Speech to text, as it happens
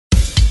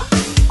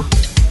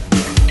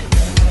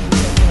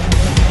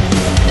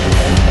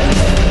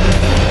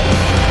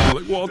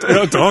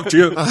I'll talk to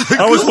you.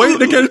 I was waiting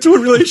to get into a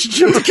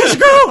relationship with this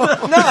girl.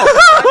 No,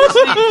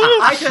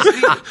 I just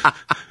need.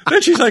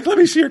 Then she's like, let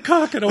me see your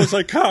cock. And I was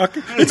like, cock?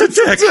 It's a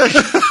dick.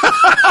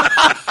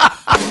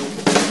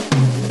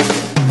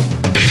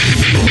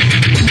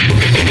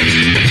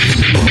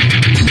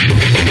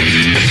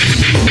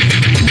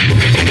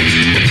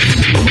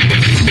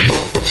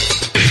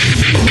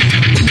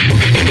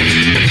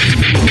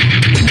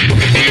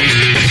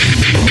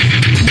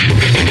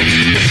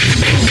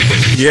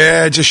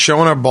 Yeah, just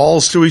showing our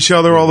balls to each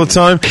other all the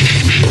time.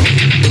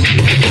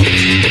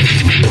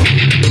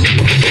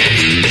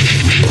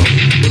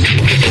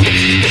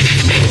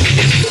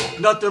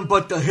 Nothing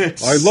but the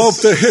hits. I love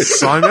the hits.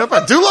 Sign me up.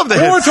 I do love the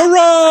Born hits. to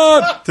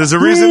run. There's a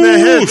reason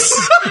they're hits.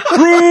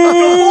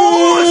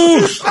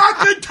 Bruce.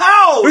 Back in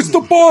town. It's the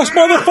boss,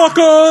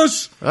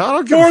 motherfuckers. I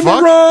don't give Born a to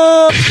fuck.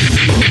 run.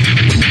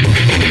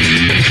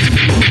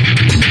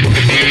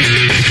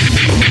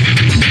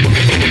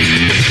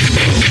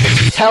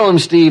 Tell him,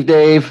 Steve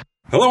Dave.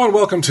 Hello and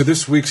welcome to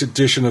this week's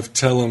edition of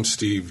Tell 'em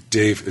Steve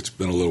Dave. It's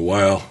been a little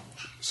while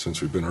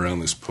since we've been around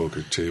this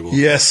poker table.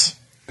 Yes.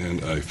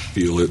 And I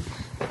feel it.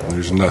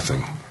 There's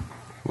nothing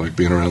like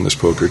being around this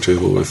poker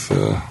table with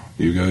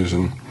you guys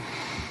and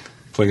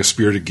playing a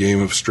spirited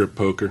game of strip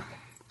poker.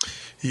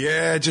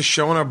 Yeah, just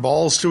showing our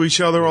balls to each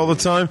other all the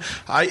time.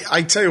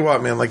 I tell you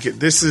what, man, like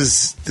this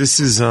is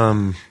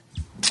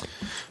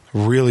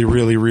really,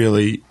 really,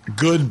 really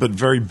good but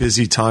very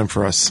busy time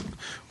for us.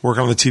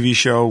 Working on the TV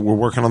show. We're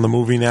working on the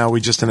movie now.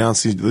 We just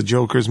announced the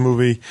Joker's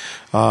movie.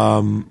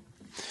 We're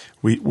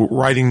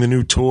writing the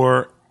new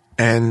tour,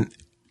 and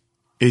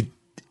it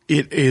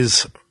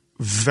is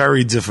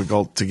very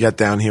difficult to get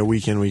down here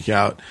week in, week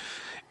out.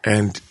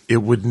 And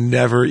it would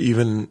never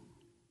even,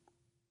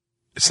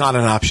 it's not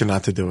an option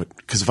not to do it.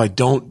 Because if I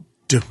don't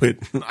do it,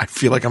 I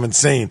feel like I'm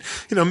insane.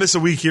 You know, miss a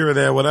week here or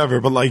there,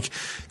 whatever. But like,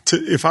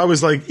 if I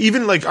was like,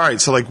 even like, all right,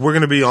 so like we're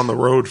going to be on the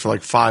road for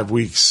like 5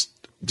 weeks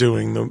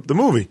doing the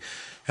movie.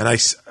 And I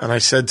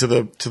said to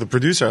the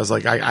producer, I was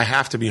like, I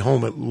have to be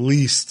home at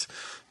least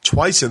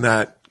twice in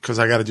that because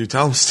I got to do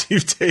Tell 'em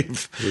Steve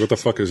Dave. What the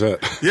fuck is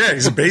that?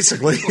 Yeah,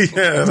 basically.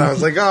 Yeah. And I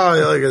was like,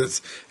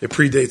 it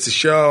predates the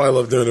show. I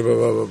love doing it, blah,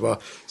 blah, blah, blah.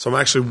 So I'm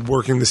actually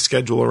working the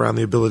schedule around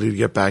the ability to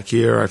get back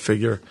here. I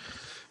figure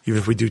even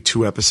if we do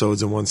 2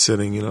 episodes in one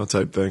sitting,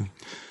 type thing.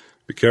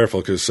 Be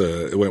careful because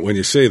when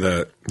you say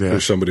that,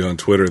 there's somebody on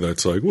Twitter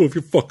that's like, well, if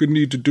you fucking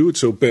need to do it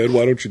so bad,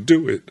 why don't you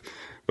do it?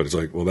 But it's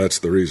like, well, that's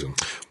the reason.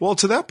 Well,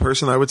 to that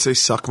person, I would say,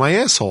 suck my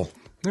asshole.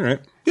 All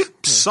right. Yeah,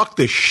 suck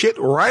the shit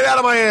right out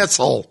of my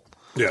asshole.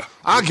 Yeah.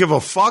 I don't give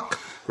a fuck.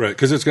 Right,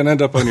 because it's going to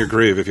end up on your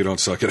grave if you don't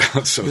suck it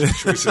out, so the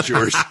choice is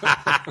yours.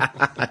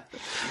 I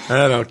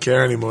don't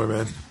care anymore,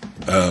 man.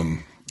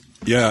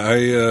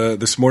 I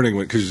this morning,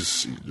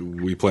 because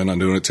we planned on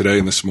doing it today,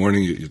 and this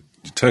morning you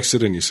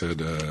texted and you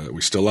said,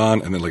 we still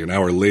on? And then like an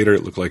hour later,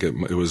 it looked like it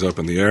was up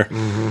in the air.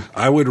 Mm-hmm.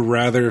 I would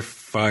rather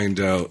find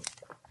out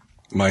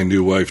my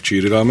new wife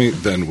cheated on me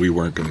than we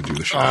weren't going to do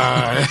the show.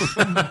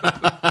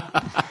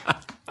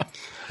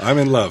 I'm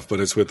in love, but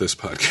it's with this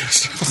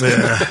podcast.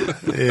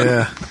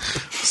 Yeah.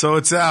 So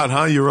it's out,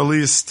 huh? You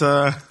released...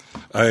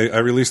 I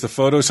released the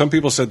photos. Some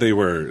people said they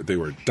were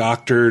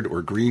doctored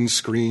or green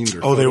screened.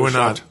 Or they were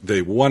not.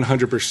 They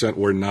 100%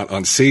 were not.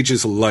 On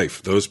Sage's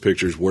life, those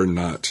pictures were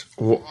not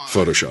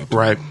photoshopped.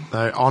 Right.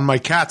 On my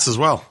cats as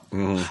well.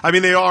 Mm-hmm. I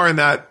mean, they are in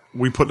that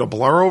we put a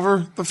blur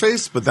over the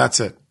face, but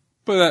that's it.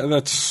 But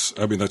that's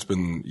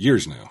been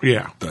years now.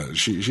 Yeah.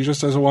 She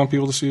just doesn't want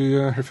people to see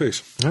her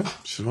face. Yeah.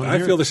 I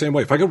feel the same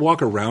way. If I could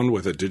walk around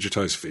with a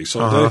digitized face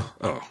all day,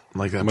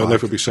 like that my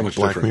life would be so much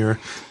Black different. Mirror.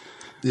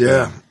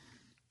 Yeah.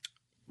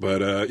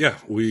 But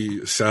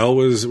Sal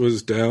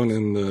was down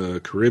in the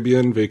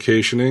Caribbean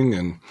vacationing,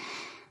 and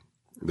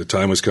the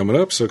time was coming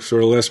up. So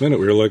sort of last minute,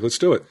 we were like, let's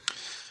do it.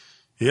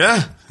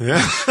 Yeah.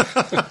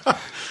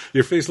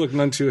 Your face looked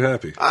none too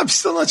happy. I'm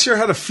still not sure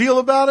how to feel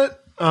about it.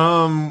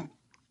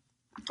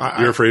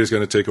 You're afraid it's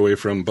going to take away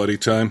from buddy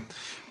time?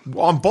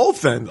 On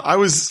both ends. I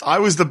was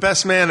the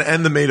best man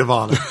and the maid of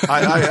honor.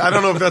 I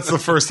don't know if that's the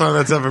first time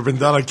that's ever been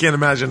done. I can't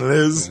imagine it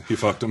is. He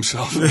fucked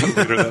himself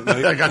later that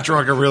night. I got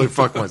drunk and really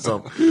fucked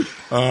myself.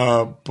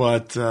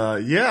 But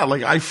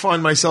I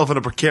find myself in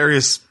a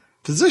precarious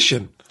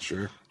position.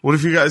 Sure. What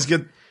if you guys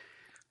get...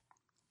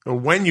 Or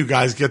when you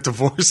guys get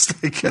divorced,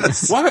 I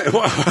guess. Why?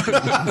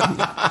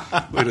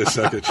 Wait a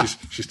second.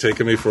 She's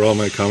taking me for all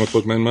my comic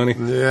book men money.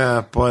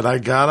 Yeah, but I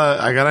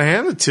gotta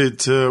hand it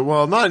to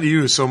well, not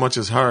you so much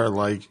as her.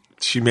 Like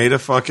she made a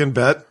fucking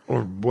bet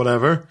or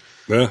whatever.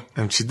 Yeah,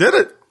 and she did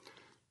it.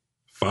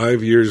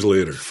 5 years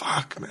later.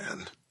 Fuck,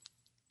 man.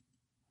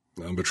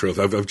 I'm betrothed.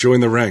 I've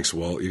joined the ranks.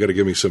 Walt, you got to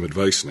give me some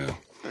advice now.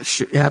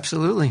 Sure,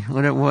 absolutely.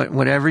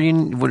 Whatever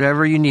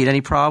you need.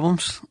 Any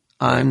problems?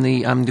 I'm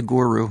the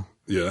guru.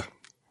 Yeah.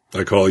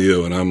 I call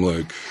you, and I'm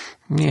like,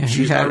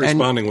 she's not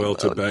responding well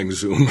to Bang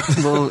Zoom.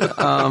 Well,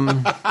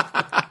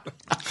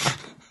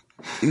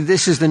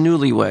 this is the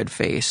newlywed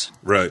phase.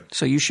 Right.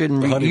 So you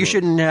shouldn't. The honeymoon. You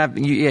shouldn't have.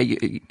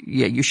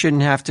 You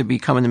shouldn't have to be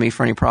coming to me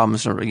for any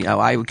problems. Or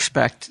I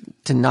expect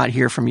to not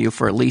hear from you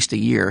for at least a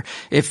year.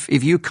 If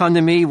you come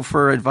to me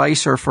for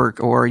advice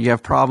or you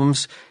have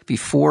problems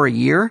before a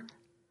year,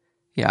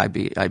 I'd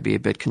be a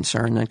bit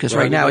concerned then, because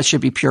right now it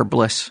should be pure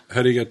bliss.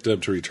 How do you get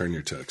Deb to return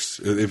your texts?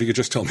 If you could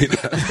just tell me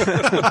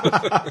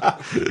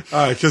that. All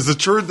right, because the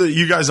truth that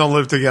you guys don't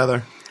live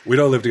together. We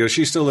don't live together.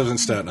 She still lives in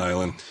Staten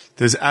Island.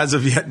 There's as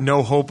of yet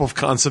no hope of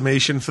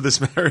consummation for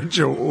this marriage,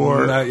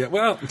 or not yet.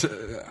 Well,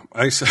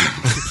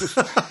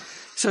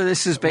 So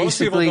this is most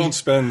people basically. don't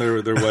spend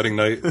their wedding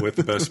night with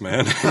the best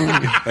man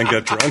and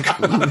get drunk.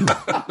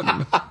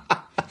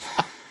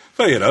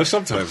 But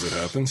sometimes it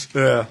happens.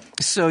 yeah.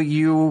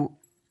 So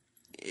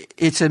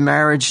it's a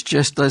marriage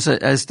just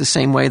as the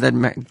same way that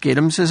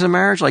Giddams is a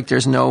marriage. Like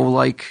there's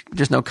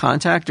no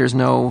contact, there's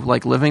no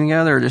living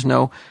together, there's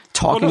no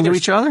talking to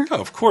each other. No,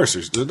 of course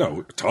there's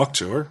no talk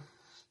to her.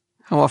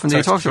 How often do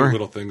you talk to her?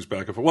 Little things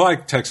back and forth. Well, I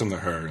text them to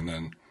her, and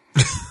then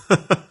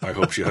I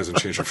hope she hasn't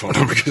changed her phone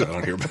number because I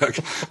don't hear back.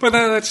 But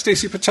that's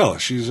Stacey Patella.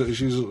 She's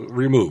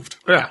removed.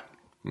 Yeah.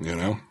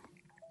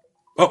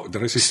 Oh,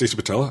 did I say Stacey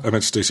Patella? I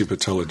meant Stacey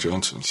Patella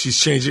Johnson. She's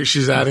changing.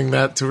 She's adding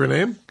that to her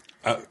name.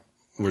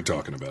 We're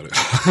talking about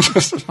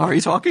it. Are you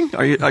talking?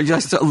 Are you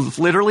just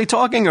literally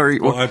talking?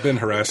 Well, I've been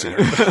harassing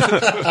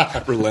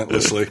her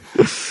relentlessly.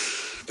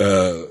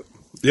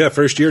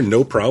 First year,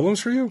 no problems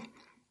for you?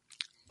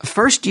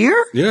 First year?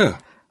 Yeah.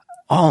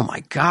 Oh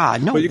my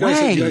God, no But you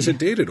way. guys had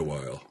dated a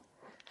while.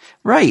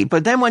 Right,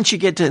 but then once you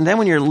get to, then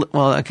when you're,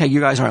 you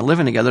guys aren't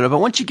living together, but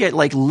once you get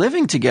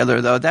living together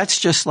though, that's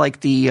just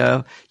like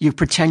you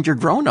pretend you're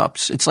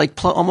grown-ups. It's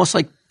like almost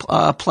like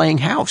playing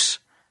house.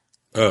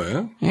 Oh,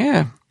 yeah?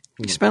 Yeah.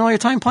 You spend all your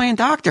time playing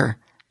doctor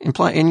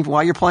and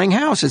while you're playing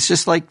house. It's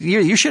just like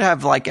you should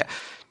have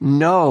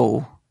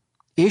no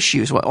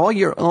issues. Well,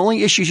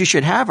 only issues you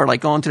should have are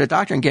going to the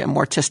doctor and getting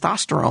more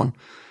testosterone.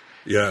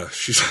 Yeah,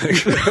 she's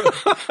like,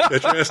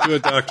 that you asked to a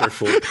doctor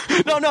for.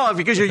 No,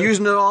 because you're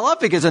using it all up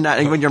because of that.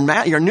 And when you're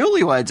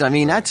newlyweds, I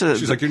mean,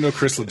 She's like, you're no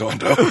Chris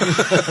Ladondo.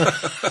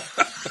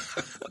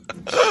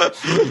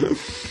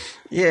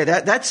 Yeah,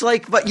 that's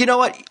but you know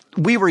what?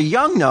 We were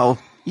young though.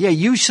 Yeah,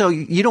 you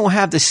don't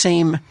have the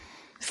same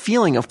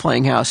feeling of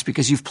playing house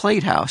because you've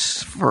played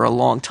house for a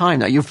long time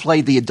now. You've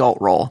played the adult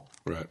role.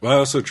 Right. Well, I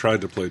also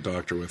tried to play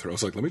doctor with her. I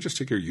was like, let me just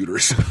take your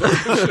uterus. It's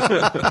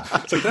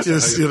like, that's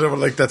Just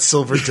like that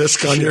silver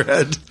disc on your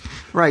head.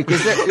 Right.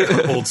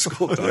 old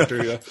school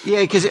doctor, yeah.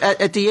 Yeah, because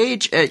at the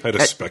age I had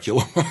a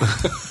speculum.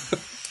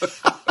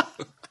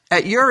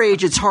 at your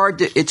age, it's hard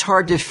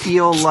to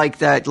feel like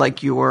that,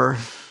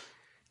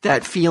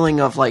 that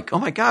feeling of oh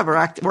my God,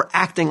 we're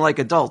acting like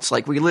adults.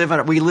 Like we live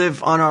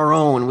on our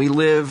own. We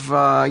live,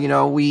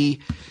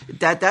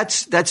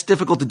 that's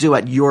difficult to do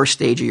at your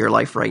stage of your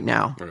life right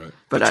now. Right.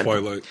 But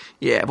Twilight.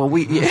 Yeah, but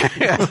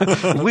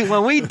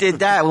when we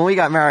did that, when we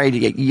got married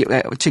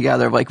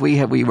together,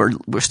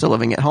 we're still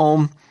living at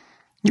home.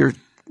 You've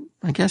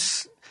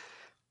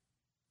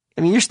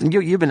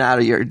been out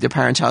of your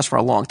parents' house for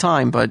a long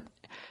time, but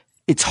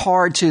it's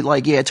hard to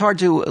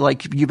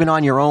you've been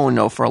on your own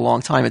though for a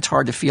long time. It's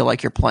hard to feel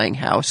like you're playing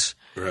house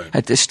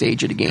at this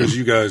stage of the game. Because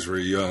you guys were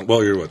young.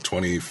 Well, you're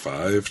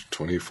 25,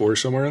 24,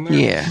 somewhere in there?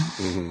 Yeah.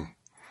 Mm-hmm.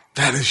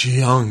 That is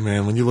young,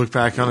 man. When you look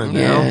back on it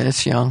now. Yeah,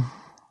 it's young.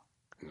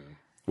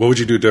 What would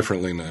you do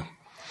differently now?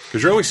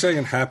 Because you're always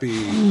saying happy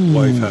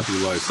wife, happy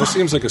life. That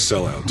seemes like a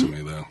sellout to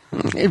me, though.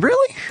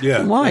 Really?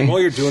 Yeah. Why? Like,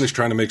 all you're doing is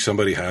trying to make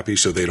somebody happy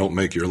so they don't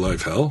make your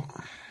life hell.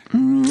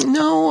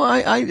 No,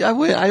 I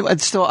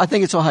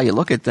think it's all how you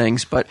look at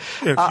things. But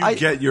If you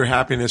get your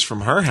happiness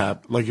from her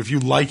if you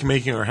like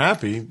making her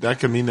happy, that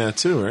could mean that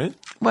too, right?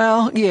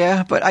 Well,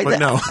 yeah, but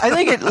no. I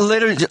think it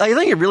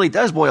really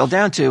does boil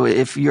down to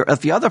if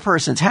the other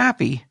person's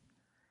happy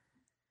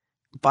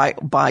by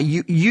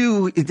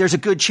you, there's a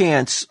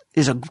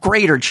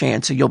greater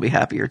chance that you'll be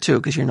happier too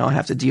because you don't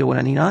have to deal with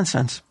any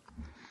nonsense.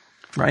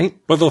 Right?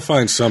 But they'll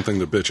find something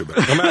to bitch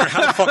about. No matter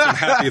how fucking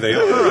happy they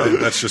are. Right?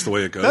 That's just the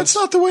way it goes. That's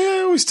not the way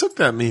I always took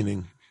that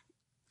meaning.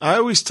 I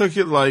always took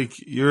it like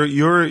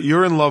you're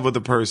in love with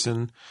a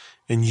person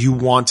and you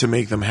want to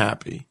make them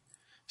happy.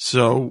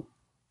 So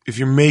if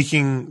you're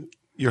making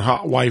your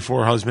wife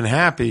or husband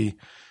happy,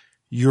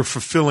 you're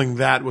fulfilling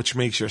that which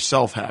makes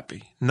yourself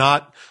happy.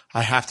 Not,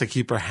 I have to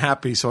keep her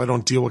happy so I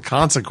don't deal with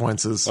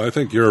consequences. I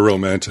think you're a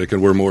romantic and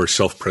we're more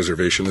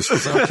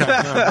self-preservationists. Okay.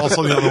 I'm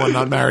also the other one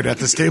not married at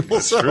this table.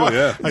 So True,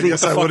 yeah. I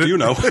guess I would. You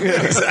know.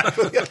 Yeah,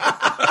 exactly.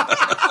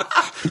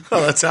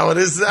 Well, that's how it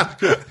is now.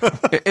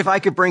 If I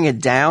could bring it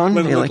down,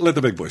 let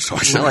the big boys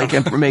talk.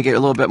 And make it a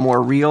little bit more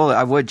real,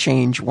 I would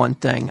change one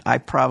thing. I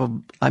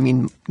definitely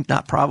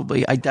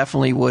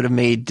would have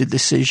made the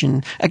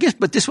decision, I guess,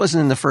 but this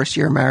wasn't in the first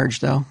year of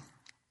marriage though.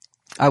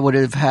 I would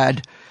have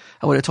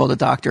told the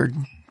doctor,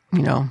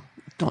 don't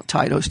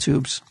tie those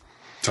tubes.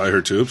 Tie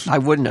her tubes? I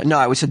wouldn't. No,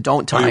 I would say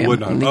don't tie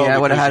them. I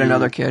would have had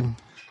another kid.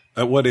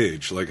 At what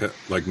age?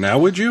 Like now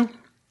would you?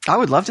 I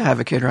would love to have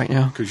a kid right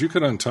now. Because you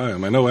could untie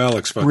them. I know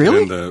Alex fucking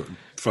really? into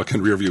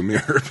fucking rearview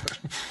mirror.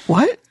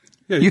 What?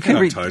 Yeah, you can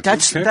cannot tie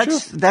tubes, can't you?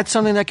 that's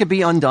something that could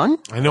be undone.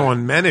 I know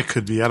on men it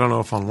could be. I don't know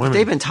if on women.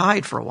 They've been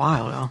tied for a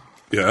while though.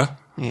 Yeah?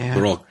 Yeah.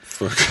 They're all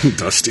fucking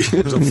dusty.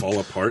 They'll fall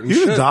apart and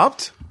You shit.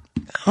 adopt?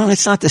 Oh,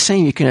 it's not the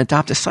same. You can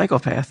adopt a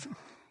psychopath.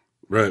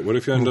 Right. What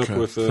if you end up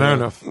with... Fair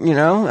enough. You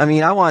know, I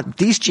mean, I want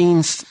these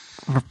genes.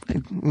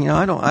 You know,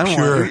 I don't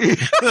Pure. want. I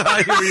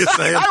hear what you're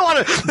saying. I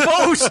want to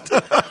boast.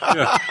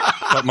 Yeah,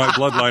 but my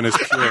bloodline is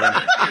pure.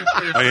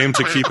 I aim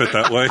to keep it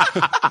that way.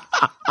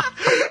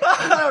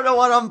 I don't know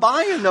what I'm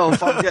buying though.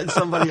 If I'm getting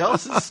somebody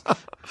else's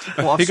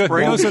He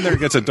offspring. goes in there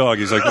and gets a dog.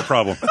 He's like, no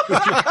problem. No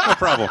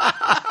problem.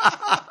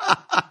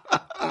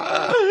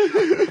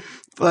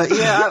 But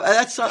yeah,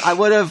 that's I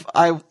would have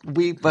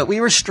but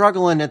we were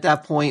struggling at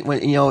that point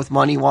when with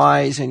money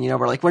wise, and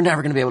we're like we're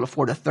never going to be able to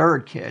afford a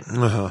third kid.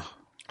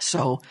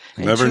 So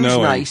and Never two's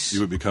knowing nice. you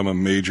would become a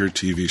major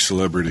TV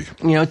celebrity.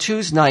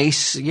 Two's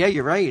nice. Yeah,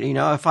 you're right.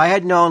 If I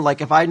had known,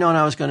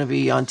 I was going to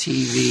be on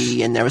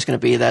TV and there was going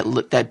to be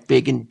that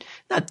big and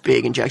not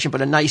big injection,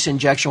 but a nice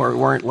injection where it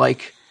weren't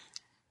like,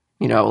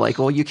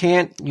 well, you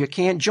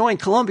can't join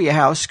Columbia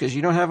House because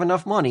you don't have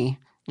enough money.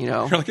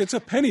 You're like, it's a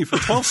penny for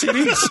 12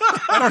 CDs.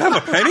 I don't have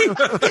a penny.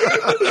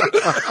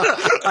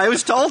 I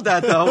was told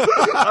that though.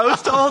 I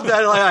was told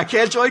that I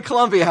can't join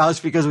Columbia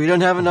House because we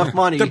don't have enough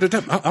money.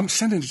 I'm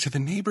sending it to the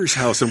neighbor's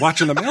house and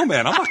watching the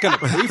mailman. I'm not going to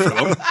pay for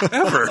them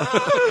ever.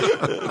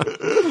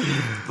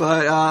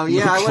 But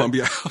yeah,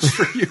 Columbia House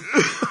for you.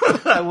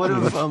 I would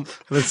have.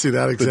 Let's see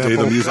that The example. day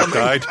the music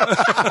died.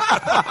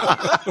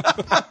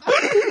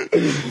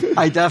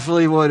 I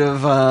definitely would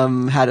have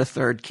had a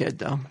third kid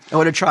though. I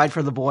would have tried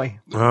for the boy.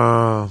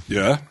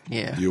 Yeah?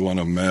 Yeah. You want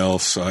a male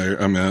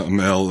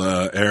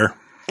heir?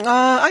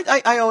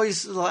 I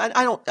always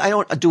I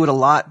don't do it a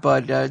lot,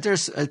 but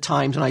there's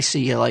times when I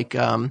see a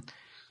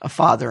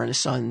father and a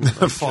son.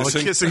 Father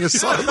kissing his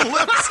son on the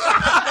lips.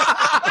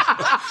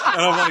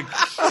 And I'm like,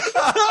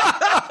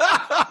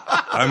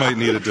 I might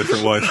need a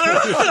different wife.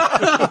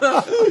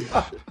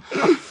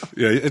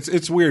 Yeah,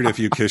 it's weird if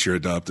you kiss your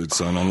adopted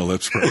son on the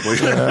lips probably.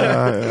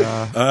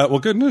 Well,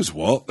 good news,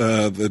 Walt.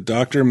 The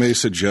doctor may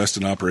suggest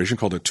an operation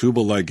called a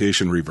tubal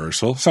ligation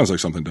reversal. Sounds like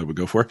something Doug would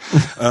go for.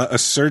 A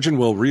surgeon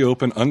will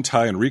reopen,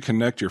 untie, and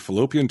reconnect your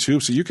fallopian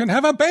tube so you can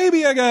have a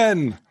baby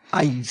again.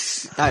 I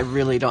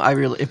really don't.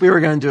 If we were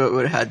going to do it, we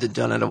would have had to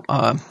done it a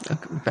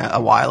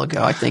while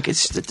ago. I think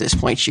it's at this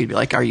point she'd be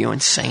like, "Are you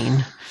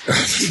insane?"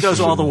 She does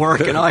all the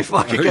work, and I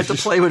fucking get to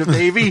play with a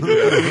baby.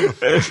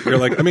 You're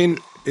like, I mean,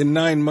 in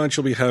 9 months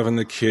you'll be having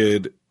the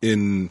kid.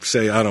 In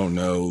say, I don't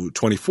know,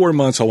 24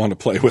 months, I'll want to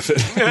play with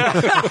it.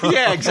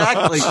 Yeah,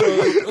 exactly. So,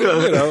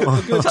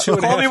 a good 2.5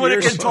 Call me when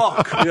it years. can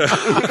talk. Yeah.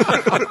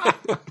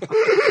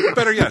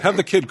 Better yet, have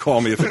the kid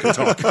call me if it can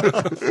talk.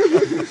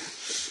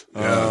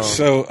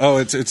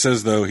 It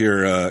says though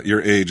here your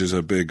age is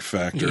a big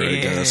factor, I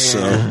guess. So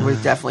we're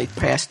definitely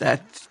past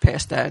that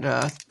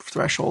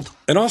threshold.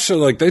 and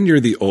also then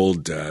you're the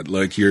old dad,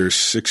 like you're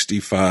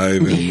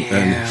 65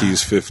 and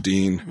he's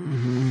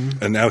 15,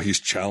 and now he's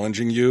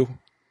challenging you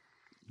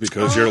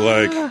because you're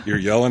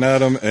yelling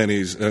at him and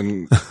he's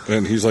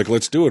like,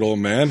 let's do it, old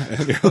man,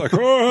 and you're like,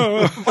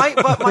 oh.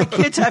 But my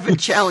kids haven't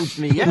challenged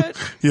me yet.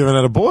 You haven't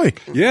had a boy.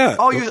 Yeah.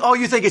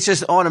 You think it's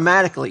just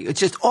automatically? It's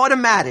just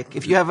automatic.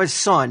 If you have a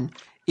son,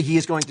 he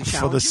is going to challenge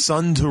For the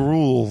son to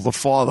rule, the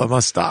father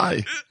must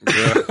die.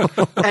 you.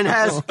 And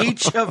has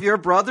each of your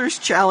brothers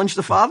challenged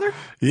the father?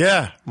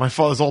 Yeah, my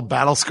father's all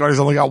battle scarred. He's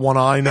only got one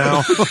eye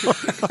now.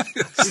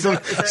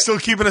 still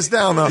keeping us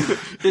down though.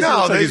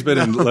 He's been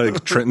in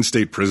Trenton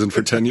State Prison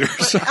for 10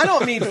 years. I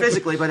don't mean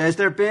physically, but has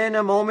there been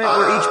a moment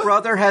where each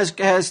brother has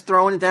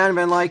thrown it down and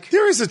been like,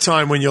 There is a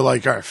time when you're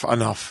like, all right,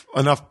 enough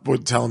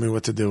with telling me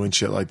what to do and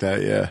shit like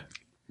that. Yeah.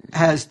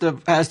 has the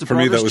For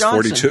me, that was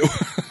Johnson,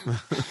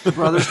 42.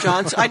 Brothers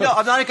Johnson. I know.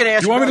 I'm not going to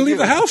ask. You want me to leave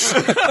the house?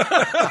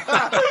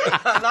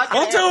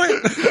 I'll do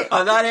it.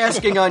 I'm not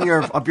asking on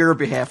your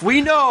behalf.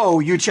 We know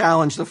you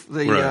challenged the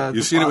Right.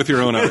 You've seen it with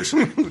your own eyes.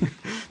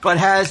 But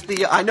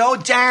I know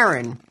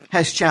Darren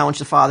has challenged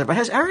the father, but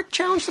has Eric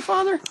challenged the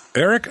father?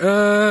 Eric,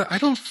 I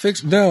don't think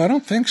so. No, I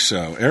don't think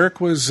so. Eric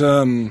was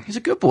He's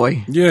a good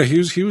boy. yeah,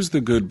 he was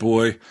the good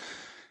boy.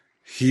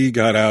 He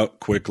got out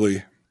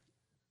quickly.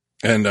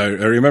 And I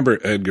remember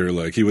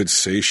Edgar, he would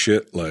say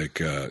shit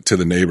to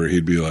the neighbor.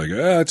 He'd be like,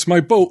 it's my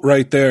boat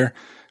right there,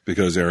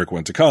 because Eric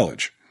went to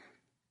college.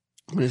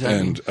 What does that mean?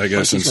 And I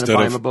guess Like he's gonna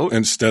buy him a boat?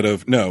 instead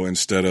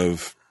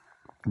of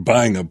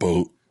buying a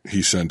boat,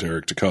 he sent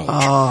Eric to college.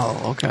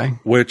 Oh, okay.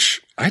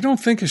 Which I don't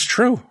think is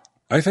true.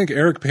 I think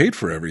Eric paid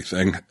for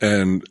everything,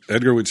 and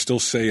Edgar would still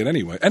say it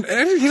anyway. And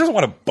he doesn't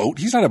want a boat.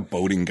 He's not a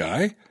boating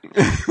guy.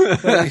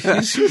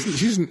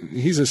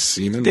 He's a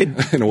seaman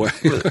in a way,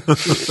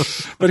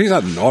 but he's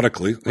not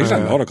nautically. He's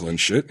not nautical and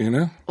shit, you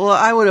know. Well,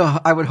 I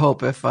would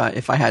hope if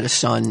I had a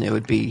son, it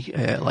would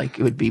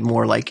be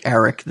more like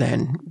Eric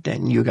than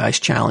you guys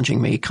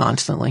challenging me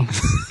constantly.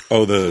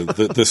 Oh,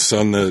 the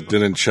son that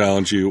didn't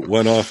challenge you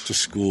went off to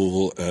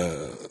school,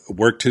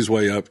 worked his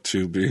way up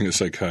to being a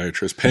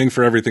psychiatrist, paying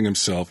for everything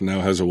himself. Now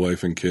has a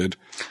wife and kid.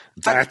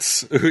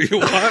 That's who you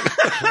want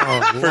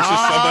versus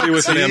somebody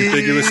with an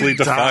ambiguously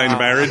defined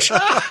marriage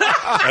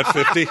at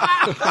 50.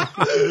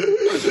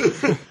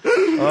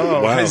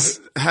 Wow.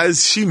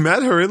 Has she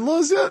met her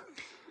in-laws yet?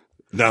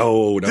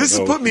 No. This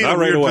has put me in a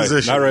weird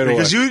position. Not right away.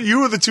 Because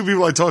you are the two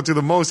people I talk to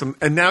the most,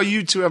 and now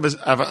you two have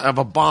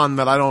a bond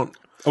that I don't.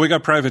 Oh, we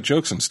got private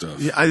jokes and stuff.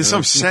 Yeah, that's what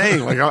I'm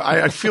saying. Like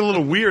I feel a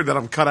little weird that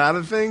I'm cut out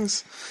of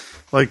things.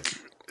 Like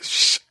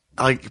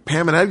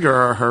Pam and Edgar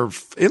are her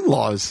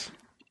in-laws.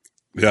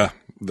 Yeah,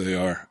 they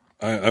are.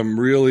 I'm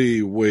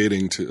really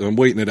waiting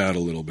it out a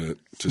little bit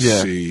to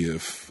see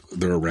if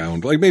they're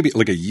around. Like maybe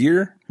like a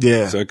year.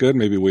 Yeah. Is that good?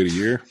 Maybe wait a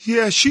year.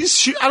 Yeah,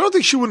 I don't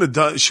think she would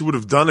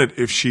have done it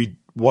if she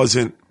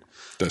wasn't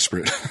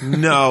desperate.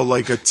 No,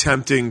 like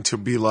attempting to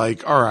be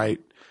like, all right,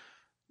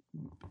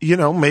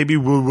 maybe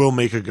we will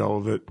make a go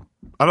of it.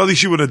 I don't think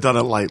she would have done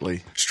it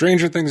lightly.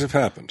 Stranger things have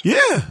happened.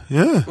 Yeah.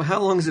 Well,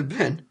 how long has it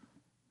been?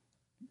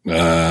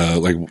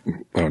 Like,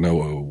 I don't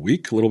know, a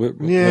week, a little bit.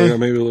 Yeah.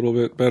 Maybe a little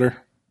bit better.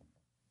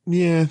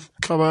 Yeah,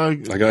 come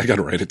on. I got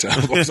to write it down.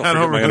 I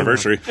don't my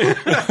anniversary.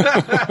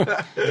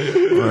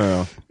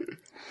 Wow.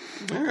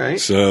 All right.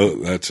 So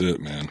that's it,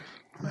 man.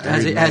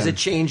 Has it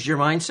changed your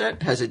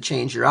mindset? Has it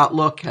changed your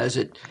outlook? Has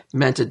it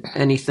meant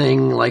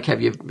anything? Like,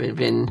 have you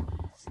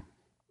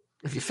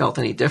felt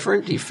any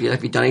different?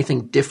 Have you done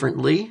anything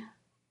differently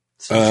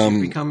since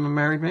you've become a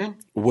married man?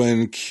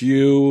 When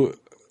Q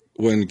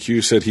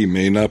said he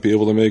may not be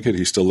able to make it,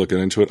 he's still looking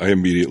into it, I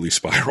immediately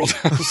spiraled.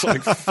 I was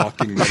like,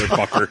 fucking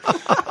motherfucker.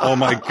 Oh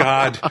my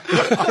God.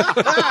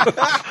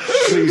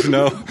 Please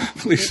no.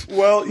 Please.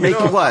 Well, Make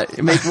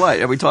what? Make what?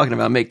 Are we talking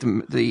about? Make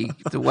the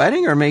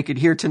wedding or make it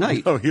here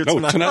tonight? Oh,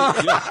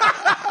 tonight. Yeah.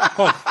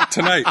 Oh,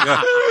 tonight,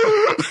 yeah.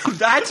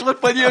 That's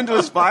what put you into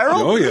a spiral?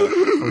 Oh, yeah.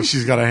 Oh,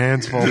 she's got her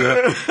hands full.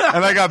 Yeah.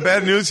 And I got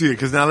bad news for you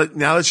because now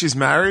that she's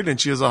married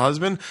and she has a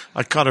husband,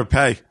 I cut her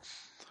pay.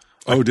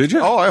 Oh, did you?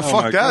 Oh,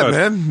 fuck that,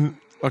 man.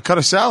 I cut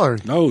her salary.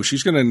 No,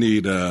 she's gonna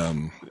need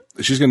some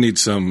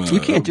you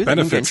can't do that.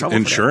 benefits,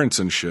 insurance,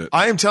 and shit.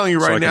 I am telling you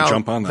right now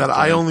that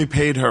I only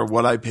paid her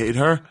what I paid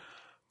her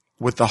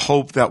with the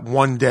hope that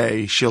one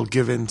day she'll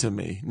give in to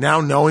me.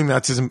 Now knowing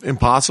that's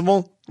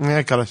impossible,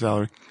 I cut her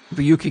salary.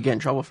 But you could get in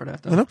trouble for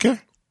that, though. I don't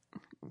care.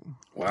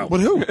 Wow.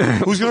 But who?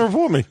 Who's going to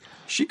report me?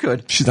 She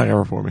could. She's not going to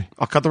report me.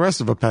 I'll cut the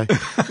rest of her pay. You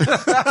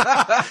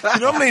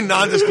know how many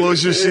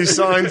non-disclosures she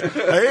signed?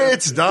 Hey,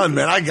 it's done,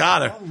 man. I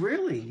got her. Oh,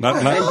 really?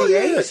 Not-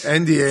 NDAs?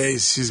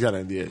 NDAs. She's got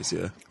NDAs,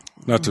 yeah.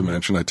 Not to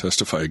mention, I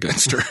testify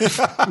against her.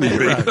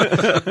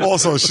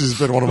 Also, she's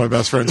been one of my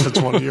best friends for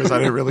 20 years. I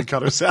didn't really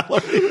cut her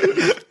salary.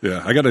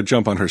 Yeah, I got to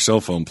jump on her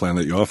cell phone plan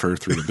that you offer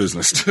through the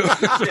business, too.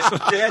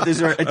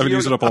 Yeah, I've been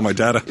using up all my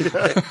data.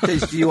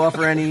 Do you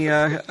offer any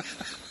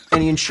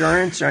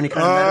insurance or any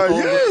kind of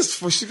medical?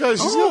 Yes. Well, she's got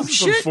some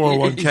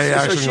 401k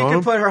action so she on can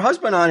him. put her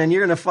husband on, and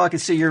you're going to fucking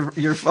see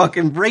your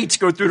fucking rates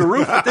go through the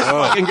roof with this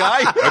fucking guy.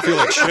 I feel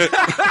like shit.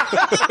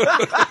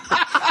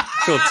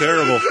 I feel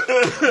terrible.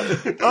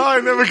 Oh,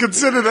 I never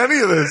considered any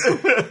of this.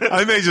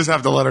 I may just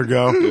have to let her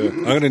go. Yeah.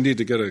 I'm going to need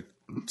to get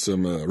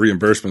some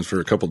reimbursements for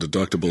a couple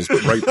deductibles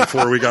right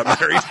before we got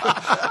married.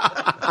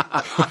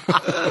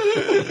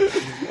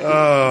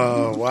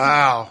 Oh,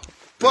 wow.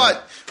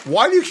 But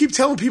why do you keep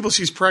telling people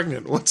she's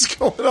pregnant? What's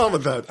going on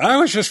with that? I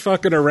was just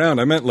fucking around.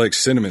 I meant like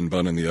cinnamon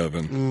bun in the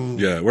oven.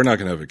 Yeah, we're not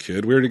going to have a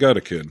kid. We already got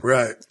a kid.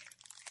 Right.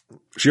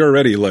 She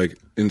already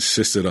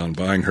insisted on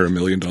buying her $1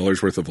 million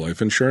worth of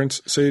life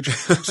insurance, Sage.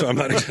 So I'm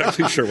not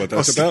exactly sure what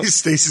that's about.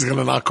 Stacey's going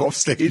to knock off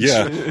stage.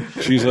 Yeah.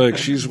 She's like,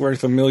 she's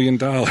worth $1 million.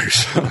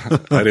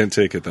 I didn't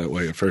take it that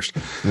way at first.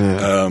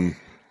 Yeah.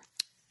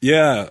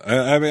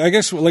 I mean, I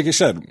guess, like you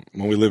said,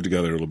 when we live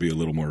together, it'll be a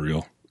little more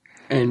real.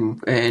 And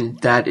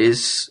that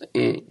is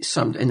in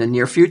the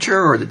near future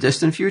or the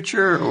distant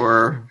future,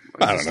 or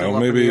I don't know.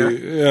 Maybe,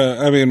 yeah.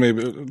 I mean,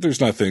 maybe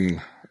there's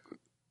nothing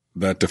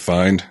that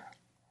defined,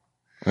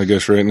 I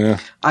guess, right now.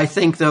 I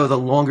think, though, the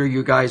longer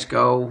you guys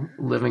go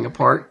living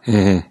apart,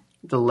 the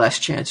less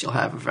chance you'll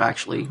have of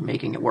actually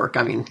making it work.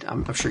 I mean,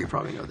 I'm sure you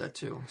probably know that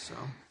too. So,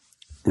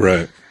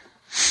 right.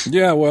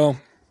 Yeah. Well,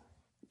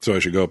 so I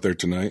should go up there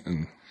tonight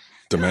and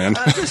demand.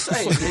 I'm just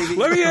saying, maybe.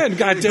 Let me in,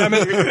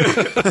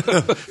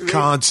 goddammit.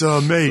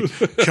 Consummate.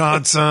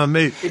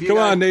 Come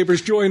on,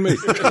 neighbors, join me.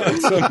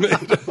 Consummate.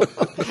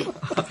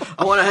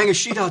 I want to hang a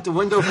sheet out the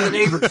window for the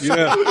neighbors.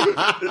 Yeah.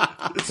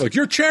 Like,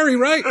 you're Cherry,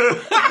 right?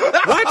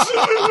 What?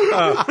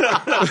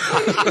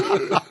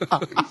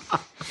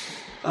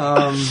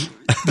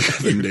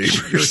 The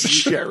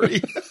neighbors.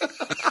 Cherry.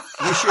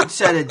 You should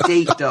set a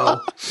date,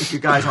 though. If you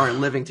guys aren't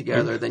living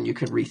together, then you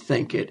can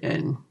rethink it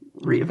and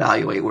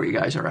reevaluate where you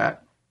guys are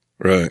at.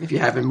 Right. If you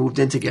haven't moved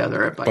in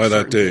together by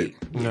that date.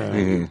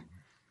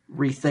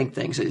 Rethink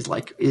things.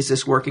 Is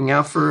this working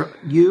out for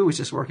you? Is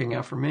this working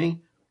out for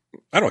me?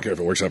 I don't care if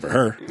it works out for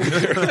her. I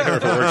care if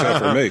it works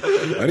out for me.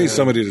 I need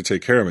somebody to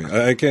take care of me.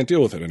 I can't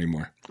deal with it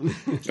anymore.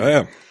 I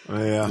am.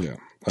 Yeah.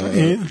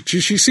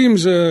 She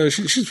seems,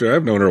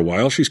 I've known her a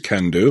while. She's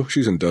can-do.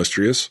 She's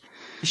industrious.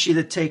 Is she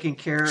the taking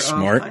care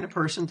Smart. of kind of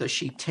person? Does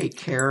she take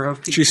care of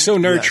people? She's so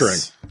nurturing.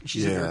 Yes.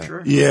 She's a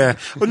nurturer? Yeah.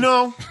 But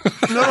no.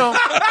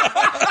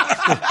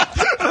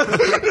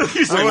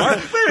 He's like,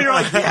 what? You're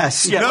like,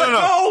 yes. Yeah.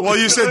 No. Well,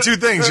 you said two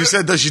things. You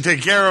said, does she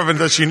take care of and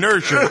does she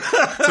nurture?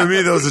 To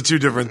me, those are two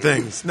different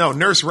things. No,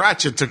 Nurse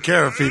Ratched took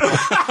care of people.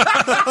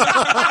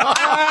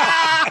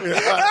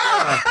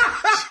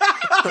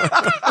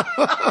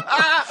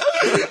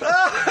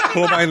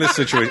 Who am I in this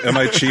situation? Am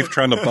I Chief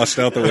trying to bust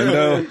out the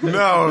window?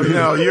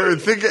 No. You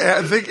think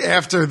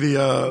after the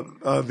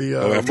after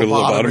the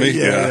lobotomy?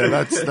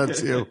 Yeah,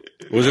 that's you.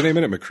 What was her name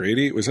in it?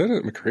 McCready? Was that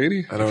it?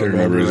 McCready? I don't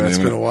remember his name. It's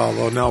been a while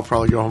though. Now I'll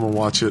probably go home and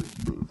watch it.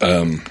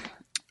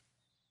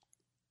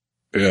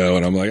 Yeah,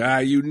 and I'm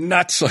like, you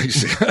nuts! Like,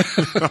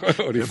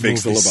 when he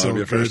fakes the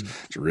lobotomy at first,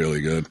 it's really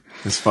good.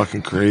 It's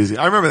fucking crazy.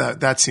 I remember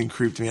that scene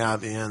creeped me out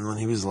at the end when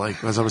he was like,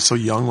 because I was so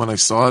young when I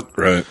saw it.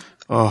 Right.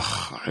 Oh,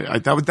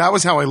 that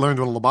was how I learned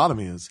what a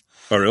lobotomy is.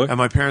 Oh, really? And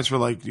my parents were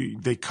like,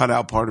 they cut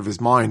out part of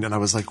his mind, and I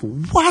was like,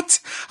 what?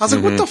 I was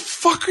like, what the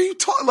fuck are you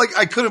talking? Like,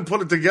 I couldn't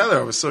put it together.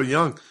 I was so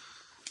young.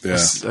 Yeah.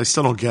 I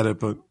still don't get it,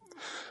 but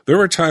there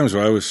were times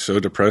where I was so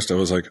depressed. I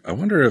was like, I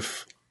wonder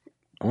if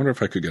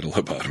I could get a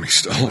lobotomy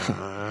still.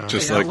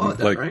 Just like put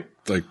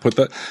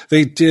that.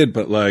 They did,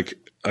 but like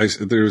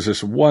there was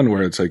this one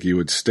where it's like you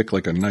would stick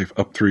like a knife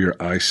up through your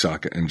eye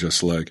socket and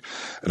just like,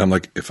 and I'm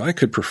like, if I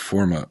could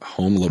perform a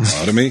home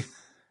lobotomy,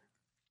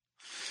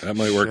 that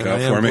might work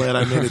out for me. I'm glad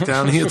I made it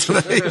down here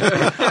today.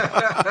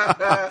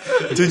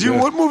 Did you?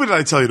 What movie did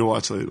I tell you to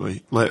watch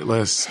lately?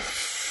 Last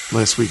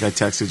week I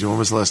texted you. When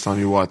was the last time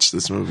you watched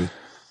this movie?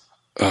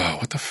 Oh,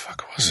 what the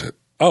fuck was it?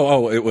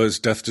 Oh, it was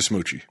Death to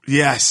Smoochie.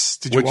 Yes.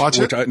 Did you watch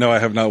it? No, I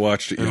have not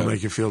watched it yet. It'll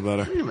make you feel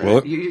better.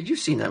 Well, you've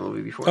seen that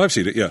movie before. I've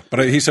seen it, yeah.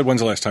 But he said,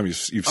 when's the last time you've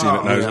seen it?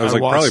 And I was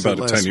like, probably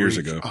about 10 years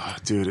ago. Oh,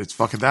 dude, it's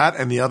fucking that.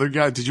 And the other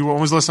guy, when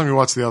was the last time you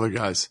watched the other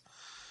guys?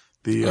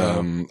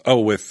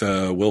 With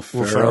Will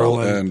Ferrell.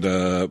 And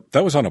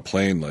that was on a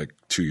plane like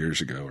 2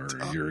 years ago or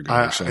a year ago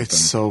or something. It's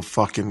so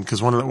fucking,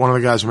 because one of the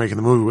guys we're making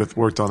the movie with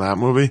worked on that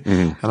movie.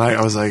 Mm-hmm. And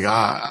I was like,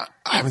 I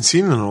haven't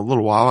seen it in a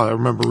little while. I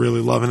remember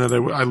really loving it.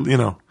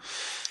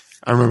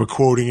 I remember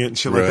quoting it and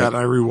shit like that. And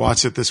I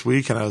rewatched it this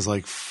week and I was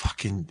like,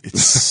 fucking,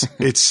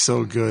 it's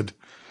so good.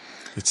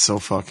 It's so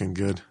fucking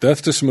good.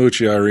 Death to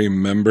Smoochie, I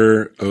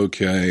remember,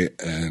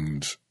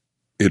 and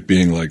it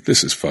being like,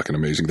 this is fucking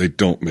amazing. They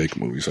don't make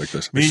movies like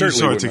this. Me and you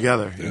saw it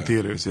together in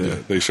theaters, yeah.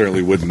 They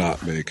certainly would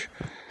not make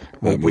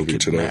that movie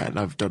today. Man,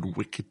 I've done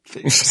wicked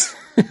things.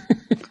 Yeah,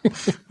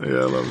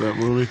 I love that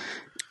movie.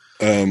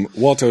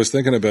 Walt, I was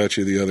thinking about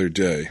you the other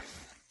day.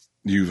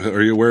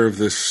 Are you aware of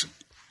this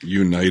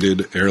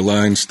United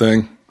Airlines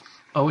thing?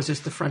 Oh, is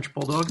this the French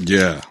Bulldog?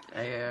 Yeah.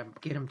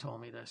 Gidim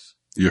told me this.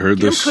 You heard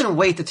this? Gidim couldn't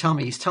wait to tell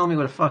me. He's telling me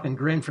with a fucking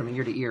grin from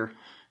ear to ear.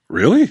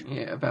 Really?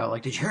 Yeah, about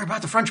like, did you hear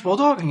about the French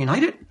Bulldog and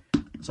United?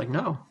 It's like,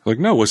 no. Like,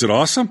 no, was it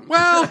awesome?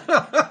 Well,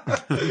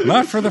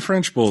 not for the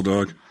French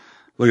Bulldog.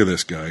 Look at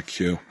this guy,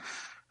 Q.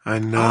 I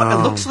know.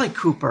 It looks like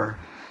Cooper.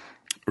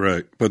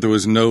 Right, but there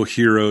was no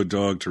hero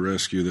dog to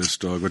rescue this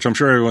dog, which I'm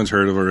sure everyone's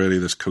heard of already,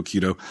 this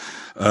Coquito.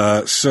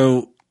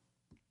 So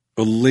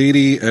a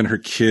lady and her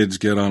kids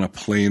get on a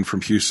plane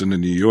from Houston to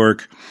New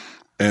York,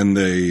 and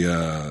they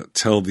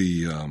tell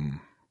the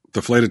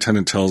flight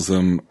attendant tells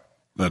them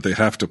that they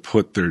have to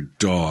put their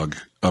dog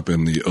up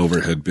in the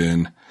overhead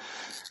bin.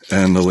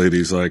 And the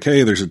lady's like,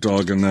 hey, there's a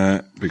dog in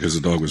that, because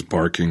the dog was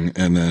barking.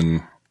 And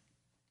then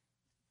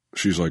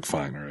she's like,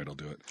 fine, all right, I'll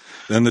do it.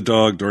 Then the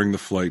dog during the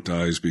flight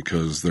dies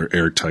because they're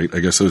airtight, I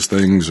guess, those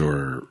things,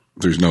 or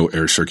there's no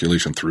air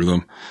circulation through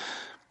them.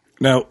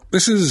 Now,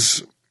 this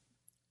is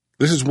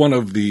one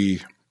of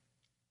the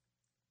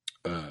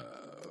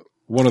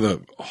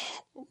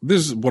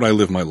this is what I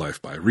live my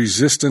life by.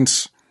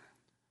 Resistance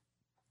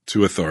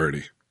to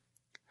authority.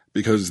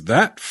 Because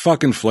that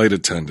fucking flight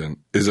attendant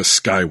is a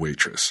sky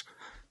waitress.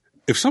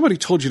 If somebody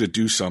told you to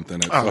do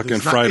something at fucking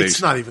Fridays,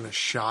 it's not even a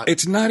shot.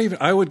 It's not even.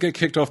 I would get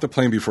kicked off the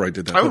plane before I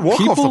did that. I would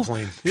walk off the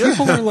plane. Yeah.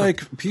 People are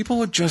like,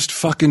 people just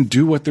fucking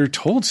do what they're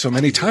told so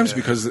many times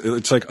because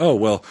it's like, oh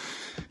well,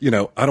 I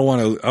don't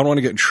want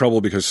to get in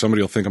trouble because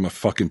somebody will think I'm a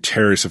fucking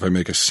terrorist if I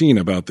make a scene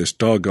about this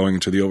dog going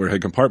into the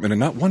overhead compartment, and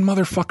not one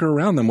motherfucker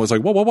around them was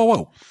like,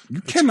 whoa,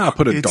 you cannot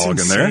put a dog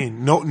insane.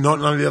 in there. No,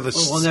 none of the others.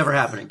 Well, it will never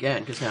happen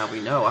again because now we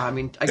know. I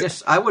mean, I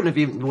guess I would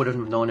have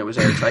known it was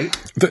airtight.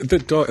 The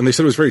dog, and they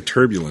said it was very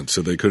turbulent,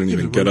 so they couldn't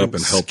even get up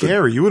and help.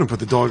 Scary. You wouldn't put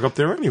the dog up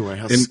there anyway.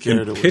 How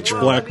scared it was. Pitch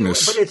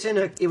blackness. But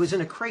it was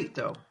in a crate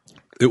though.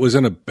 It was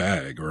in a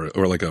bag, or it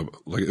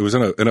was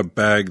in a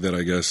bag that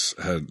I guess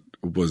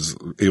was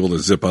able to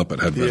zip up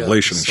and had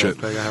ventilation and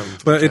shit.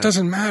 But it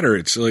doesn't matter.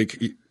 It's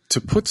like to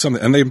put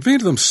something, and they've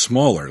made them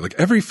smaller. Like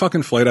every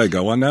fucking flight I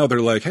go on now,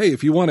 they're like, hey,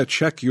 if you want to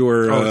check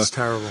your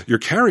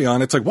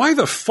carry-on, it's like, why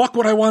the fuck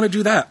would I want to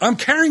do that? I'm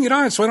carrying it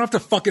on so I don't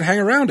have to fucking hang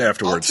around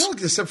afterwards. I'll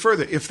take it a step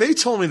further. If they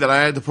told me that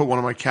I had to put one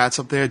of my cats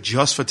up there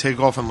just for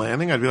takeoff and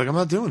landing, I'd be like, I'm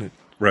not doing it.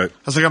 Right. I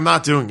was like, I'm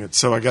not doing it,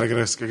 so I guess I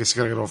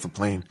gotta get off the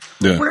plane.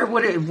 Yeah.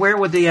 Where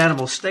would the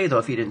animal stay though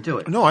if you didn't do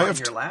it? No, on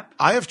your lap?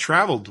 I have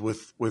traveled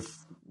with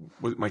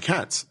my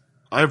cats.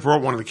 I've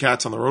brought one of the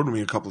cats on the road with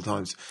me a couple of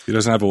times. He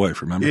doesn't have a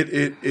wife, remember?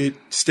 It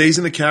stays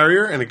in the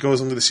carrier and it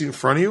goes under the seat in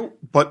front of you.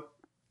 But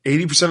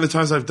 80% of the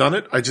times I've done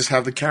it, I just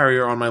have the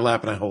carrier on my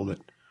lap and I hold it.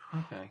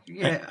 Okay.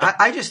 Yeah,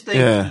 I just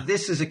think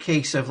this is a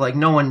case of like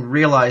no one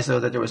realized though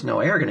that there was no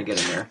air going to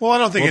get in there. Well, I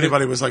don't think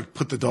anybody was like,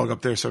 put the dog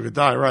up there so it could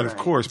die. Right, of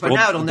course. But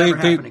now it'll never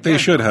happen again. They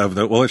should have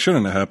that. Well, it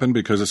shouldn't have happened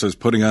because it says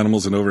putting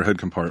animals in overhead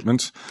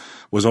compartments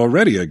was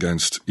already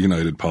against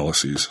United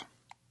policies.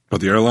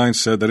 But the airline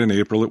said that in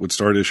April it would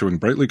start issuing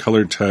brightly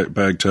colored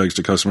bag tags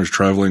to customers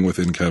traveling with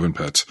in-cabin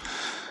pets.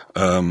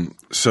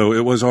 So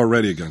it was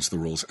already against the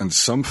rules. And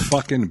some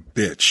fucking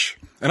bitch.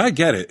 And I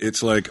get it.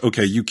 It's like,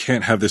 okay, you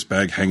can't have this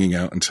bag hanging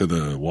out into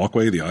the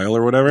walkway, the aisle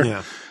or whatever.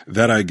 Yeah.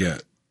 That I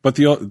get. But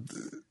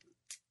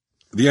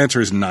the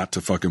answer is not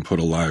to fucking put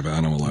a live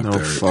animal up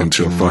there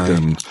into a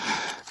fucking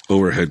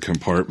overhead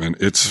compartment.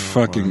 It's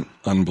fucking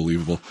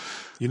unbelievable.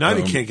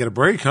 United can't get a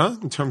break, huh?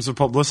 In terms of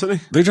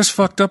publicity? They just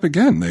fucked up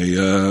again.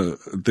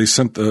 They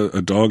sent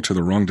a dog to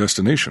the wrong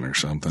destination or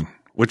something,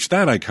 which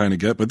that I kind of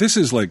get. But this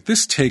is like,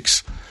 this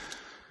takes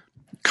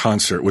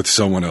concert with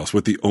someone else,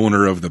 with the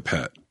owner of the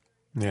pet.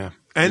 Yeah.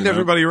 And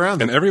everybody around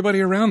them. And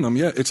everybody around them.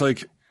 Yeah. It's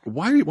like,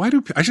 why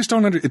do, I just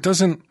don't it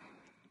doesn't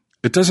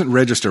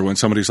register when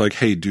somebody's like,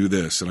 hey, do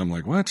this. And I'm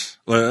like, what?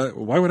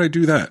 Why would I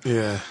do that?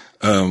 Yeah.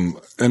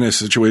 In a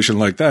situation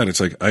like that, it's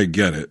like, I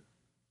get it.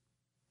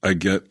 I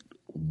get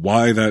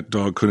why that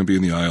dog couldn't be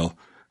in the aisle.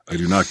 I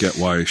do not get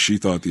why she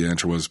thought the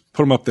answer was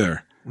put him up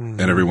there. Mm-hmm.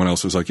 And everyone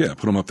else was like, yeah,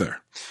 put him up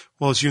there.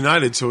 Well, it's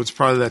United, so it's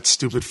probably that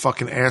stupid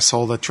fucking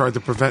asshole that tried to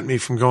prevent me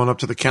from going up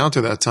to the counter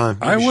that time.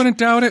 I wouldn't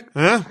doubt it.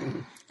 Yeah.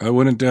 I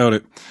wouldn't doubt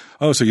it.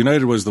 Oh, so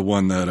United was the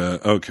one that,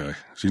 okay.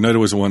 So United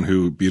was the one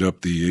who beat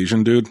up the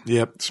Asian dude.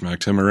 Yep.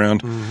 Smacked him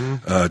around.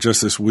 Mm-hmm.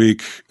 Just this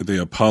week, they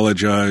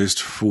apologized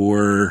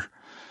for,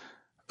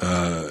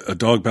 a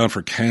dog bound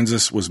for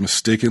Kansas was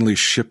mistakenly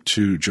shipped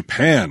to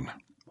Japan.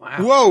 Wow.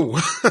 Whoa.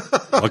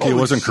 Lucky it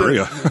wasn't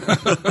Korea.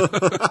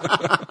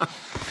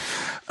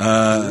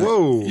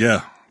 Whoa.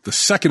 Yeah. The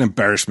second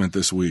embarrassment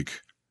this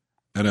week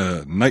and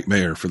a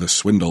nightmare for the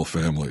Swindle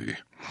family.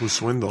 Who's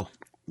Swindle?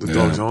 The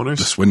dog's owners?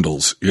 The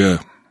Swindles.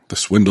 Yeah. The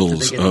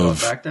Swindles Did they get the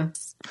dog back then?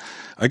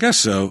 I guess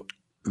so.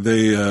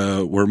 They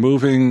were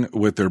moving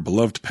with their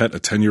beloved pet, a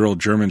 10-year-old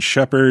German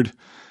Shepherd.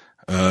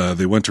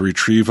 They went to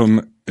retrieve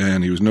him,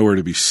 and he was nowhere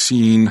to be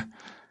seen.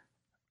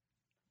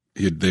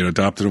 They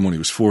adopted him when he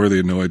was 4. They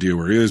had no idea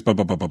where he is.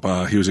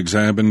 He was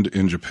examined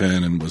in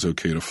Japan and was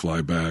okay to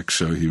fly back,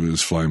 so he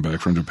was flying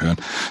back from Japan.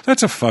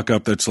 That's a fuck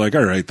up that's like,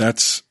 all right,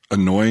 that's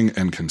annoying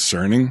and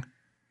concerning,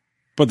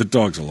 but the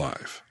dog's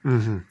alive.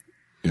 Mm-hmm.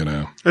 You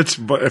know? It's,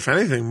 but if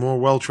anything, more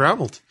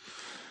well-traveled.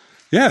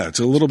 Yeah, it's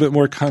a little bit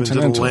more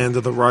continental. Into the land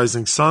of the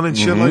rising sun and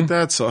shit like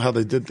that. Saw how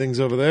they did things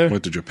over there.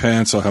 Went to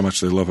Japan, saw how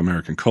much they love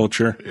American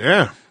culture.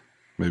 Yeah.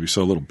 Maybe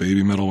saw a little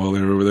baby metal while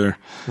they were over there.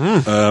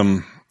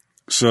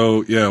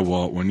 So, yeah,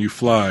 Walt, when you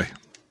fly,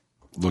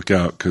 look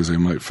out because they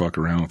might fuck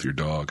around with your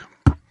dog.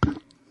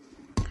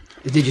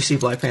 Did you see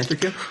Black Panther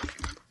 2?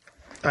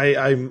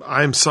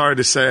 I'm sorry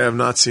to say I have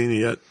not seen it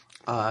yet.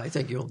 I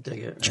think you'll dig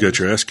it. Did you get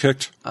your ass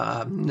kicked?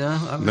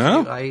 No.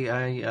 No?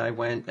 I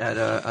went at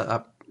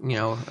a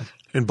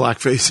in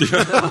blackface.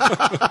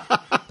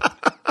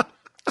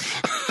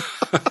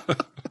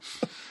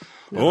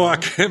 Oh, I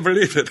can't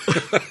believe it.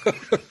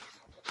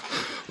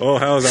 Oh,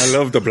 how I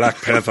love the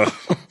Black Panther.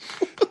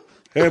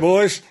 Hey,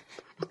 boys.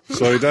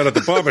 Saw you down at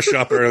the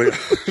barbershop earlier.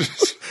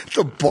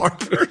 The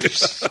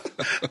barbershop?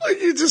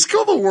 Like, you just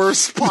go the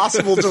worst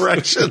possible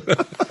direction.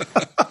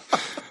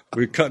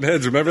 We cutting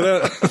heads, remember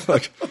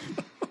that?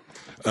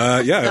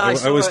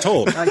 I was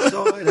told. I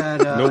saw it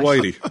at no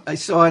whitey. I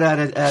saw it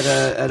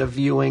at a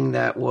viewing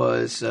that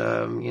was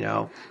where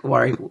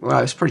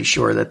I was pretty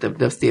sure that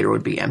the theater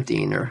would be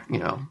emptying, or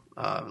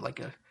like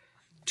a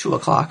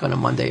 2:00 on a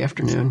Monday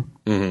afternoon.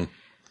 Mm-hmm.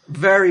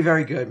 Very,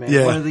 very good, man.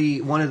 Yeah.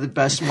 One of the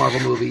best Marvel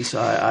movies.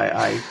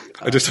 I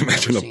just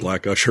imagine a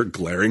Black Usher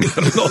glaring at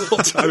him the whole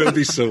time. It'd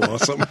be so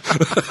awesome.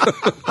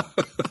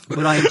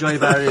 What I enjoy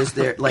about it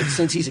is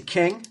since he's a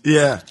king,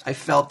 I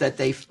felt that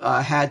they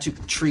had to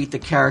treat the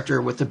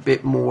character with a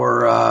bit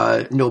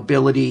more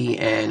nobility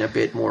and a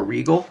bit more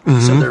regal. Mm-hmm.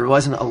 So there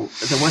wasn't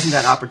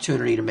that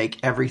opportunity to make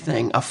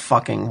everything a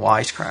fucking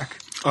wisecrack.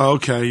 Oh,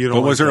 okay,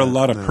 But was there a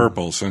lot of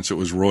purple since it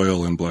was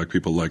royal and black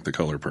people like the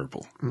color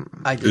purple?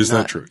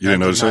 That true? You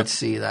didn't notice it? I did not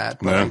see that,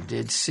 but I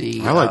did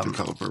see. I like the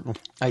color purple.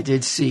 I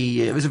did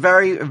see. It was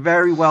very,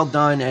 very well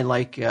done, and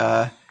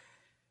I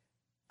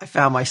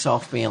found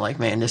myself being like,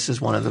 man, this is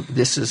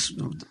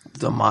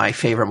my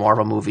favorite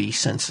Marvel movie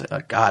since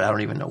God, I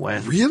don't even know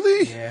when.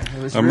 Really? Yeah,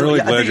 it was. I'm really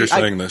glad you're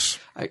saying this.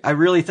 I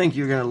really think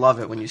you're going to love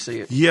it when you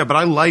see it. Yeah, but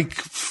I like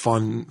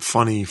fun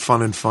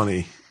and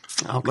funny.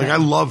 Okay. Like, I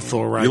love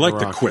Thor Ragnarok. You like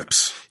the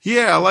quips.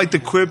 Yeah, I like the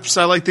quips.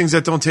 I like things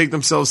that don't take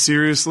themselves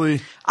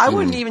seriously. I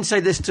wouldn't even say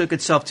this took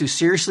itself too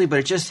seriously, but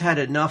it just had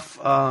enough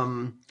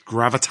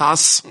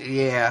gravitas.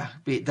 Yeah,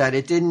 that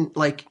it didn't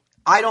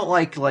I don't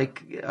like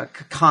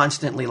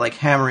constantly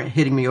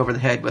hitting me over the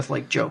head with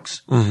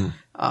jokes. Mm-hmm.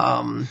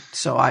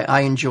 So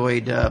I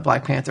enjoyed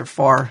Black Panther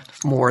far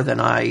more than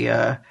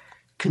I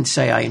can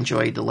say I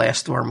enjoyed the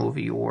last Thor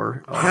movie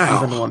or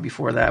even the one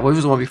before that. What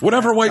was the one before?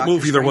 Whatever that? white Doctor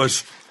movie there Strange.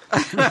 was.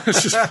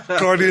 It's just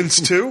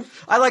Guardians 2?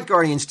 I like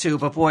Guardians too,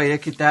 but boy,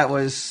 that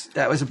was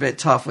a bit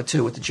tough with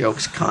the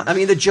jokes.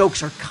 The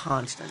jokes are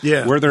constant.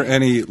 Yeah. Were there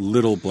any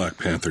little Black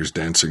Panthers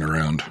dancing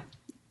around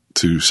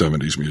to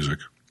 70s music?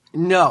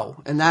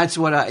 No, and that's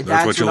what I dig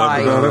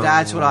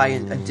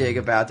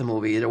about the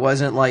movie. There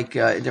wasn't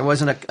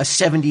a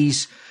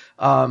 70s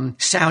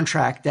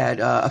soundtrack that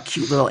a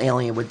cute little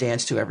alien would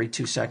dance to every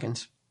 2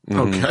 seconds.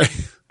 Okay.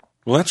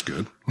 Well, that's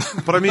good.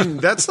 But I mean,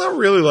 that's not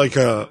really like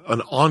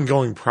an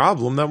ongoing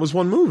problem. That was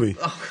one movie.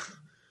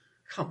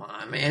 Come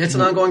on, man! It's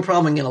an ongoing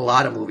problem in a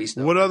lot of movies.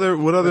 Though. What other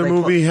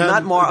movie had?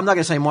 I'm not going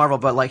to say Marvel,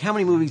 but like, how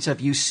many movies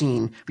have you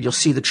seen? Where you'll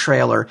see the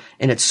trailer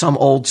and it's some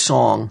old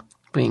song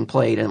being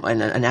played, and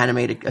an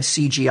animated, a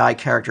CGI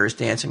character is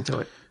dancing to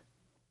it.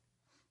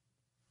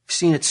 I've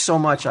seen it so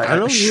much.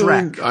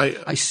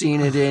 Shrek. I've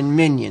seen it in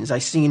Minions.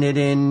 I've seen it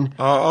in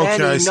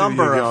any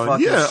number of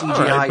fucking CGI.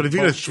 All right, but if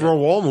you're going to bullshit. throw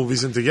all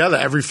movies in together,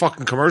 every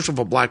fucking commercial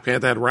for Black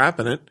Panther had rap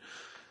in it.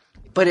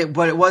 But it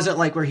wasn't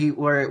like where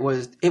it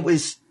was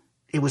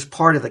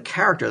part of the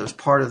character. It was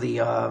part of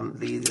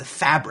the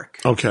fabric.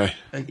 Okay.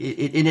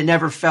 It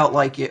never felt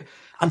like it.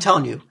 I'm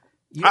telling you,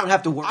 you don't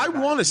have to worry. I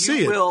want to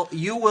see it.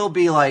 You will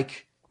be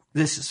like,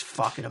 this is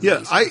fucking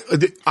amazing.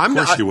 Yeah, I'm Of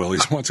course not. you will. He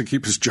wants to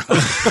keep his job.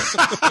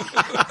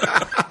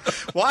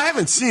 Well, I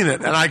haven't seen it,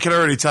 and I can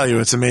already tell you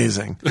it's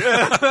amazing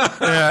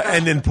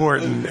and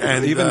important,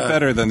 and Even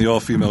better than the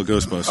all-female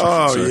Ghostbusters.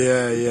 Oh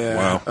sir. yeah.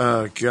 Wow.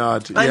 Oh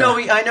God. Yeah. I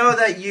know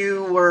that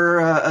you were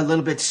a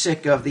little bit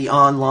sick of the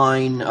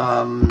online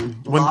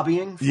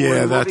lobbying. For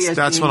yeah, the movie as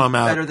that's being when I'm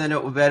out.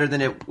 Better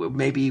than it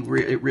maybe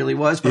it really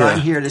was. But Yeah. I'm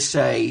here to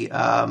say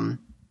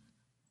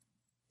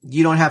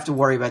you don't have to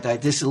worry about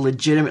that. This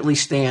legitimately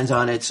stands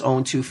on its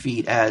own 2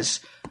 feet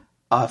as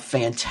a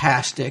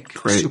fantastic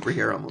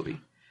superhero movie.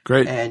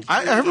 Great. And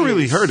I haven't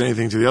really heard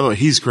anything to the other way.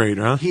 He's great,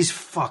 huh? He's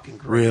fucking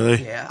great.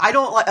 Really? Yeah. I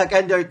don't like.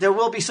 Again, there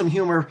will be some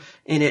humor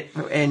in it,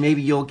 and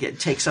maybe you'll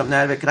take something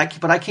out of it.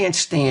 But I can't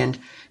stand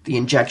the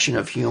injection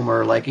of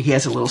humor. Like, he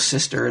has a little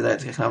sister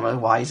that's kind of a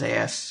wise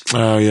ass,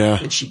 Oh yeah.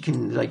 and she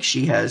can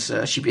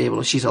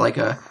she's like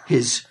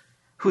his.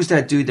 Who's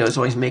that dude that was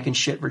always making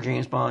shit for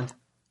James Bond?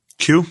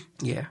 Q.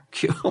 Yeah,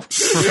 Q. What?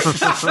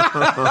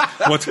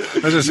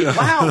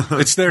 Wow.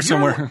 It's there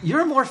somewhere.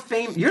 You're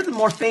the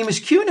more famous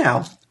Q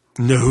now.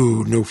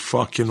 No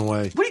fucking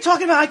way. What are you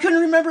talking about? I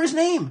couldn't remember his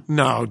name.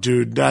 No,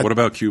 dude. What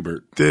about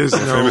Qbert? There's no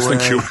Famous way.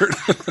 than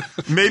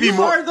Qbert? Maybe You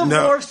more. are the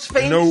most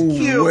famous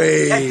Q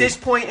at this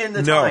point in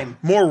the time.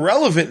 More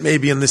relevant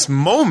maybe in this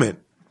moment,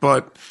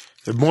 but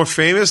more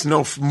famous.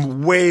 No,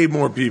 way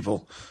more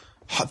people.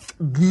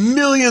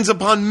 Millions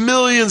upon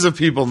millions of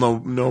people know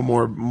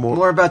more.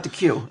 More about the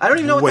Q. I don't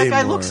even know what Way that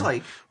guy more. looks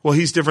like. Well,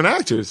 he's different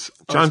actors.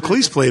 John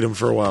Cleese played him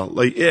for a while.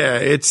 Like, yeah,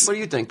 it's. What do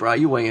you think, Brian?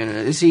 You weigh in on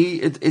it. Is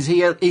he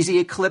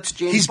eclipsed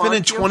James He's Bond? been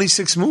in Q?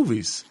 26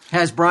 movies.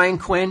 Has Brian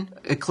Quinn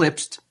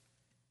eclipsed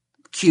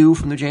Q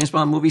from the James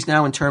Bond movies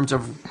now in terms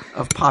of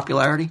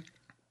popularity?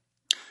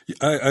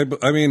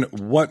 I mean,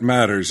 what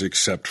matters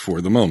except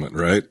for the moment,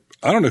 right?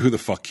 I don't know who the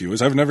fuck Q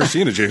is. I've never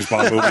seen a James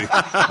Bond movie.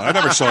 I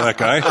never saw that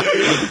guy.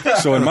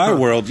 So in my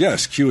world,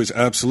 yes, Q is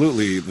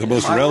absolutely the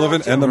most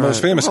relevant and the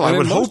most famous. Well, I And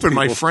would most hope in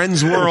my people-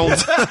 friend's world.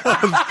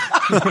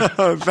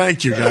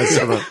 Thank you guys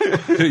for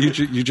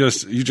that.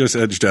 you just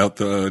edged out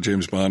the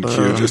James Bond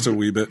Q just a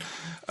wee bit.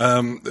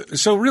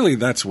 So really,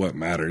 that's what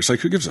matters.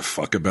 Like, who gives a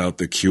fuck about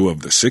the Q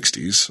of the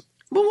 '60s?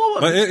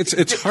 But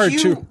it's hard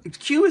to.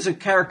 Q is a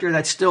character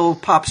that still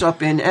pops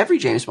up in every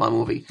James Bond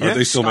movie. Do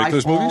they still make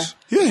those Skyfall. movies?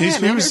 Yeah,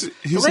 he's man, in the all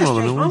last the James new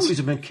Bond ones. movies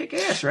have been kick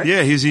ass, right?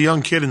 Yeah, he's a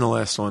young kid in the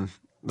last one.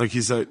 Like,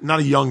 he's not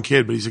a young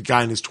kid, but he's a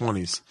guy in his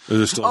 20s.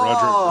 Is it still Oh,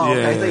 Roger?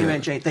 okay. Yeah, I thought you yeah.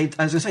 meant James. I was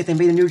going to say they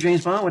made a new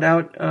James Bond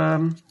without.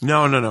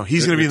 No.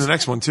 He's going to be in the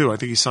next one, too. I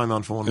think he signed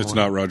on for one It's more.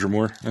 not Roger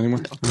Moore anymore.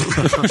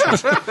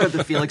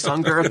 the Felix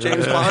Unger of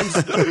James Bonds.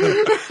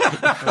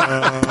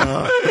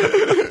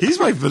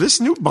 But this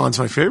new Bond's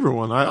my favorite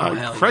one.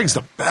 hell Craig's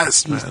the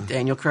best, man.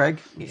 Daniel Craig.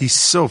 Yeah. He's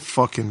so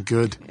fucking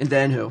good. And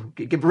then who?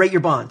 Rate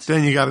your Bonds.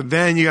 Then you gotta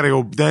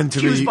go. Then to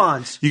Q's me,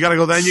 Bonds. you gotta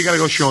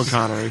go. Sean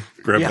Connery.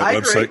 Grab Yeah, that I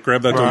agree. website.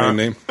 Grab that domain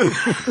name.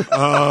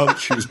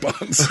 Choose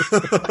Bonds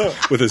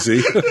with a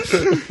Z.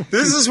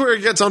 This is where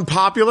it gets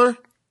unpopular.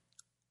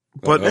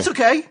 But That's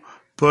okay.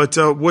 But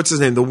what's his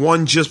name? The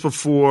one just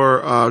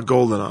before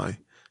GoldenEye.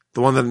 The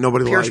one that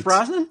nobody Pierce liked.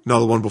 Brosnan? No,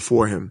 the one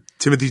before him.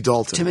 Timothy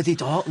Dalton. Timothy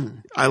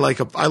Dalton. I like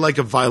a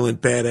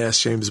violent,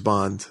 badass James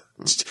Bond.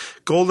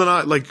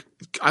 GoldenEye, like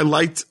I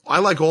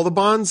like all the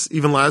Bonds.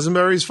 Even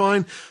Lazenby's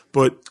fine,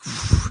 but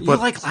You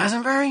like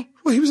Lazenby?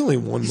 well, he was only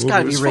in one movie.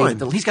 Gotta It be was rated.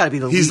 fine. He's got to be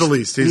the He's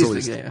least. the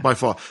least. yeah. By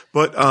far.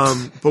 But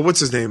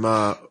what's his name?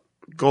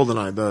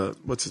 GoldenEye.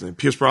 What's his name?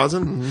 Pierce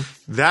Brosnan.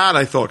 Mm-hmm. That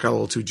I thought got a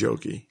little too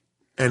jokey.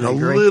 and a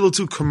agree. little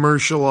too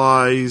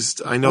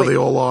commercialized. I know they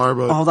all are,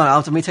 but Hold on,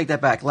 let me take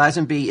that back.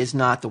 Lazenby is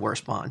not the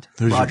worst Bond.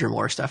 Roger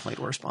Moore is definitely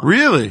the worst Bond.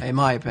 Really? In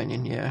my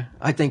opinion, yeah.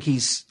 I think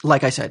he's,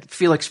 like I said,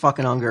 Felix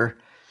fucking Unger.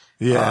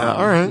 yeah,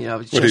 all right. You know,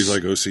 What, he's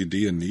like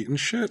OCD and neat and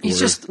shit? He's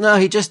or-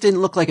 he just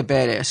didn't look like a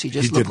badass. He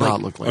just He looked did like,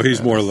 not look like Oh, he's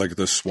that. more like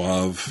the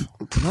suave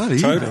Not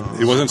type. even.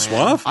 He wasn't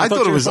suave? I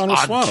thought it was James Bond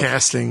odd suave.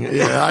 casting.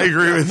 Yeah, I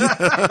agree with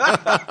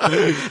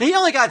you. He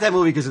only got that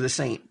movie because of The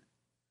Saint.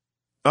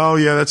 Oh,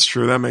 yeah, that's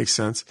true. That makes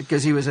sense.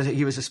 Because he was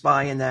a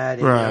spy in that.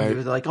 And, Right. he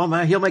was like, oh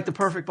man, he'll make the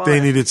perfect Bond. They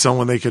needed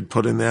someone they could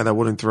put in there that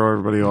wouldn't throw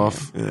everybody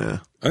off. Yeah.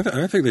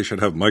 I think they should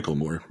have Michael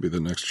Moore be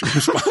the next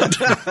James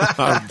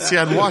Bond. See,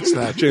 I'd watch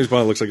that. James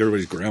Bond looks like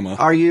everybody's grandma.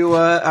 Will you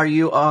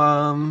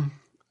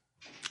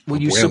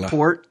Abuela.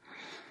 support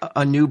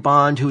a new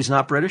Bond who's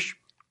not British?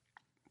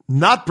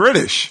 Not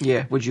British.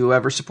 Yeah. Would you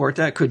ever support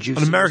that? Could you?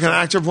 An American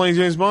actor playing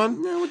James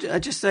Bond? No, I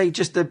just say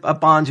a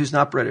Bond who's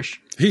not British.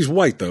 He's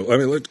white, though. I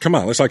mean, come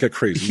on, let's not get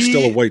crazy. He's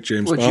still a white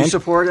James Would Bond. you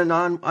support a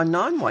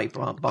non-white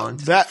Bond?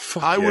 That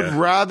I would yeah.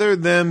 rather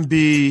them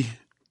be.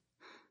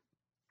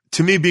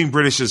 To me, being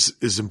British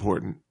is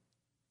important.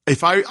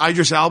 If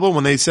Idris Elba,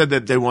 when they said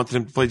that they wanted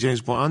him to play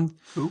James Bond,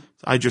 Who?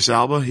 Idris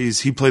Elba,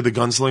 he played the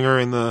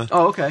gunslinger in the.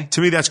 Oh, okay.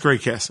 To me, that's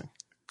great casting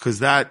because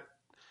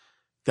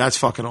that's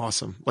fucking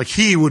awesome. Like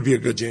he would be a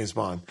good James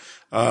Bond.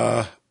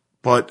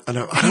 But I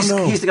don't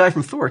know. He's the guy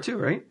from Thor too,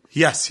 right?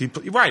 Yes,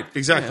 right,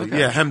 exactly. Yeah, okay.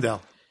 Yeah, Hemdall.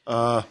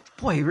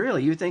 Boy,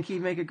 really? You think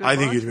he'd make a good? I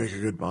Bond? think he'd make a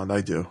good Bond.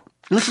 I do.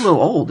 He looks a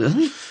little old, doesn't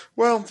he?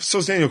 Well,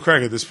 so's Daniel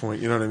Craig at this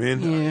point. You know what I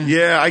mean?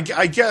 Yeah.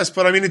 I guess.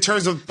 But I mean, in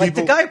terms of people, Like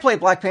the guy who played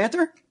Black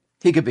Panther,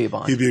 he could be a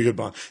Bond. he'd be a good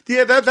Bond.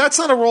 Yeah, that's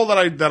not a role that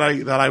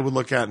I would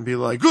look at and be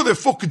like, oh, they're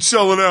fucking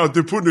selling out.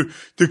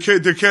 They're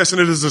they're casting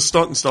it as a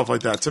stunt and stuff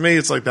like that. To me,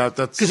 it's like that.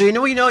 That's Because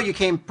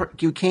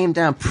you came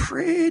down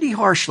pretty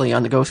harshly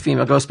on the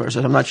female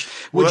Ghostbusters. I'm not.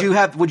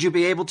 Would you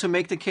be able to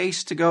make the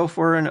case to go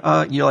for an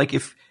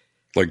if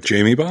Like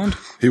Jamie Bond?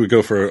 He would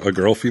go for a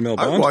girl-female I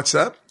Bond? would watch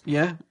that.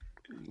 yeah.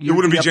 It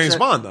wouldn't be James upset?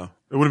 Bond though.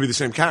 It wouldn't be the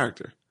same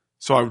character.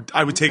 So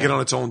I would take it on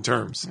its own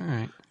terms. All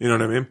right. You know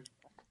what I mean?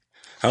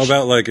 How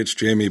about like it's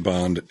Jamie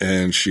Bond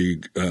and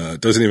she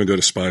doesn't even go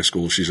to spy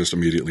school. She's just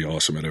immediately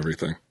awesome at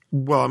everything.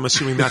 Well, I'm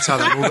assuming that's how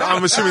that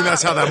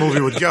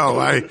movie would go.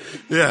 I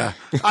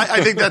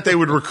think that they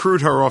would recruit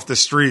her off the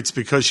streets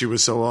because she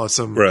was so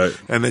awesome. Right.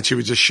 And then she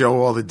would just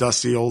show all the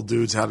dusty old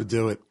dudes how to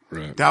do it.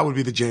 Right. That would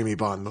be the Jamie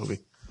Bond movie.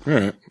 All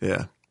right.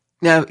 Yeah.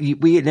 Now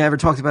we had never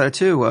talked about it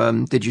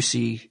too. Did you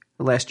see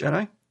The Last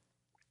Jedi?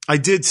 I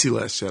did see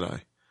Last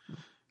Jedi.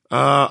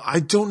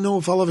 I don't know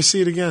if I'll ever see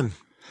it again.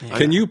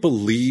 Can you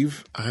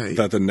believe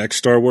that the next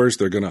Star Wars,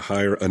 they're going to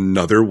hire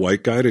another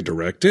white guy to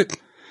direct it?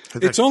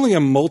 It's only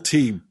a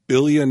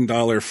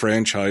multi-billion-dollar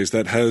franchise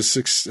that has,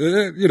 it's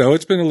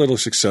been a little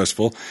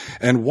successful.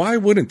 And why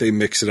wouldn't they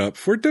mix it up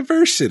for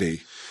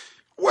diversity?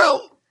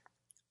 Well,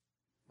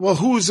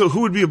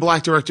 who would be a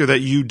black director that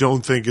you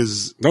don't think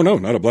is No,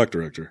 not a black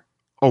director.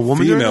 a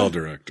woman? Female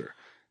director.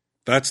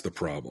 That's the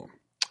problem.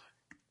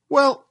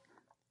 Well,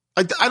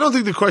 I don't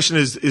think the question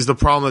is the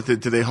problem that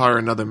do they hire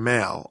another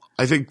male?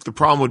 I think the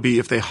problem would be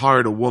if they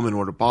hired a woman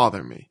would it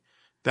bother me.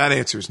 That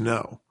answer is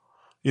no.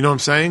 You know what I'm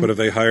saying? But if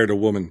they hired a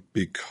woman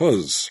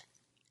because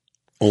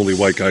only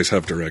white guys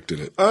have directed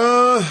it.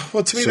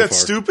 Well, to me So that's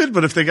far. stupid.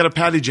 But if they got a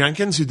Patty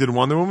Jenkins who did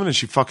Wonder Woman and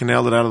she fucking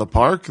nailed it out of the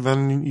park,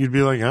 then you'd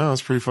be like, oh,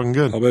 that's pretty fucking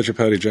good. I'll bet you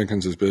Patty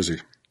Jenkins is busy.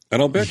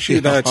 And I'll bet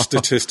you that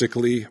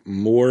statistically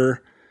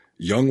more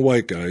young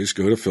white guys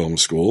go to film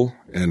school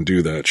and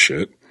do that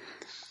shit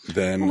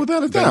than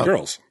Without a doubt.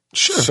 girls.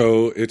 Sure.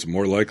 So it's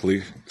more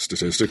likely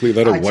statistically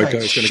that a I'd white say guy's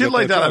going to shit get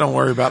like that, job. I don't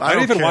worry about. I I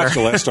don't didn't even care. watch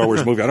the last Star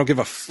Wars movie. I don't give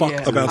a fuck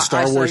Yeah. about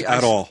Star Wars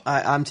at all.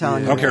 I'm telling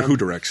I you, don't care man, who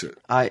directs it.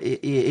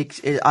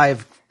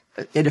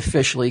 It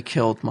officially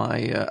killed my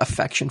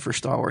affection for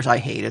Star Wars. I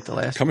hated the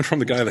last. Coming from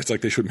the guy that's like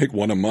they should make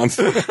one a month.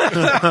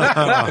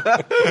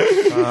 That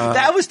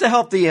was to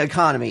help the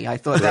economy. I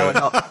thought that would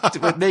help.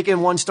 With making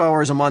one Star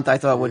Wars a month, I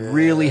thought would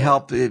really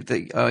help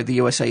the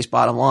USA's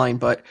bottom line.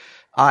 But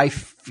I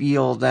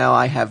feel now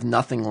I have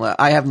nothing left.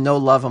 I have no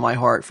love in my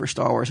heart for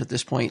Star Wars at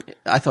this point.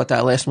 I thought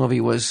that last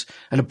movie was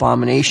an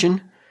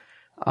abomination.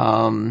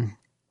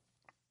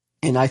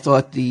 And I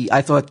thought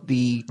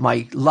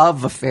my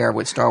love affair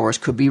with Star Wars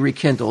could be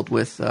rekindled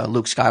with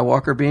Luke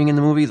Skywalker being in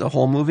the movie, the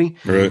whole movie.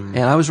 Right. And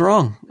I was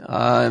wrong.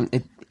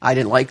 I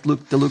didn't like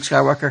the Luke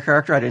Skywalker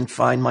character. I didn't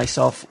find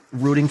myself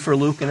rooting for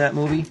Luke in that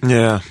movie.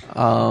 Yeah.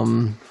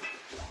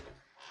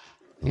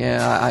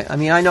 Yeah, I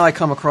mean, I know I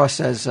come across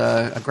as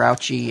a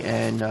grouchy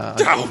and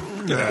Get out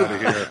of here.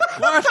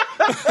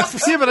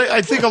 Yeah, but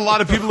I think a lot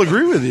of people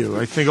agree with you.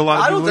 I think a lot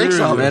of I people don't think agree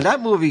so, with you. man.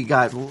 That movie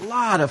got a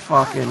lot of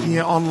fucking.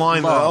 Yeah,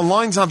 online. love.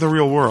 Online's not the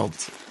real world.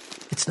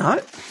 It's not.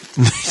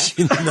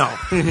 No,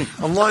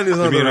 online is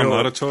not You mean the I'm real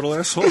not a world. total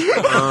asshole?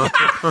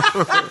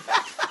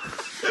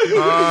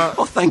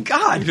 Oh, thank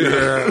God.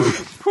 Yeah.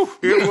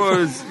 It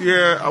was.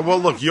 Yeah. Well,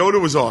 look,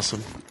 Yoda was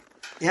awesome.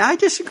 Yeah, I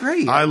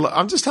disagree.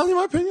 I'm just telling you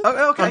my opinion.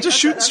 Okay, I'm just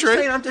shooting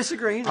straight. I'm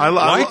disagreeing. I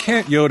Why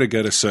can't Yoda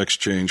get a sex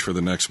change for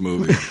the next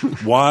movie?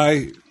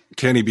 Why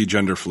can he be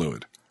gender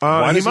fluid? He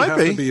does might have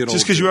be. to an Just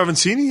old because you dude? haven't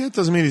seen it yet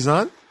doesn't mean he's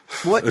not.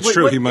 That's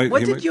true. He might.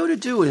 What did Yoda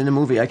do in the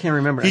movie? I can't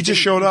remember. He just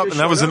showed up, and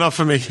that was showed up? enough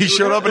for me. He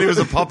showed up, and he was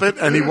a puppet,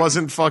 and he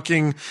wasn't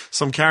fucking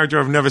some character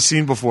I've never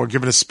seen before,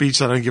 giving a speech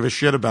that I don't give a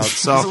shit about.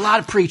 So, There's a lot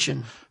of preaching.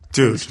 in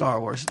dude, Star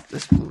Wars,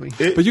 this movie.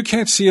 But you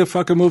can't see a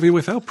fucking movie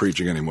without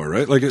preaching anymore,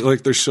 right?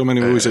 Like there's so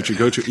many movies that you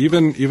go to.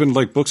 Even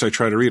like books I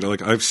try to read.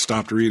 Like I've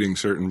stopped reading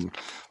certain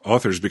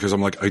authors because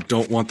I'm like, I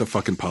don't want the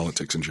fucking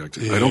politics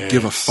injected. I don't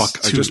give a fuck.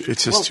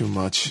 It's just too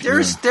much. There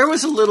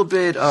was a little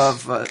bit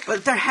of,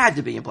 but there had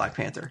to be in Black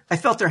Panther. I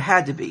felt there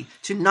had to be.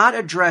 To not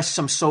address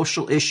some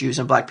social issues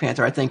in Black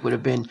Panther, I think would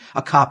have been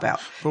a cop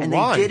out. But and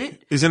why? they did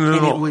it, Isn't it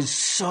and all- it was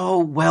so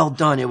well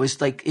done. It was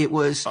like the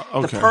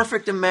okay.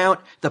 perfect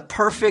amount, the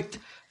perfect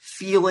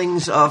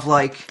feelings of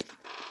like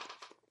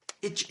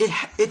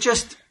it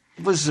just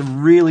was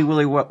really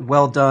really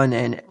well done,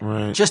 and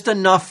Right. just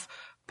enough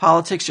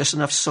politics, just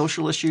enough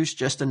social issues,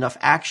 just enough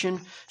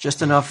action,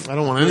 just enough. I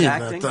don't want any of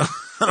acting. that,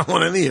 though. I don't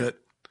want any of it.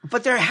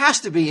 But there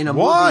has to be in a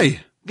Why? movie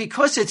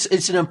because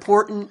it's an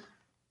important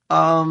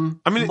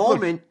look,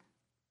 moment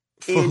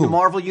in who? the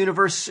Marvel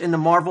universe, in the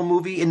Marvel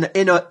movie, in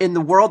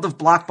the world of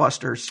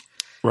blockbusters.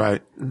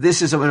 Right.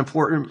 This is an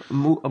important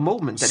a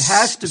moment that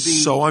has to be.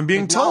 So I'm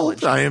being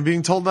acknowledged. told. I am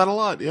being told that a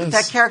lot, yes.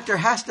 That character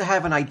has to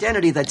have an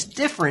identity that's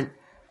different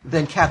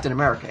than Captain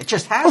America. It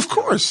just has Of to.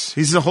 course.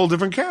 He's a whole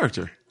different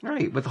character.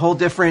 Right, with a whole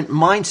different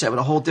mindset, with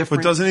a whole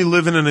different. But doesn't he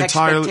live in an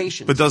entirely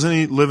expectations. But doesn't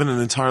he live in an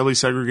entirely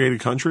segregated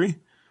country?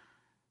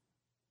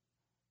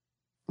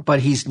 But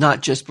he's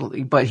not just.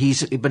 But he's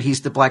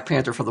the Black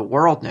Panther for the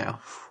world now.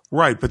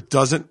 Right, but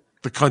doesn't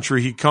the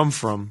country he come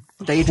from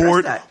They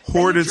address that. They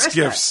hoard its address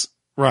gifts?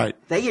 Right.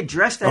 They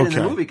address that in the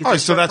Okay. movie. 'Cause Oh,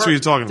 there's so that's what you're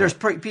talking There's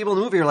people in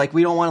the movie are like,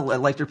 we don't want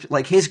to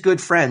like his good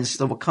friends,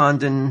 the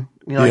Wakandan,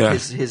 like Yeah.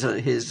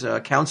 his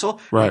council.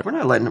 Right.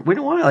 Like, we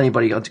don't want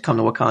anybody to come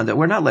to Wakanda.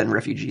 We're not letting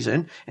refugees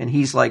in. And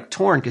he's like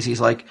torn because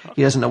he's like,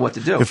 he doesn't know what to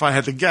do. If I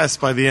had to guess,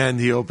 by the end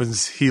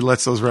he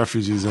lets those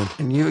refugees in.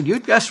 And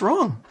you'd guess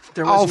wrong.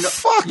 There Oh, was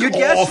fuck you'd off.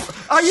 guess.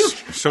 Are you?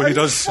 So he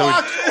does. So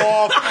Fuck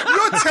off!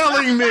 You're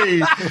telling me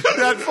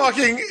that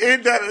fucking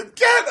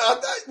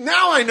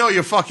now I know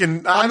you're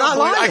fucking. I'm not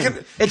lying.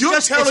 It's you're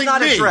just it's telling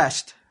not me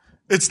addressed.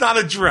 It's not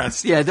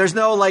addressed. Yeah, there's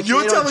no like.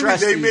 You're they don't telling me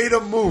address they the- made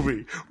a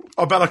movie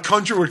about a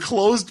country with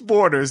closed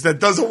borders that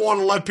doesn't want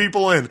to let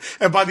people in,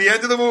 and by the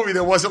end of the movie,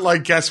 there wasn't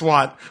like, guess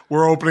what?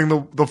 We're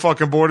opening the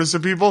fucking borders to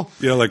people.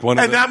 Yeah, like one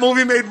of and that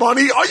movie made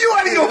money. Are you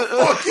out of your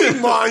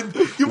fucking mind?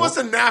 You must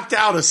have napped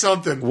out or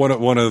something.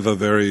 one of the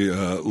very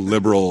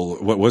liberal,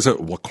 what was it,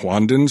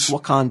 Wakandans?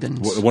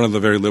 One of the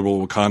very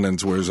liberal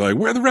Wakandans was like,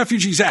 where are the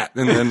refugees at?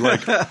 And then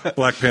like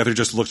Black Panther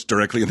just looks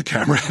directly in the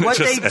camera. And What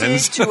it they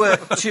just did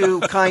ends.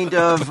 to kind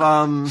of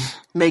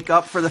make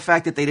up for the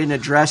fact that they didn't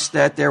address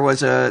that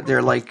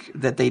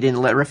that they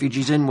didn't let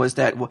refugees in was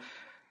that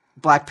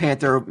Black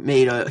Panther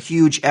made a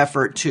huge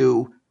effort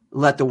to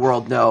let the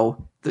world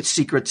know the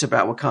secrets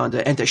about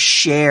Wakanda and to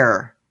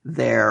share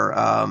their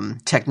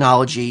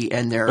technology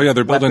and their Oh yeah,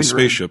 they're building weaponry.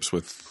 spaceships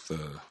with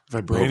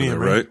Vibranium, over there,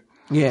 right?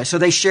 Yeah, so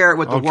they share it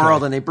with the Okay.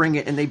 world and they bring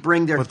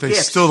their But they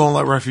gifts. still don't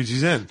let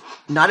refugees in.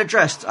 Not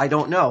addressed. I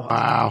don't know.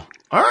 Wow.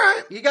 All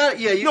right. You got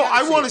yeah. You No, gotta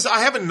I see want it. to. I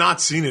haven't not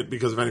seen it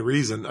because of any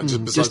reason.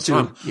 Just besides just to-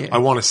 fun. yeah. I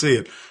want to see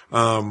it.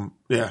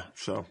 Yeah.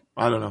 So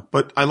I don't know,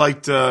 but I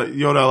liked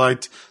Yoda. I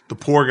liked the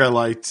Porg. I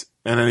liked,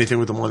 and anything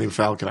with the Millennium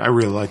Falcon. I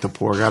really liked the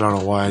Porg. I don't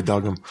know why I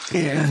dug him.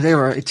 Yeah, they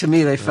were. To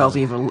me, they felt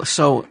even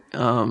so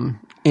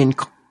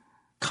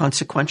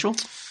inconsequential.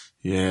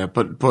 Yeah,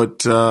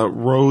 but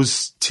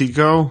Rose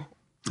Tico,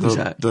 Who's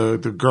that? the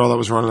girl that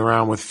was running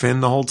around with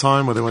Finn the whole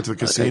time, where they went to the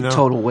casino. A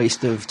total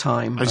waste of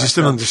time. I just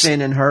didn't understand.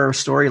 Finn and her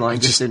storyline I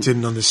just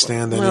didn't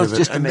understand any well, of it.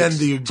 just to And make, then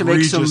the to make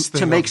egregious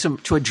thing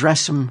of- to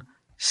address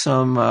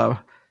some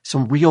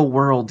real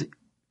world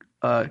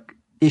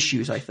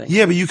issues. I think.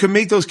 Yeah, but you can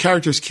make those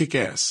characters kick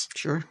ass.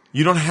 Sure.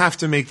 You don't have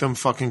to make them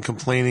fucking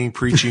complaining,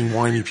 preaching,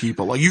 whiny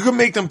people. Like, you can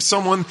make them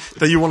someone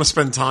that you want to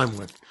spend time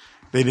with.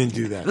 They didn't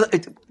do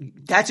that.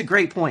 That's a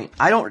great point.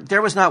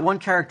 There was not one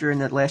character in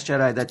that Last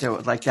Jedi that there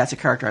was, like, that's a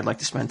character I'd like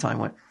to spend time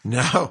with.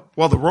 No.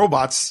 Well, the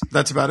robots,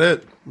 that's about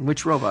it.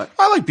 Which robot?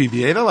 I like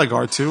BB-8. I like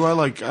R2. I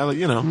like,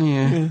 you know.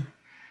 Yeah.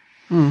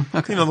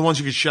 Okay. You know, the ones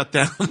you can shut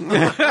down. Pull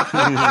the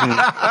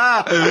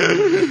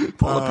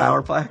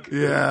power plaque.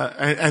 Yeah.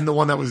 And the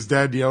one that was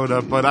dead,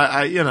 Yoda. But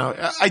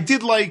I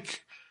did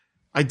like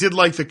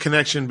the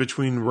connection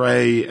between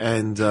Rey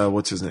and,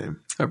 what's his name?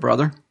 Her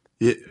brother.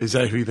 Yeah, is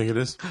that who you think it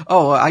is?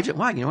 Oh, wow, you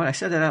know what? I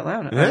said that out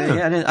loud.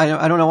 Yeah.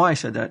 I don't know why I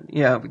said that.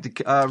 Yeah,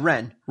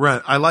 Ren.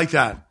 Ren. I like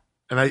that.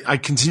 And I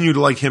continue to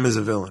like him as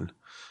a villain.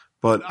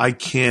 But I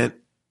can't.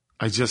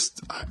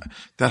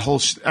 That whole,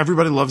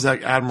 everybody loves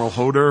that Admiral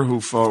Hodor,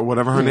 who, for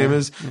whatever her name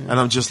is. And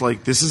I'm just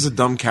like, this is a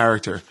dumb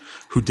character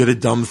who did a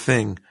dumb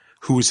thing,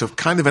 who is a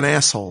kind of an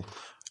asshole,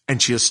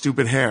 and she has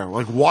stupid hair.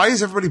 Like, why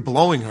is everybody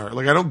blowing her?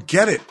 Like, I don't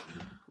get it.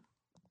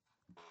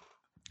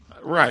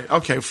 Right.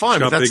 Okay. Fine.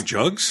 Got But that's big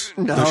jugs?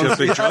 No. Does she have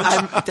big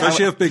jugs? Does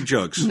she have big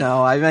jugs?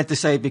 No, I meant to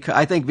say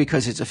I think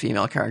because it's a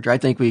female character, I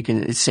think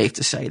it's safe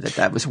to say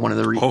that was one of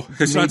the reasons. Oh,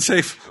 it's not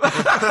safe.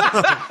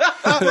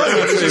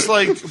 it's just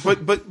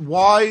like, but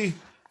why?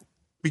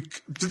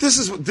 This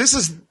is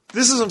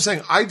what I'm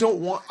saying. I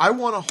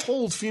want to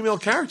hold female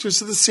characters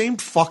to the same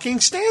fucking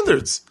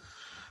standards.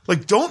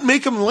 Like, don't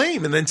make them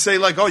lame and then say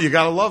like, oh, you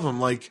gotta love them.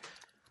 Like,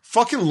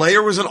 fucking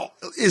Leia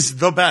is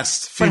the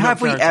best But female have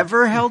character. we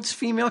ever held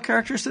female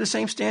characters to the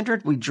same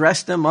standard? We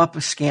dress them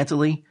up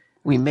scantily.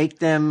 We make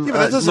them Yeah, but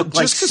that doesn't look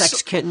like just 'cause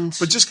sex kittens.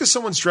 But just because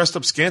someone's dressed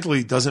up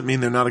scantily doesn't mean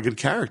they're not a good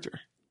character.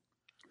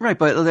 Right,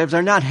 but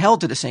they're not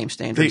held to the same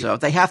standards. Though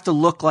they have to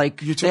look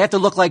like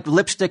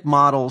lipstick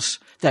models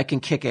that can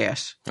kick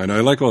ass. I know.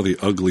 I like all the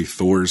ugly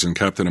Thors and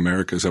Captain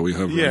Americas that we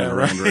have running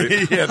around, right?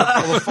 Yeah,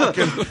 the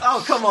fucking.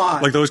 Oh, come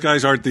on! Like those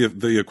guys aren't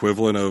the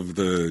equivalent of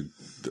the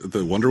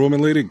Wonder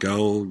Woman lady,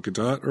 Gal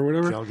Gadot or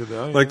whatever. Gal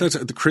Gadot, Like that's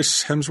the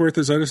Chris Hemsworth.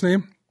 Is that his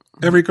name?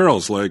 Every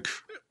girl's like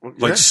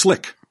Yeah.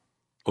 slick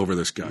over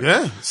this guy.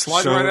 Yeah,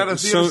 slide right out of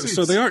theater seats.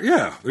 So they are.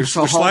 Yeah, there's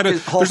So Hulk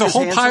is handsome?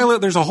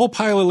 There's a whole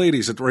pile of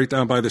ladies that right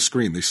down by the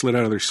screen. They slid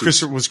out of their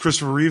seats. Was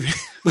Christopher Reeve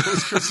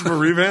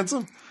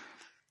handsome?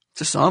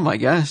 To some, I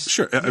guess.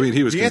 Sure. I mean,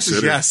 he was The answer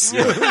considered. is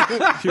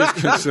yes. He was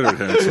considered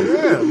handsome.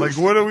 Yeah, like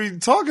what are we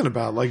talking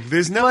about? Like,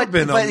 there's never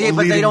been a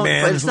leading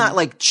man. But it's not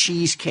like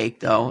cheesecake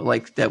though,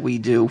 like that we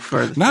do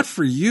for. Not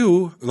for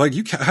you. Like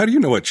how do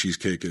you know what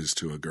cheesecake is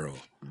to a girl?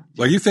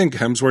 Like you think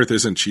Hemsworth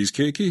isn't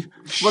cheesecakey?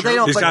 Well, they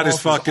don't. He's but- got his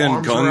fucking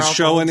arms are guns out all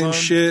showing the and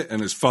time. shit,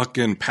 and his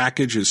fucking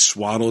package is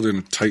swaddled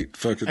in tight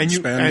fucking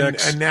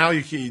spandex. and now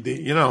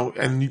you know,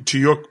 and to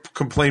your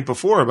complaint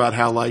before about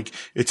how like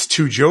it's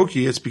too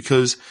jokey, it's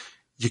because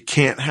you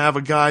can't have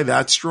a guy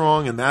that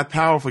strong and that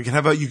powerful. You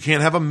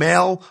can't have a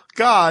male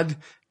god,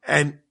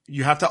 and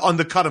you have to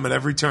undercut him at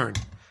every turn.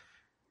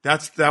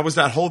 That was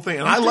that whole thing,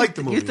 and I like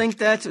the movie. You think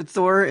that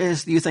Thor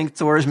is? Do you think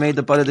Thor is made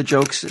the butt of the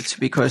jokes? It's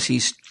because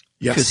he's.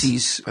 Yes,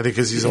 I think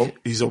because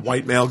he's a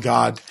white male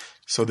god.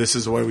 So this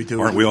is the way we do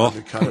it. Aren't we all?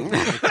 Undercut it.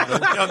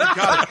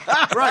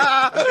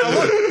 Right. Now,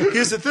 look,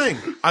 here's the thing.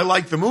 I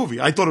liked the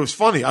movie. I thought it was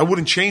funny. I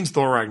wouldn't change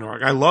Thor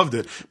Ragnarok. I loved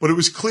it. But it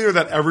was clear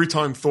that every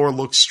time Thor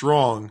looked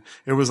strong,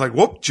 it was like,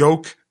 whoop,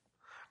 joke.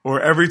 Or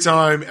every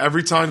time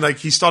like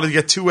he started to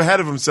get too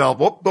ahead of himself,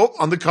 whoop,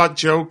 undercut,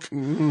 joke.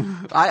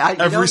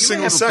 Every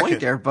single have second. a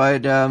point there,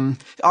 but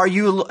are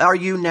you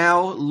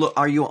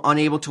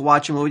unable to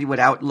watch a movie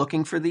without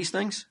looking for these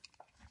things?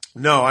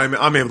 No,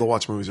 I'm able to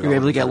watch movies. You're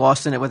able to get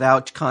lost in it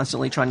without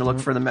constantly trying to look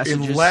for the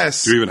messages.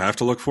 Unless Do you even have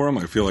to look for them?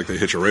 I feel like they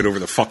hit you right over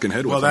the fucking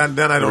head. Well, with them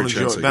then I don't every enjoy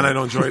chance it. they Then get. I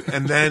don't enjoy it.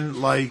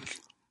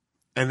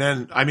 And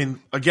then, I mean,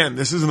 again,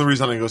 this isn't the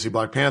reason I didn't go see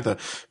Black Panther,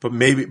 but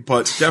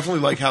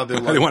definitely like how they're I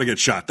like, didn't want to get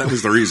shot. That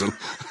was the reason.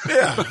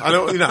 yeah, I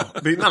don't,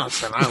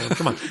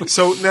 come on.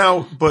 So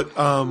now,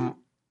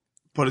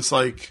 but it's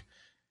like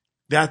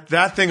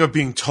that thing of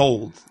being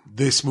told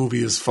this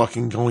movie is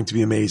fucking going to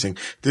be amazing.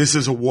 This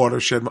is a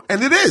watershed,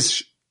 and it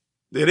is.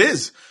 It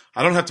is.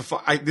 I don't have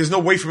to, there's no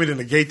way for me to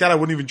negate that. I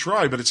wouldn't even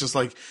try, but it's just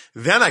like,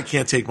 then I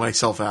can't take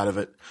myself out of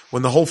it.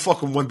 When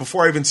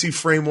before I even see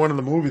frame one of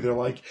the movie, they're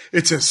like,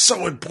 it's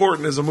so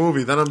important as a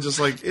movie. Then I'm just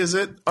like, is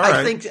it? All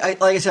right.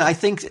 Like I said, I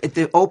think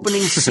the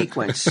opening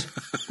sequence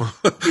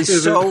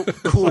is so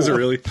cool. Was it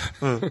really?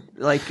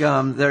 Like,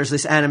 there's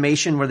this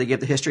animation where they give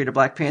the history to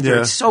Black Panther.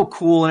 Yeah. It's so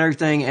cool and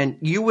everything. And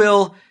you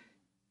will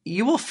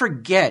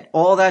forget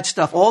all that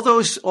stuff, all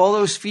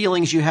those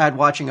feelings you had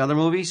watching other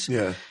movies.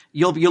 Yeah.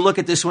 You'll look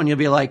at this one, you'll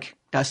be like,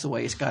 that's the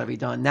way it's got to be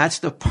done. That's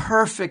the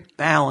perfect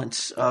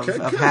balance of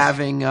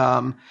having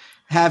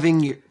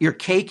your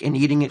cake and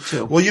eating it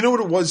too. Well, you know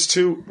what it was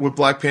too with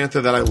Black Panther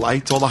that I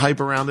liked all the hype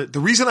around it. The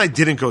reason I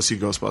didn't go see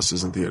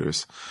Ghostbusters in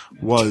theaters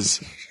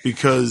was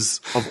because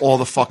of all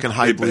the fucking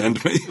hype. They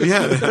banned me.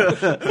 Yeah,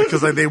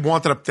 because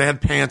they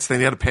had pants.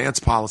 They had a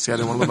pants policy. I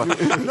didn't want to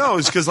live on. No,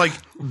 it's because like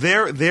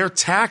their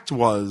tact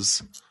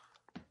was,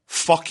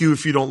 fuck you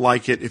if you don't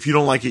like it. If you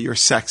don't like it, you're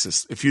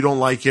sexist. If you don't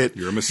like it,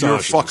 You're a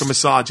misogynist. You're a fucking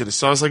misogynist.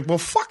 So I was like, well,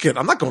 fuck it.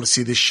 I'm not going to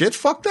see this shit.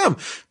 Fuck them.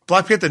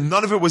 Black Panther,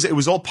 none of it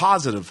was all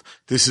positive.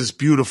 This is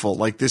beautiful.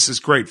 Like, this is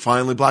great.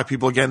 Finally, black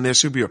people are getting their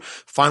superhero.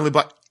 Finally,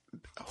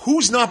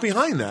 who's not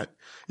behind that?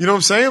 You know what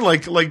I'm saying?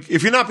 Like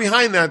if you're not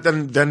behind that,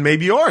 then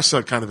maybe you are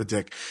some kind of a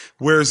dick.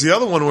 Whereas the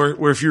other one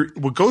where if you're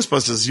with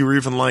Ghostbusters, you were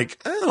even like,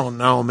 I don't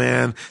know,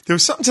 man. There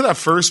was something to that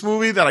first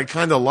movie that I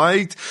kind of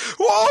liked.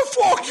 Oh,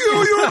 fuck you.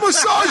 You're a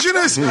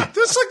misogynist.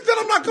 That's like, then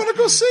I'm not going to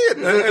go see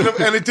it.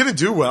 And it didn't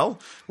do well.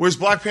 Whereas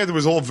Black Panther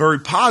was all very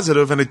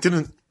positive and it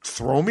didn't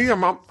throw me.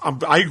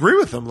 I agree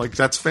with them. Like,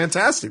 that's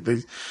fantastic.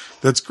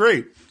 That's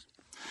great.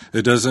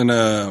 It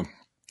doesn't.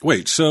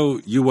 Wait.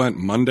 So you went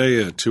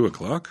Monday at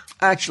 2:00?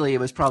 Actually, it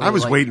was probably. I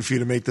was waiting for you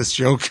to make this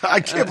joke. I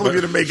can't believe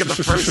you didn't make it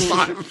the first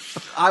time.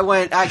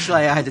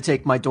 I had to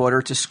take my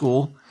daughter to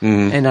school,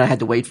 and I had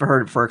to wait for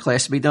her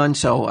class to be done.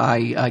 So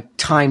I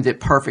timed it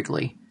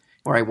perfectly.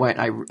 Where I went,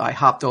 I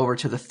hopped over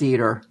to the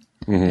theater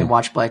and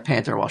watch Black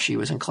Panther while she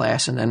was in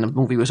class. And then the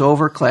movie was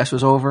over, class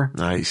was over.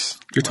 Nice.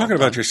 You're talking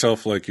about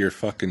yourself like you're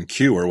fucking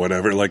Q or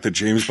whatever, like the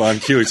James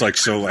Bond Q. He's like,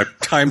 so I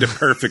timed it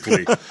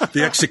perfectly.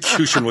 The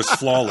execution was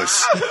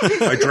flawless.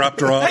 I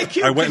dropped her off. Hey,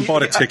 Q, I went and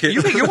bought a ticket.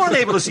 You weren't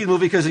able to see the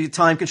movie because of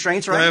time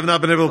constraints, right? I have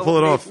not been able to pull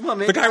it off. Well,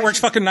 The guy works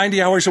fucking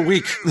 90 hours a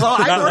week. Well,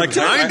 I Not work like too.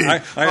 90? I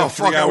have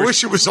 3 I hours.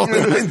 wish it was only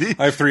 90.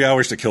 I have 3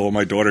 hours to kill when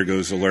my daughter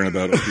goes to learn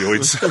about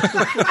opioids.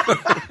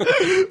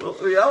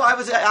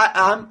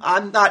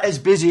 I'm not as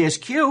busy as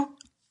Q.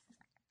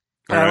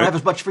 I don't right. have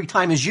as much free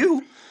time as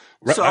you.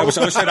 So. I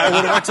said I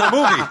would have went to the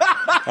movie.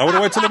 I would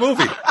have went to the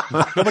movie.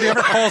 Nobody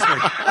ever calls me.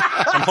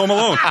 I'm home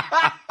alone.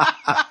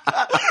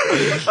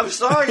 I'm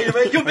sorry,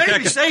 man. You made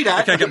me say I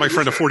that. can't get my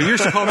friend of 40 years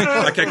to call me.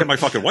 I can't get my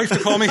fucking wife to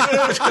call me.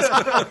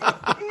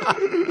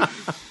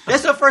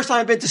 That's the first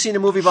time I've been to see a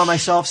movie by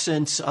myself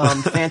since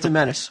Phantom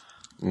Menace.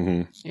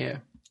 Mm-hmm. Yeah.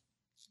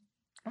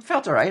 I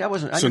felt all right. I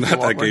wasn't. So not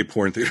that gay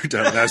porn theater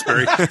down in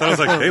Asbury. I was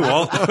like, hey,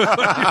 Walt.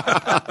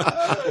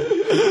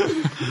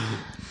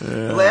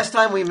 The last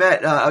time we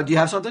met, do you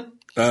have something?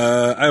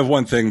 I have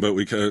one thing, but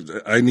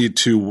I need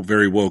two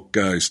very woke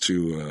guys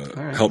to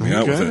help me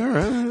out with it. All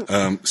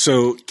right.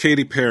 So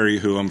Katy Perry,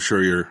 who I'm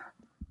sure you're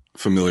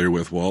familiar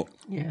with, Walt.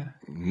 Yeah.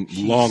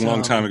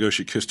 Long time ago,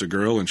 she kissed a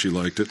girl and she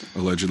liked it,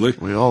 allegedly.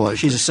 We all like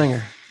She's a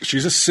singer.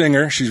 She's a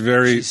singer. She's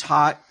very... She's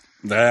hot.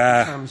 In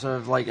terms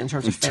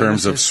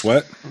of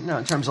sweat? No,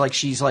 in terms of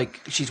she's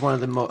one of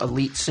the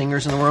elite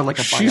singers in the world, like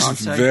a She's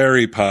Beyonce.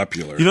 very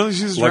popular. You don't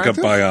think she's like a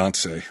attractive?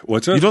 Beyonce.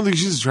 What's up? You don't think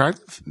she's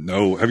attractive?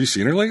 No. Have you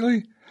seen her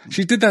lately?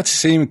 She did that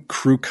same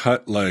crew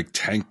cut, like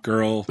tank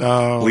girl,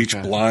 bleach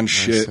blonde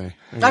shit.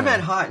 I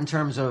meant hot in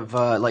terms of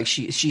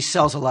she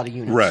sells a lot of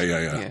units. Right,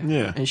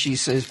 yeah. And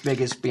she's as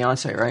big as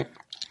Beyonce, right?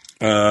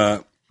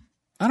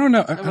 I don't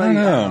know. I don't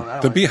know.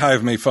 The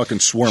Beehive may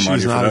fucking swarm on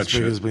She's you for not that as big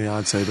shit. as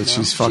Beyonce, but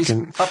she's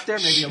fucking... She's up there,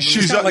 maybe a little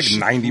She's got like she's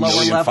 90 lower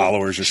million level.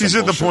 followers or She's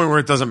some at the bullshit. point where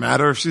it doesn't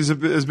matter if she's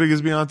as big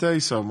as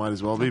Beyonce, so might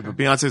as well be. But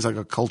Beyonce's like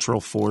a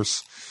cultural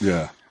force.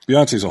 Yeah.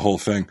 Beyonce's a whole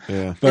thing.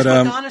 Yeah. But, Is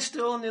Madonna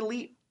still an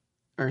elite?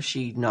 Or is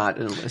she not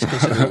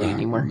considered elite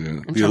anymore?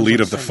 the elite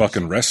of the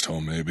fucking rest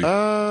home, maybe.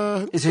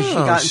 Has she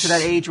gotten to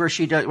that age where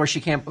she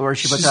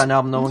puts out an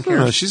album no one cares?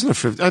 No, she's in her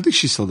 50s. I think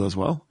she still does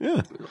well.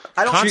 Yeah.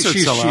 I don't.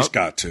 Concerts sell she's out.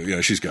 got to.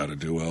 Yeah, she's got to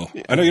do well.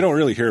 Yeah. I know you don't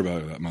really hear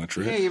about it that much,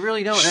 right? Yeah, you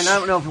really don't. And I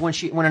don't know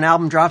if when an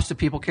album drops, do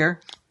people care?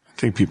 I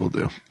think people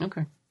do.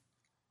 Okay.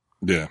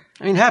 Yeah.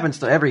 I mean, it happens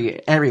to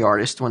every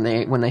artist when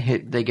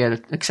they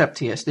get except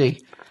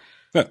TSD.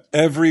 Yeah,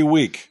 every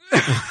week.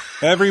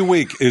 Every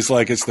week is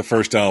like it's the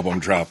first album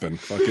dropping.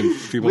 Fucking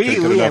people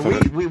can't get enough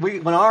of it. We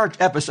when our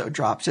episode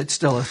drops, it's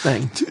still a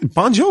thing.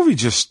 Bon Jovi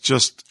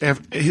just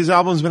his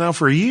album's been out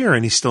for a year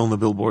and he's still in the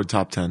Billboard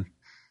top 10.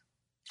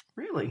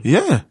 Really?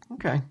 Yeah.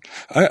 Okay.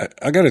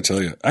 I got to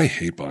tell you, I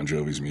hate Bon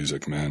Jovi's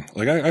music, man.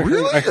 Like I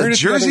Really? heard A it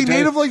Jersey the other day.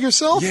 native like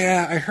yourself?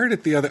 Yeah, I heard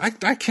it the other.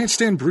 I can't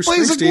stand Bruce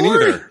Blaze of Springsteen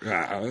Glory.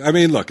 either. I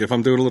mean, look, if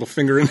I'm doing a little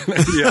finger in,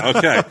 yeah,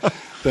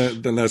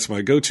 okay, then that's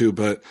my go-to.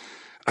 But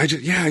I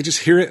just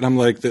hear it and I'm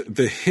like,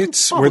 the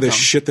hits were the Bubblegum.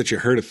 shit that you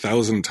heard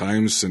 1,000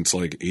 times since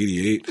like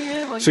 '88.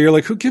 Yeah, so you're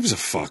like, who gives a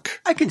fuck?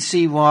 I can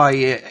see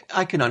why.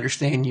 I can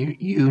understand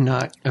you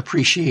not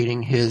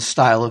appreciating his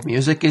style of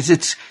music. It's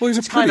Well, he's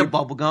it's a kind pretty,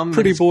 of bubblegum,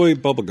 pretty boy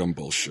bubblegum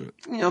bullshit.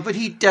 but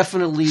he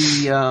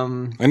definitely.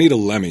 I need a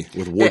Lemmy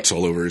with warts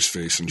all over his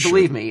face and shit.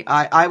 Believe me,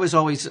 I was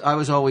always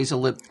a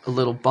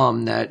little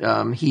bummed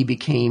that he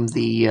became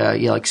the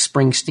like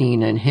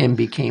Springsteen and him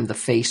became the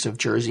face of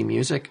Jersey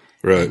music.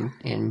 Right.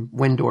 In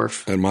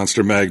Windorf. And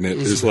Monster Magnet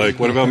is like,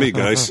 what about me,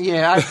 guys?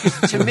 Yeah,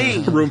 to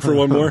me, Room for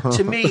one more?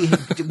 to me,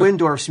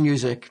 Windorf's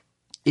music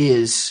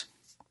is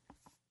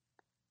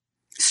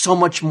so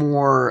much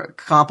more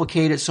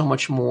complicated, so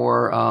much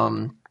more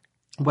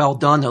well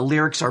done. The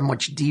lyrics are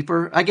much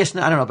deeper. I guess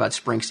I don't know about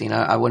Springsteen.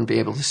 I wouldn't be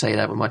able to say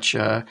that with much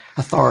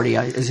authority.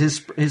 Is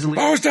his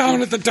I was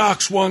down at the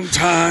docks one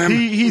time.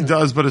 He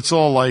does, but it's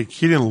all like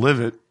he didn't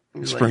live it.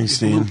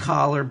 Springsteen. blue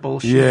collar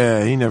bullshit.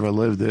 Yeah, he never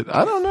lived it.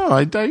 I don't know. I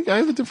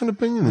have a different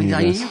opinion than you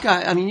guys.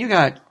 You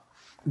got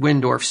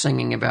Windorf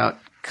singing about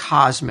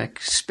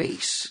cosmic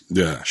space.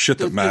 Yeah, shit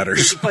that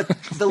matters. But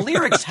the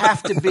lyrics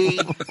have to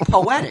be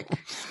poetic,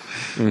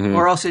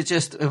 or else it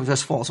just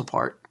falls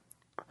apart.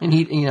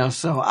 And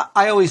so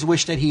I always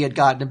wish that he had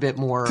gotten a bit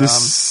more.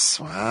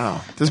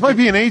 Wow, this might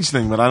be an age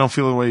thing, but I don't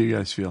feel the way you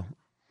guys feel.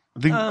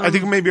 I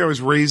think maybe I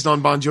was raised on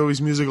Bon Jovi's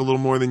music a little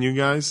more than you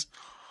guys.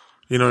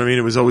 You know what I mean?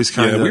 It was always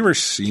kind of... Yeah, we were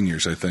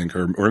seniors, I think,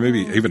 or maybe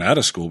even out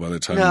of school by the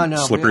time No,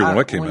 Slippery When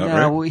Wet came out,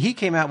 right? Well, he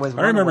came out with...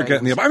 I remember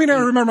getting the album. I mean, I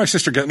remember my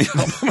sister getting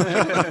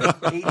the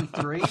album.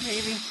 83,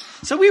 maybe?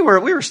 So we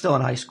were still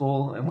in high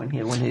school when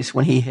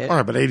he hit. All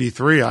right, but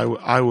 83,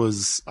 I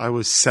was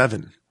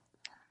 7.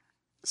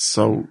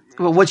 So...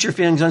 Well, what's your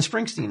feelings on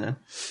Springsteen, then?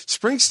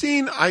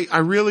 Springsteen, I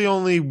really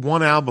only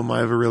one album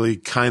I ever really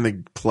kind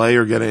of play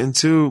or get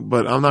into,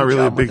 but I'm not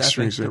really a big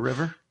Springsteen. The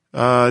River?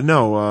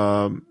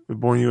 No,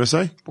 Born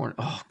USA.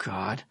 Oh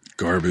God,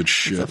 Garbage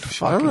shit.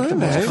 Fucking All right, the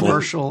most hey.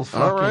 commercial.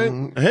 All right,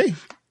 Fucking hey,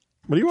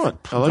 what do you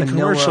want? I like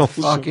vanilla commercials.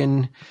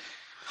 fucking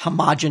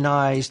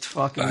homogenized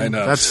fucking. I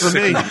know. That's for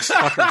me. It's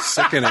fucking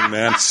sickening,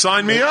 man.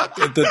 Sign me up.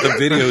 The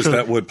videos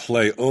that would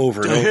play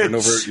over and over and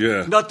over.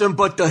 Yeah. Nothing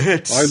but the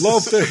hits. I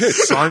love the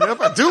hits. Sign me up.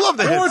 I do love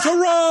the Born hits.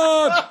 to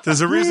run!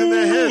 There's a reason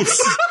they're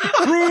hits.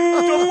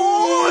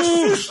 Boss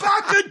is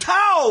back in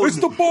town. It's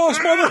the boss,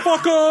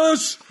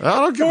 motherfuckers! I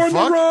don't give a Born to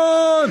fuck.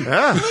 run!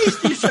 Yeah. At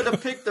least you should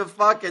have picked the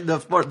fucking the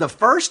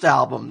first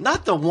album,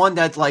 not the one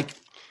that like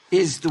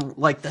is the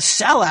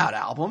sellout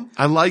album.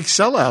 I like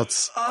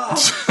sellouts.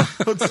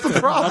 What's the Not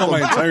problem?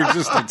 my entire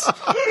existence.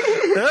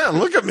 Yeah,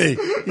 look at me.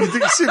 You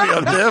think you see me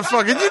up there?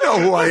 Fucking, you know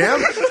who I am.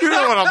 You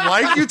know what I'm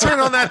like. You turn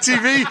on that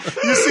TV,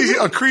 you see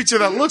a creature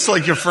that looks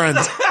like your friend.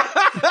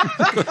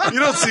 You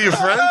don't see your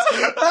friend.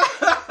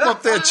 I'm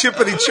up there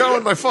chippity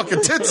chowing my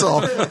fucking tits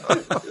off.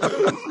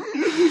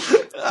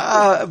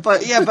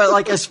 But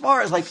like as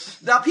far as like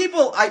now,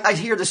 people I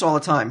hear this all the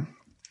time,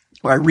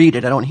 or I read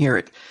it, I don't hear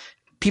it.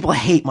 People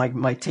hate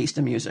my taste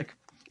in music,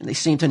 and they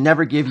seem to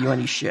never give you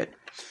any shit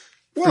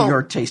for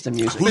your taste in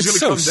music. Who's It's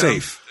gonna so come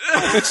down? safe.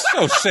 It's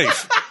so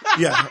safe.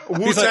 Yeah,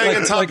 Wu-Tang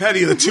and Tom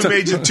Petty are the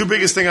two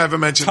biggest thing I ever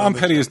mentioned. Tom on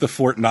this. Petty is the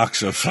Fort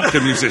Knox of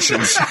fucking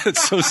musicians.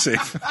 It's so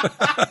safe.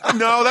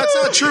 No, that's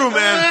not true,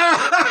 man.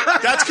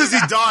 That's because he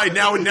died.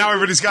 Now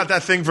everybody's got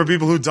that thing for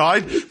people who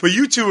died. But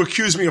you two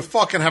accused me of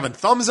fucking having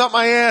thumbs up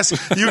my ass.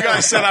 You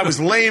guys said I was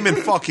lame and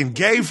fucking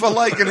gay for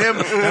liking him.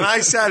 And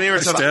I sat here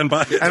and said, stand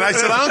by it. And I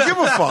said, I don't give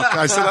a fuck.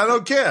 I said, I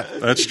don't care.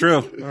 That's true.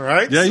 All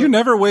right? Yeah, you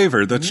never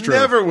wavered. That's true.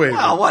 Never wavered.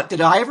 Well, what did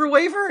I ever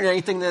waver in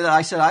anything that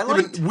I said I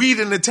liked? We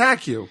didn't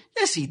attack you.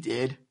 Yes, he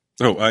did.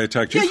 Oh, I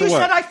attacked you Yeah, for you what?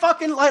 said I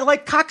fucking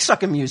like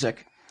cocksucking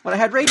music when I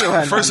had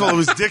Radiohead. First of all, it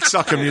was dick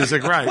sucking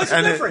music, right? What's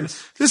the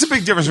difference? There's a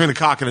big difference between a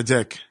cock and a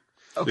dick.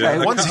 Okay,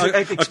 Yeah, once you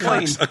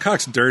explain. a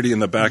cock's dirty in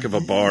the back of a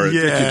bar. I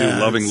think you do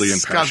lovingly and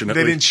It's got-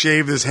 passionately. They didn't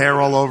shave his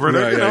hair all over it.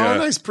 Right, You know, yeah. a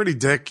nice pretty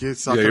dick. You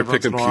suck Yeah, it you're every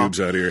once picking in a while. pubes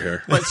out of your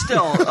hair. But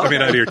still, I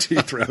mean, out of your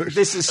teeth, rather.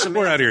 This is some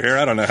Or out of your hair.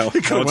 I don't know how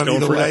it's Could've went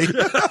going either for way. you.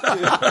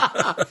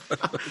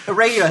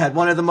 Radiohead,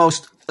 one of the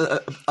most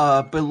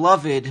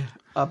beloved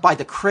by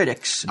the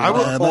critics.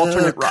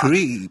 Alternate rock.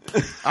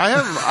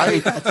 I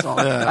hate that song.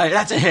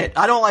 That's a hit.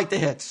 I don't like the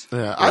hits.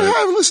 Yeah, I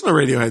have listened to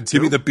Radiohead too.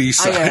 Give me the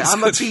B-sides.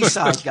 I'm a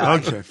B-side guy.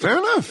 Okay, fair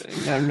enough.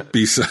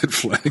 B-side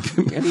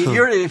Flanagan. I mean,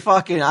 you're the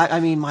fucking. I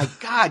mean, my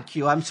God,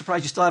 Q. I'm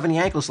surprised you still have any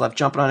ankles left,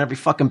 jumping on every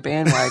fucking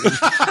bandwagon.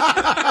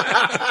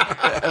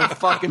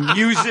 Fucking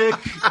music.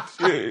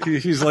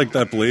 He's like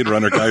that Blade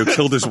Runner guy who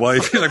killed his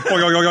wife. He's like,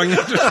 boing, boing,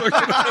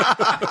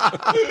 boing.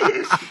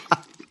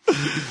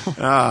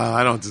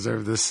 I don't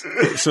deserve this.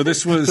 So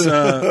this was.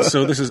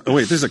 This is. Oh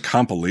wait, this is a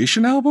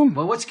compilation album.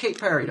 Well, what's Kate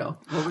Perry though?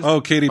 What was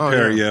Oh, Katy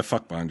Perry. yeah. Yeah,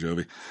 fuck Bon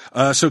Jovi.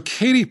 So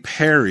Katy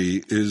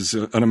Perry is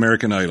an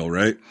American Idol,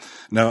 right?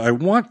 Now, I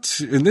want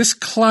to, in this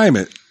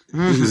climate,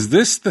 is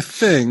this the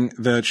thing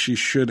that she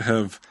should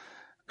have?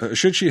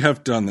 Should she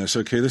have done this?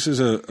 Okay, this is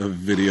a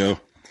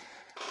video.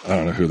 I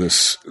don't know who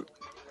this.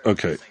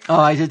 Okay, Oh,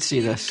 I did see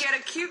this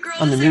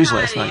on the news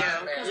last night.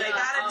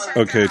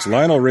 okay, it's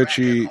Lionel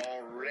Richie,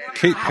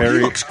 Kate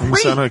Perry. I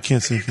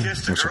can't see.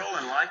 Kissed a girl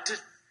and liked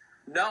it?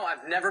 No,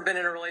 I've never been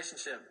in a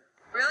relationship.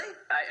 Really?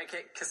 I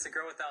can't kiss a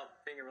girl without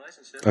being in a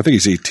relationship. I think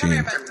he's 18.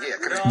 No,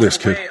 This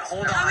kid. Wait,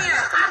 hold on. Come here.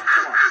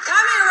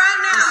 Come here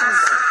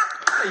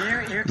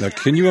right now. You Now,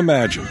 can you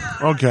imagine?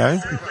 Okay.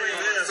 Come here.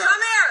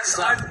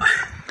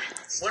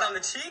 what on the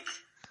cheek?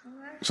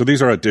 So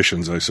these are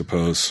auditions, I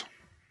suppose.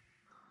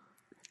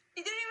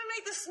 He didn't even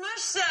make the smush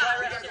sound.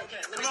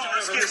 Come on,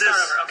 let's get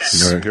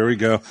this. All right, here we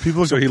go.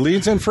 So he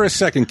leans in for a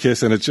second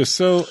kiss, and it's just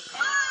so.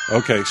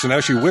 Okay, so now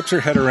she whips her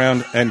head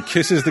around and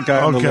kisses the guy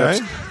on the Okay.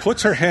 lips,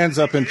 puts her hands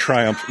up in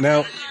triumph.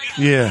 Now,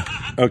 Yeah.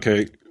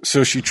 okay,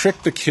 so she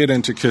tricked the kid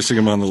into kissing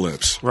him on the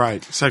lips.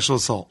 Right. Sexual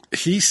assault.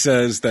 He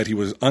says that he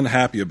was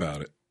unhappy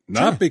about it.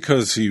 Not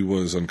because he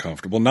was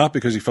uncomfortable, not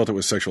because he felt it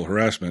was sexual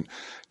harassment,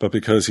 but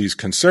because he's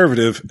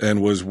conservative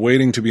and was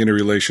waiting to be in a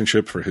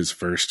relationship for his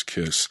first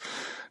kiss.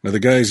 Now, the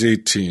guy's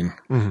 18.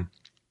 Mm-hmm.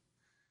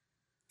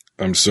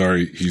 I'm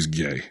sorry, he's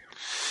gay.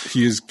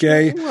 He is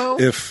gay.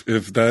 If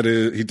that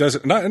is, he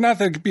doesn't. Not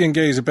that being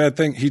gay is a bad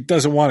thing. He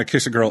doesn't want to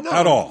kiss a girl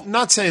at all.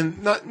 Not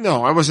saying.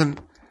 No, I wasn't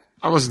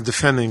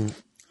defending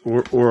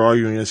or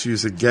arguing as you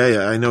as gay.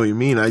 I know what you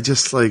mean. I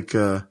just like.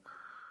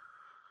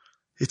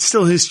 It's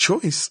still his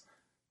choice.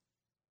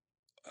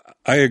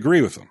 I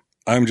agree with him.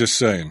 I'm just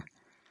saying,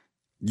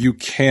 you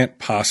can't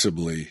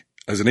possibly,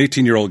 as an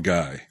 18-year-old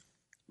guy,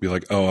 be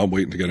like, "Oh, I'm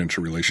waiting to get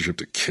into a relationship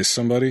to kiss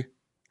somebody."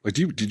 Like,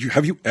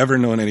 have you ever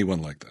known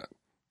anyone like that?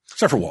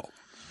 Except for Walt.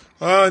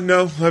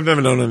 No, I've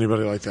never known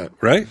anybody like that.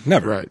 Right?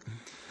 Never.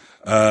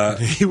 Right.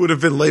 He would have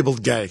been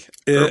labeled gay.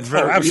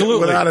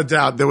 Absolutely. Without a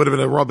doubt. There would have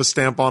been a rubber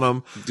stamp on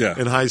him Yeah.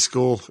 in high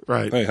school.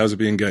 Right. Hey, how's it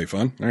being gay?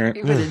 Fun? All right.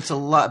 But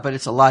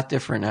it's a lot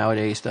different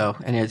nowadays, though,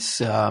 and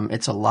it's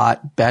a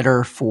lot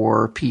better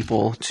for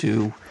people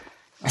to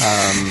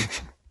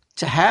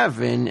have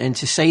and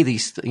to say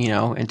these,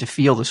 and to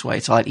feel this way.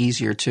 It's a lot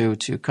easier to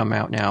come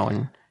out now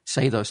and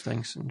say those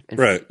things, and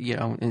Right.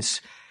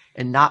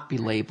 and not be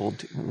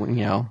labeled,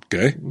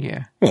 Gay?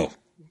 Yeah. Well,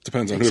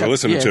 Depends on who they're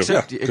listening to.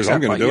 except Because I'm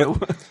going by to do it.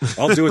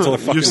 I'll do it till the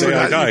fucking day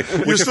I die.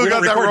 You still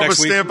got that rubber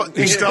stamp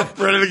stuff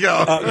ready to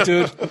go.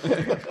 Dude.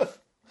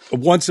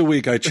 Once a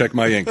week, I check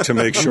my ink to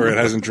make sure it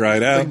hasn't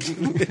dried out.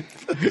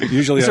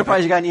 Usually, I'm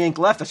surprised you got any ink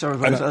left. So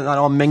it's not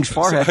on Ming's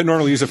forehead. I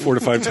normally use it 4 to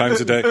 5 times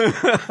a day.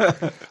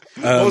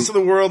 Most of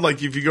the world,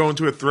 like if you go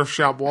into a thrift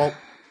shop, Walt,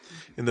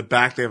 in the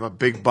back they have a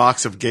big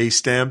box of gay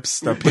stamps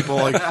that people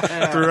like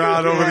threw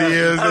out over the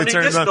years. I don't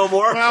need this no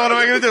more. Well, what am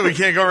I going to do? We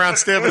can't go around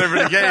stamping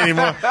everybody gay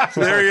anymore.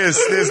 There he is.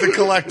 There's the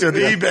collector,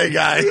 the eBay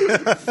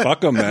guy.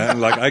 Fuck them, man.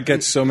 Like I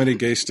get so many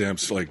gay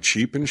stamps, like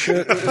cheap and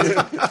shit.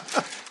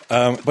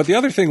 But the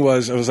other thing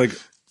was, I was like,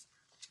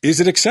 is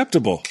it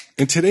acceptable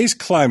in today's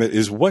climate?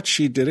 Is what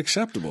she did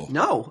acceptable?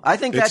 No, I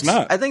think It's that's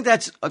not. I think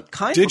that's a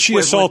kind. Did of she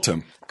equivalent- assault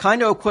him?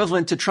 Kind of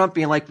equivalent to Trump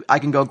being like, I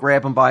can go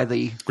grab him by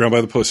the Ground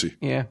by the pussy.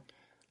 yeah.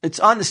 It's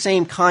on the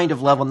same kind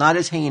of level, not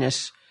as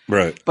heinous.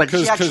 Right. But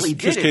she actually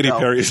did it, Katy though.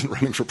 Perry isn't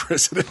running for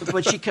president.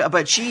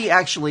 But she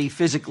actually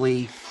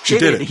physically She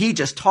did it. He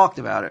just talked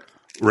about it.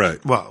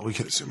 Right. Well, we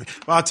can assume.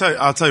 Well,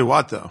 I'll tell you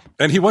what though.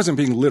 And he wasn't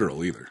being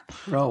literal either.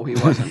 No, he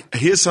wasn't.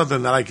 Here's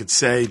something that I could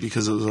say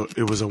because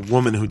it was a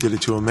woman who did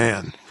it to a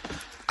man.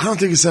 I don't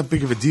think it's that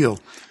big of a deal.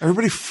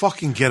 Everybody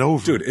fucking get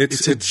over Dude, it.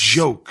 It's a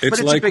joke. But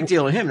it's like, a big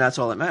deal to him. That's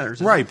all that matters.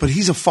 isn't Right, but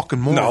he's a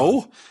fucking moron.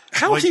 No.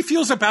 How Like- he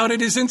feels about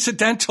it is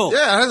incidental. Yeah,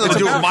 it has nothing to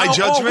do with about my how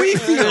judgment. all we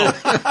feel.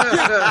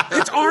 Yeah,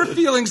 it's our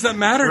feelings that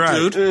matter,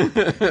 Right. dude.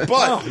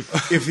 But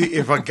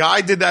if a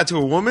guy did that to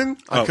a woman,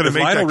 I could have if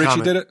made Lionel that Richie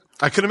comment. did it?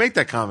 I couldn't make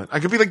that comment. I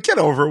could be like, get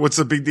over it. What's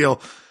the big deal?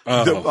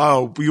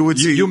 You would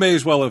see. You may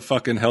as well have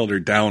fucking held her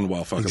down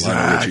while fucking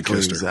Lionel Richie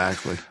kissed her.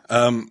 Exactly.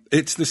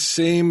 It's the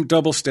same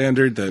double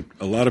standard that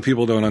a lot of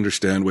people don't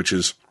understand, which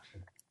is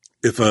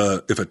if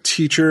a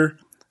teacher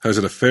has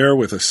an affair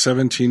with a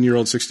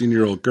 17-year-old,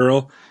 16-year-old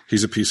girl,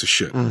 he's a piece of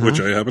shit, which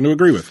I happen to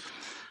agree with.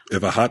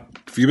 If a hot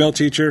female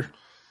teacher,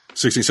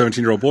 16,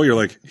 17-year-old boy, you're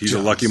like, he's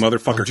a lucky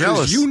motherfucker. I'm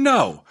jealous.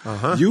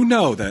 'Cause you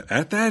know that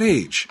at that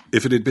age,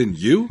 if it had been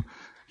you,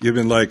 you've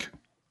been like,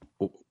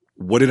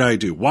 what did I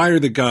do? Why are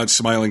the gods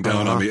smiling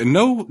down on me? And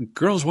no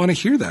girls want to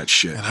hear that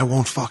shit. And I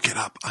won't fuck it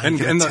up. I'm And-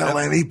 going and to the- tell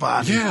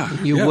anybody. Yeah.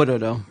 You would have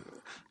though.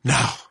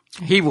 No.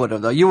 He would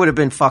have though. You would have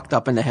been fucked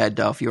up in the head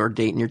though if you were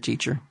dating your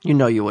teacher. You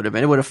know you would have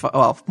been. It would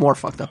have more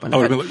fucked up in the I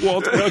would head. have been like,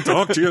 Walt, can I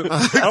talk to you?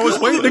 I was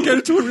waiting to get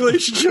into a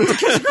relationship with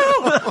this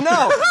girl.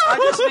 No,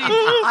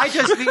 I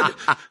just mean.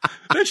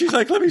 Then she's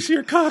like, let me see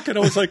your cock. And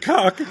I was like,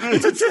 cock?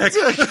 It's a dick.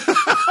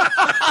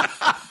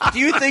 Do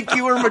you think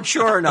you were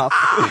mature enough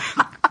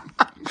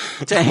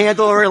to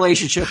handle a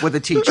relationship with a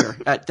teacher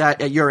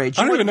at your age?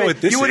 I don't even know at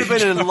this You would have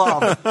age. been in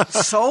love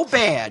so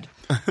bad.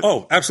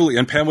 Oh, absolutely.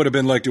 And Pam would have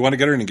been like, do you want to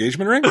get her an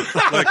engagement ring?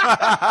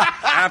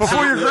 Like,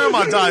 Before your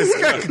grandma dies.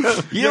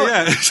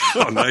 yeah.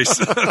 Oh, nice.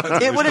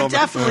 It would have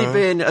definitely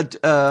been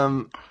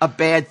a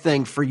bad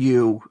thing for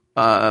you.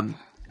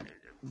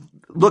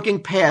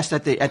 Looking past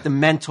at the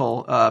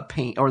mental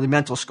pain or the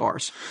mental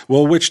scars.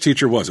 Well, which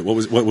teacher was it?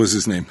 What was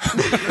his name?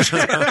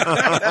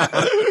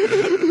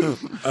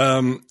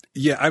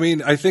 Yeah, I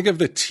mean, I think of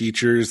the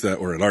teachers that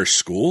were at our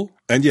school,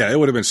 and yeah, it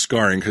would have been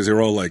scarring because they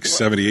were all like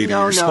 70, 80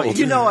 years old.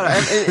 You know what?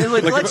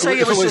 Let's say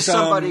it was just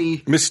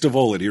somebody. Miss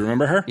Stavola, do you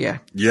remember her? Yeah.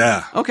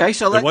 Yeah. Okay,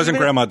 so it wasn't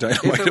Grandma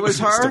Dynamite. If it was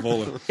Miss her,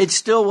 Stavola. it's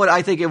still what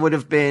I think it would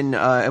have been.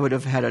 It would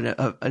have had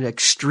an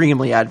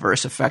extremely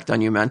adverse effect on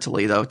you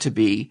mentally, though.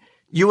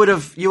 You would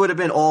have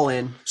been all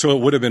in. So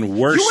it would have been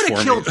worse. You would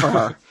have killed for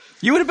her.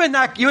 You would have been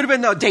that. You would have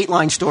been the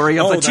Dateline story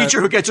of the teacher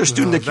who gets her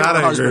student to kill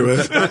her husband.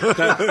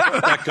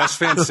 That Gus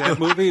Van Sant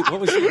movie. What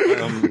was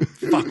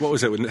it? What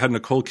was it? It had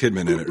Nicole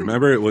Kidman in it.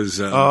 Remember? It was.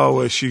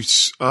 She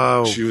was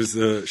She was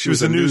a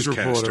news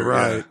newscaster, reporter,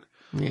 right?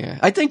 Yeah,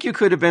 I think you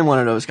could have been one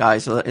of those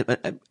guys.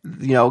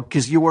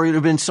 Because you would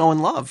have been so in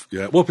love.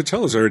 Yeah. Well,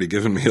 Patella's already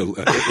given me a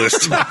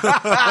list.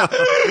 I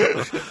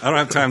don't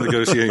have time to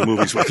go see any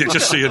movies with you.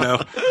 Just so you know.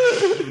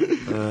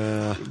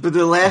 But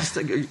the last.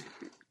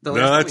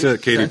 That's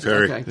Katy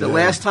Perry. Okay. The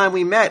last time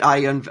we met,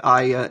 I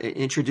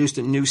introduced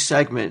a new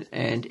segment,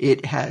 and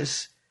it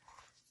has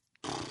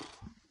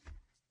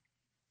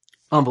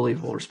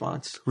unbelievable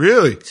response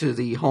Really? to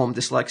the home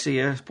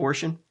dyslexia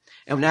portion.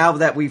 And now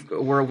that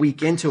we're a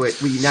week into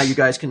it, now you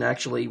guys can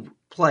actually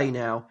play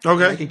now.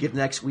 Okay. I can give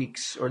next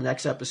week's or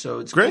next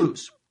episode's Great.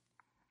 clues.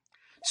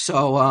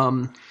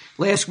 So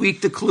last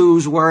week the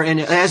clues were, and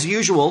as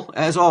usual,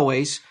 as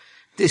always,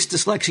 this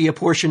dyslexia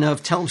portion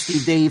of Tell 'em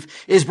Steve Dave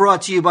is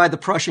brought to you by the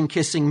Prussian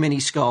Kissing Mini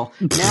Skull.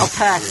 Now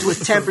packed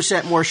with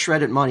 10% more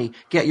shredded money.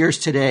 Get yours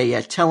today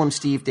at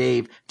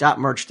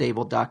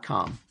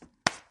tellemstevedave.merchstable.com.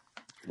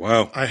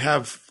 Wow. I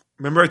have.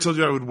 Remember, I told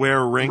you I would wear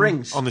a ring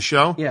Rings. on the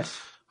show. Yes.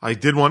 I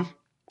did one,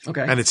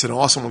 Okay. and it's an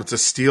awesome one. It's a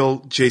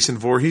steel Jason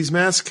Voorhees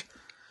mask,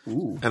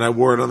 and I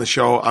wore it on the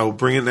show. I will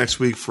bring it next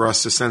week for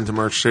us to send to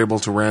Merch Table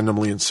to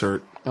randomly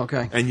insert.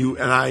 Okay. And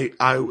I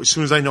as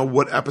soon as I know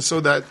what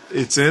episode that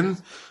it's in,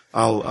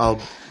 I'll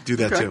do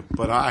that too.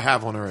 But I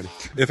have one already.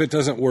 If it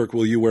doesn't work,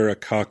 will you wear a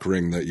cock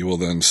ring that you will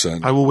then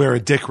send? I will wear a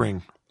dick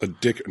ring. A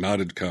dick,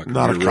 not a cock.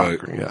 Not You're a right.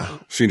 cock. Yeah.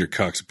 Senior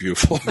cock's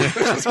beautiful.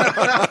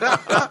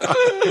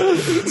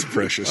 It's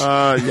precious.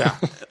 Yeah.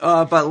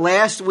 But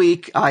last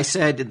week I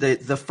said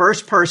that the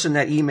first person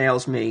that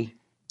emails me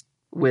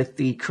with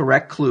the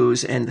correct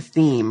clues and the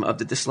theme of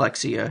the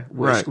dyslexia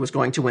was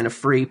going to win a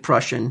free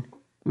Prussian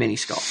mini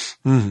skull.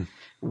 Mm-hmm.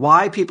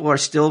 Why people are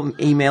still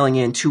emailing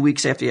in 2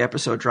 weeks after the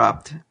episode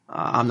dropped,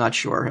 I'm not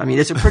sure. I mean,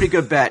 it's a pretty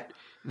good bet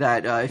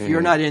that if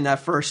you're not in that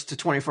first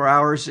 24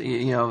 hours,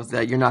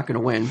 that you're not going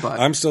to win. But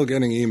I'm still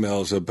getting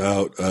emails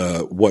about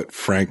what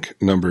Frank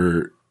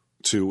number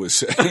 2 was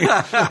saying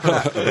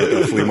about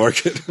the flea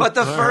market. But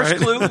the first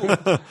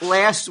clue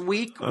last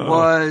week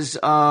was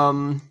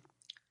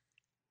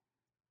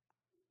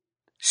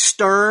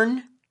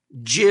stern,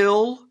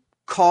 Jill,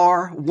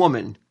 car,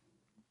 woman.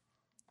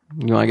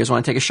 You guys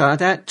want to take a shot at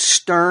that?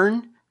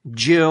 Stern,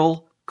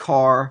 Jill,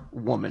 car,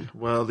 woman.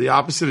 Well, the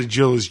opposite of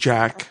Jill is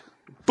Jack.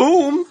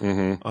 Boom.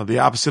 The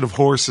opposite of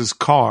horse is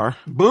car.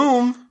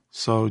 Boom.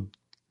 So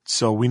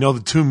we know the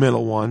 2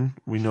 middle one.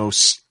 We know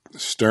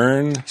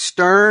Stern.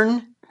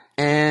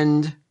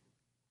 And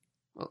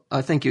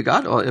I think you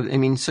got,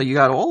 so you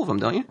got all of them,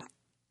 don't you?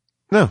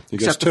 no.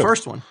 Except the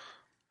first one.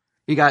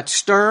 You got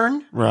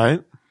stern,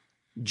 Right.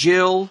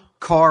 Jill,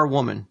 car,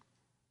 woman.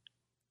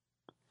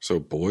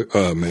 So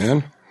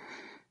man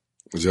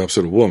is the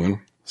opposite of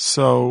woman.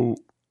 So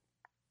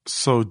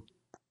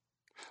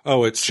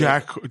Oh, it's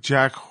Jack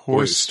Wait,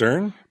 Horse.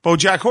 Stern.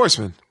 BoJack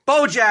Horseman.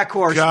 BoJack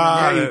Horseman.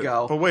 Got There it. you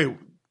go. But wait,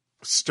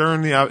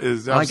 Stern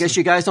is. I guess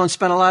you guys don't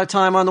spend a lot of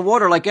time on the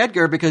water like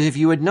Edgar, because if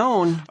you had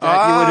known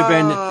that you would have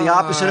been the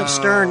opposite of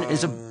stern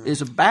is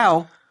a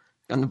bow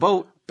on the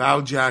boat.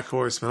 BoJack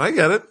Horseman. I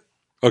get it.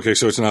 Okay,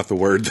 so it's not the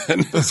word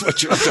then. That's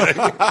what you're saying.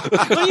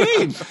 What do you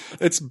mean?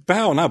 It's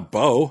bow, not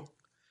bow.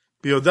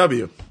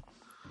 BOW.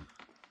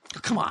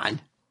 Come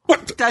on.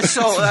 What? That's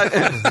so.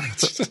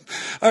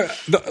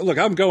 Look,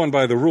 I'm going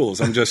by the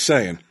rules. I'm just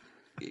saying.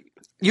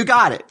 You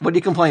got it. What are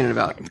you complaining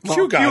about? Well,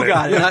 You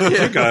got it. not You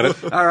you. got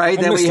it. All right.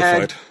 I'm Then we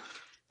had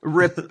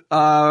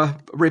mystified.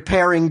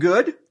 repairing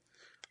good.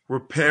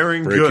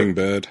 Repairing Breaking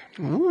good.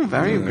 Bad. Ooh,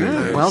 very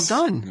good. Well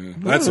done.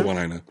 Yeah, that's the one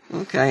I know.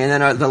 Okay. And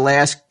then the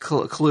last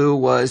clue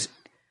was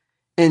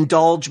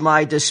indulge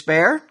my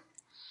despair.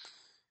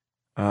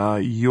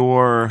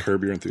 Your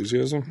Curb Your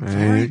Enthusiasm.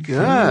 Very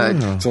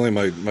good. It's only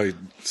my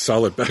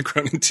solid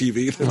background in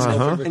TV. That's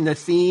helping me. And the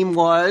theme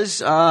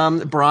was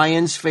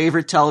Brian's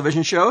favorite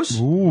television shows.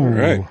 All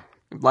right.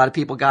 A lot of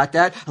people got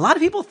that. A lot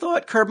of people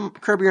thought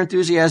Curb Your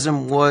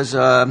Enthusiasm was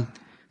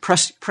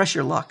Press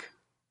Your Luck.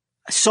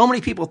 So many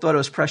people thought it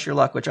was Press Your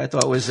Luck, which I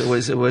thought was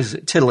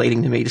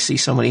titillating to me to see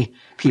so many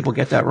people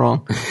get that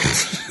wrong.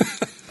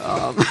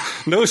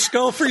 No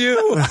skull for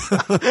you.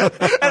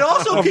 And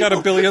also, I've got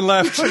 $1 billion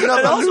left. and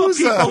also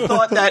people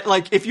thought that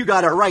if you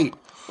got it right,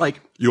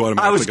 You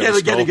automatically got a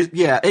skull.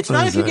 It's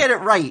not if you get it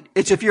right.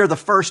 It's if you're the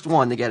first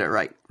one to get it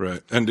right.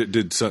 Right.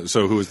 And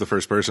so who was the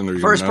first person? Or you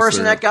First announced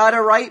person their- that got it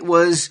right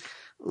was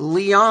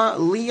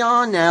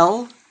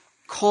Lionel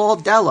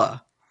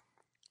Caldella.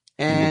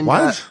 And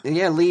What?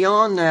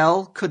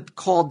 Lionel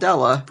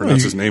Caldella.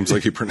 pronounces names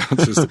like he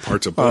pronounces the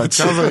parts of it boats.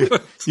 sounds like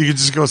you could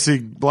just go see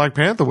Black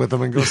Panther with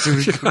him and go see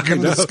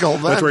the skull.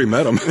 That's where he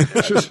met him.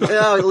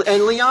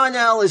 And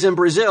Lionel is in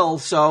Brazil,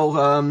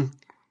 so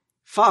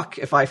fuck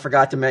if I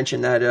forgot to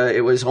mention that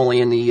it was only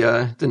in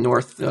the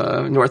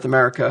North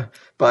America,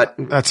 but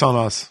That's on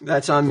us.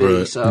 that's on me.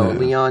 Right. So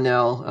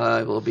Lionel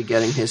will be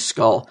getting his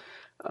skull.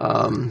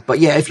 But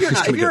yeah, if you're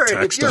not, gonna get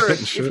taxed on it and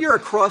if shit. you're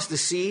across the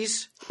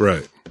seas,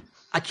 Right.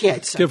 I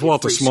can't send Give you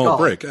Walt a free small skull.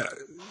 break.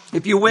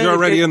 If you win, You're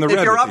already in the if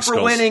red you're with up these for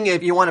skulls. winning,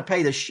 if you want to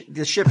pay the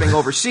shipping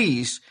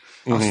overseas,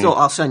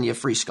 I'll send you a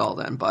free skull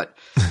then. But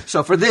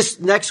so for this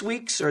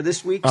week's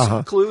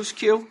clues,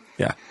 Q,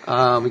 Yeah.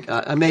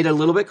 I made it a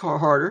little bit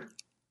harder.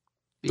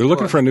 They're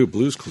looking for a new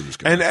Blues Clues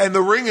guy. And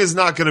the ring is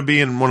not going to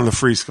be in one of the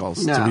free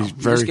skulls. No, to be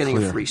very just getting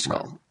clear. a free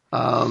skull.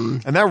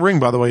 And that ring,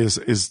 by the way, is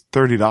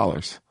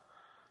 $30.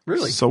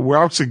 Really? So we're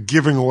actually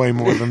giving away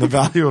more than the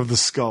value of the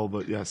skull.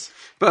 But yes.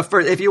 But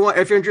if you're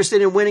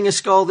interested in winning a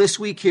skull this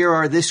week, here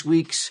are this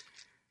week's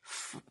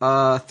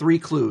 3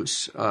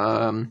 clues.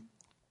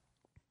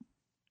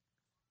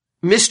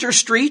 Mr.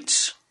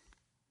 Streets.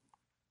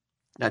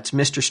 That's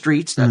Mr.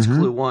 Streets. That's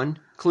clue 1.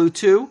 Clue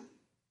 2.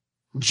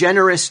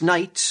 Generous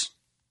Nights.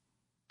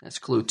 That's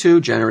clue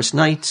 2. Generous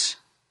Nights.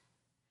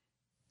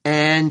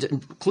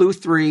 And clue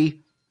 3.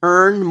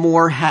 Earn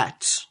more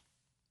hats.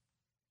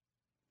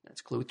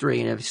 That's clue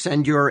 3. And if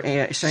send your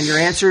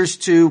answers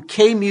to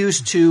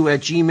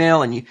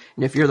kmuse2@gmail, and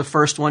if you're the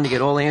first one to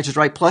get all the answers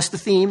right, plus the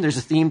theme, there's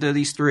a theme to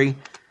these 3,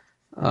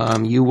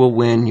 you will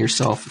win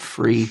yourself a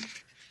free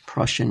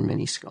Prussian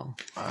mini skull.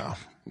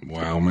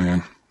 Wow,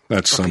 man.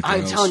 That's something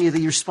I'm else. telling you,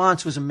 the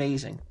response was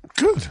amazing.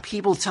 Good.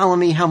 People telling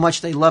me how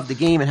much they love the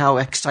game and how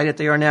excited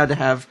they are now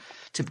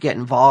to get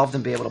involved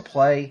and be able to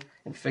play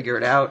and figure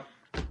it out.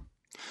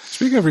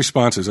 Speaking of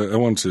responses, I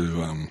want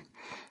to.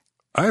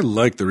 I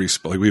like the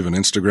like we have an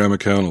Instagram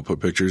account. I'll put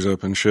pictures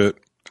up and shit.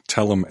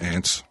 Tell them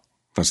ants.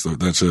 That's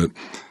it.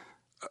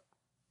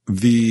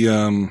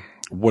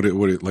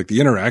 like the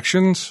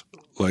interactions,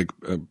 like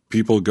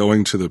people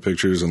going to the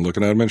pictures and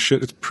looking at them and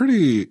shit, it's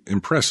pretty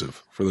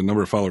impressive for the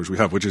number of followers we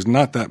have, which is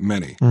not that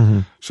many.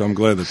 So I'm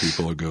glad that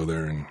people will go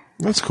there and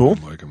That's cool.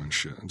 like them and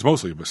shit. It's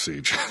mostly about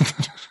Siege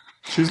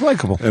She's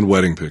likable. and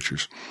wedding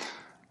pictures.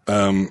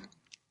 I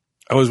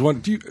was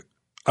wondering,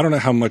 I don't know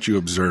how much you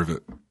observe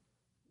it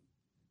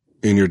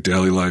in your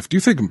daily life. Do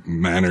you think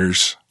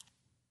manners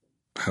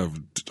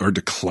are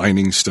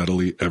declining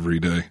steadily every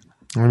day?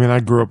 I mean, I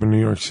grew up in New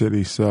York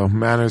City, so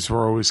manners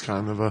were always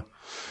kind of a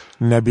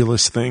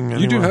nebulous thing.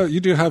 Anyway. You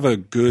do have a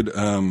good,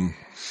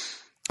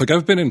 like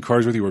I've been in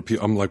cars with you where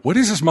I'm like, what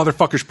is this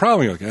motherfucker's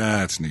problem? You're like,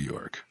 it's New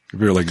York.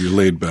 You're like, you're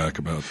laid back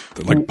about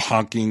the, like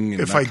honking.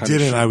 And if I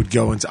didn't, I would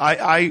go into,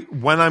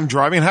 when I'm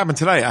driving, it happened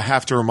today, I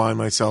have to remind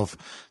myself,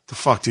 the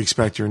fuck do you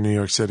expect you're in New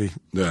York City?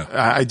 Yeah.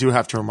 I do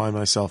have to remind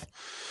myself.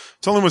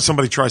 It's only when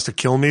somebody tries to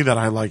kill me that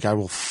I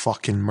will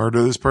fucking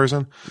murder this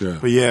person. Yeah.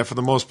 But yeah, for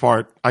the most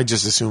part, I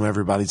just assume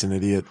everybody's an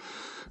idiot.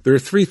 There are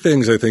 3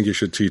 things I think you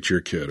should teach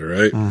your kid, all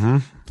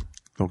right?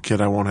 No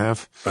kid I won't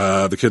have.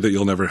 The kid that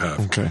you'll never have.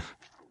 Okay.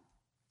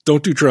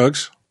 Don't do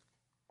drugs.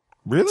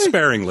 Really?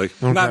 Sparingly.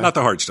 Not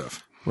the hard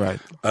stuff.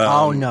 Right.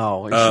 Oh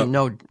no! You should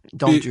no,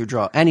 don't do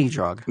drug. Any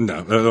drug.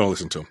 No, don't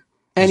listen to him.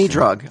 Any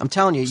drug. I'm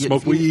telling you.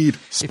 Smoke weed.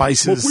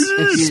 Spices.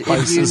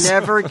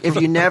 If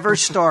you never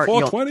start,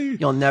 420.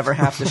 you'll never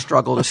have to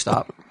struggle to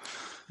stop.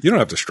 You don't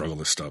have to struggle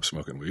to stop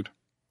smoking weed.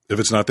 If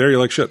it's not there, you're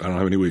like, shit, I don't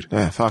have any weed.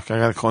 Yeah, fuck. I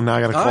gotta call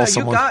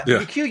someone.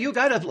 You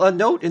got a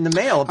note in the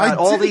mail about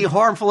all the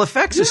harmful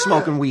effects of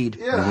smoking weed.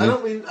 Yeah,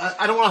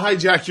 I don't want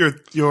to hijack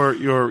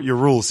your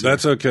rules here.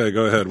 That's okay.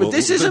 Go ahead. But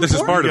this is important. This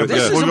is part of it.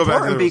 This is We'll go back to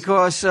important the-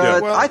 because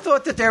well- I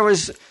thought that there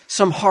was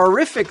some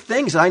horrific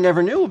things I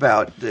never knew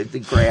about the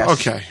grass.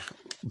 Okay.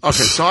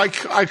 So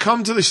I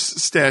come to the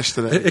stash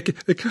today.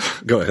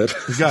 Go ahead.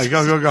 Go.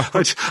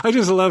 I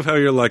just love how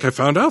you're like, I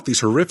found out these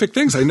horrific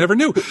things I never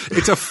knew.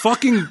 It's a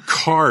fucking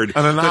card.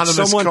 An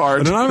anonymous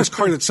card. An anonymous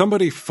card that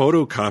somebody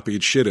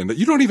photocopied shit in that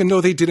you don't even know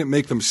they didn't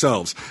make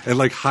themselves and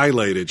like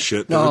highlighted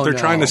shit. They're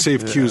trying to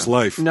save Q's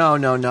life. No.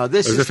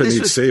 This As is if it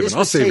needs saving.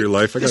 I'll save your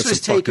life. I got this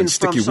was some fucking taken from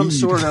sticky some weed.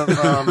 sort of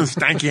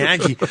Stanky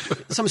Yankee.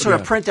 some sort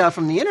of printout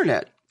from the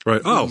internet.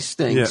 Right. Oh, These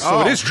things. Yeah.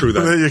 so it is true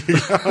then. There you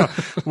go.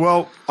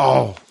 Well,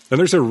 And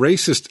there's a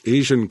racist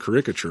Asian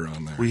caricature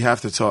on there. we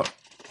have to talk.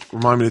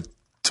 Remind me to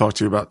talk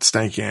to you about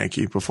Stanky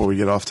Yankee before we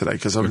get off today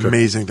because an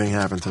amazing thing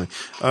happened to me.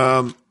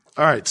 All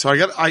right, so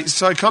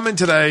I come in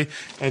today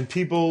and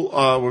people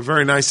were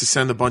very nice to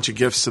send a bunch of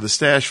gifts to the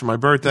stash for my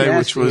birthday,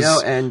 Yes, which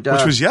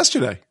was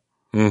yesterday.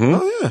 Mm-hmm.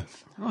 Oh yeah.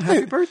 Oh,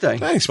 happy birthday!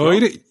 Thanks, bro. Oh,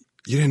 you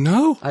didn't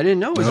know? I didn't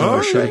know it was Oh, your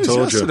birthday. shit.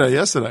 Told you.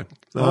 Yesterday.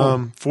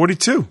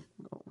 42.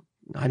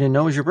 I didn't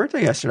know it was your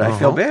birthday yesterday. I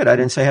feel bad. I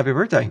didn't say happy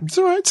birthday. It's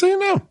all right. Say it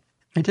now.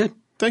 I did.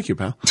 Thank you,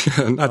 pal.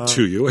 Not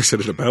to you. I said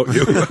it about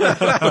you.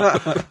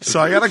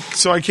 So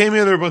I came in,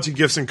 there were a bunch of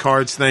gifts and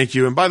cards. Thank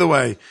you. And by the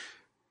way,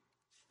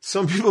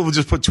 some people would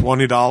just put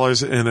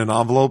 $20 in an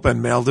envelope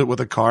and mailed it with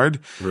a card.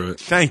 Right.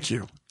 Thank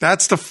you.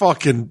 That's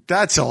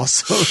that's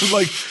awesome.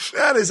 Like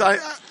that is,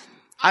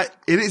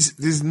 it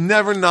is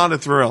never not a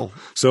thrill.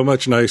 So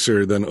much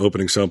nicer than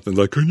opening something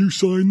like, can you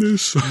sign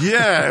this?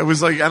 Yeah. It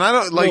was like, and I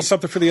don't like,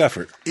 something for the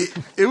effort.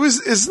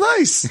 it's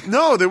nice.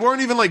 No, they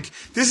weren't even like,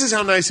 this is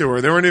how nice they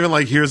were. They weren't even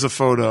like, here's a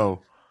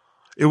photo.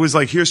 It was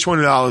like, here's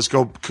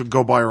 $20.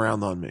 Go buy a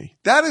round on me.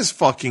 That is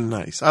fucking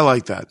nice. I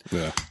like that.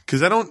 Yeah.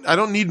 Cause I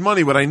don't need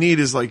money. What I need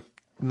is like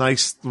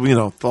nice,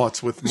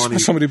 thoughts with money.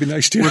 Want somebody to be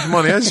nice to you. With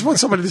money. I just want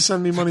somebody to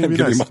send me money and be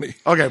Give me nice. money.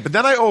 Okay. But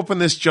then I open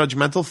this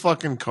judgmental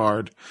fucking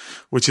card,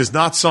 which is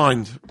not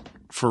signed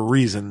for a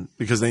reason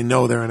because they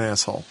know they're an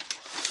asshole.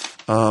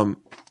 And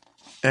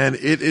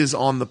it is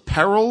on the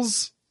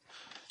perils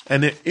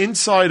and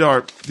inside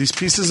these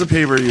pieces of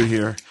paper you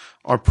hear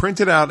are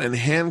printed out and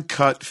hand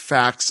cut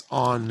facts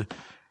on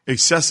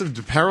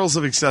the perils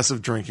of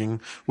excessive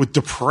drinking with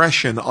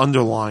depression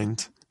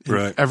underlined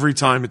Right. every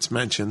time it's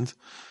mentioned.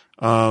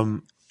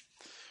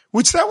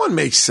 Which that one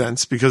makes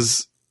sense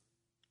because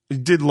I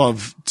did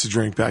love to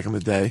drink back in the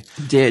day.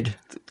 Did.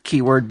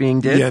 Keyword being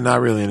did. Yeah,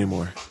 not really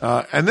anymore.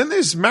 And then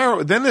there's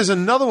then there's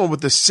another one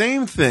with the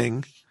same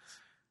thing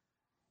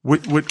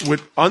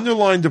with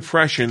underlined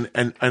depression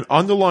and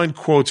underlined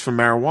quotes for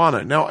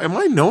marijuana. Now, am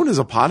I known as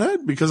a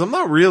pothead? Because I'm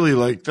not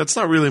really that's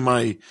not really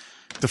my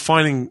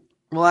defining.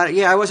 Well,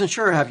 I wasn't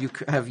sure. Have you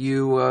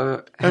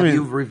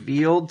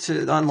revealed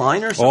to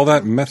online or something? All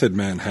that method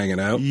man hanging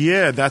out.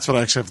 Yeah, that's what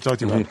I actually have to talk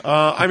to you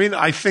about. I mean,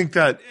 I think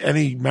that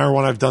any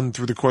marijuana I've done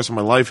through the course of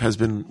my life has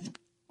been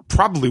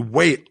probably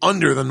way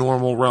under the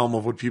normal realm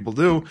of what people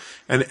do.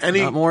 And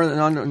any Not more than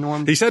under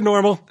norm. He said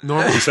normal. He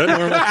said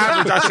normal.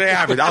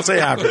 average, I'll say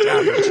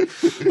average.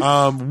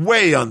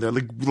 Way under,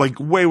 like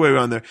way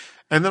under.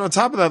 And then on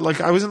top of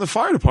that, I was in the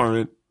fire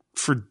department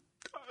for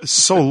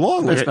so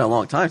long. It's been a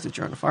long time since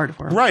you're in the fire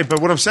department. Right,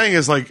 but what I'm saying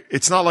is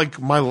it's not like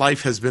my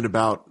life has been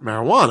about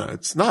marijuana.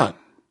 It's not.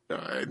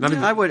 Not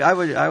even, I would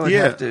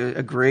Yeah. have to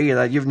agree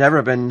that you've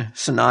never been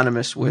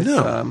synonymous with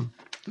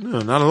no,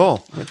 not at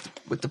all.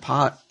 with the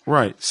pot.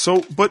 Right.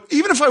 So, but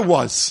even if I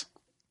was,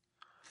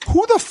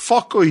 who the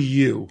fuck are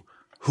you?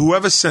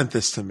 Whoever sent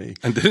this to me.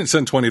 And didn't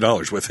send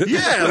 $20 with it.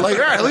 Yeah, like,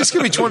 all right, at least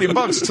give me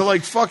 $20 to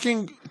like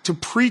fucking, to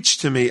preach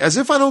to me as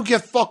if I don't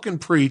get fucking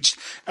preached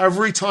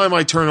every time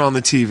I turn on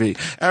the TV,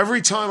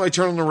 every time I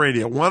turn on the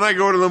radio, when I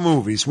go to the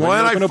movies, when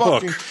I open a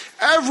fucking, book.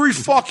 every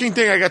fucking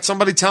thing I got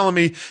somebody telling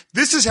me,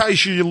 this is how you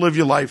should live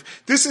your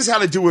life. This is how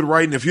to do it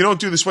right. And if you don't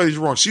do this way,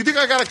 you're wrong. So you think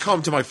I got to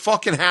come to my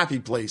fucking happy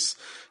place,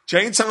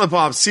 Jay and Silent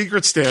Bob's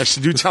secret stash to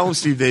do Tell 'em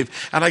Steve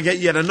Dave, and I get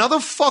yet another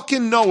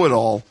fucking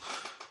know-it-all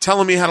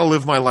telling me how to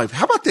live my life.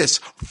 How about this?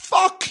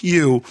 Fuck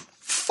you.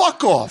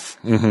 Fuck off.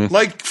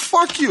 Like,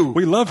 fuck you.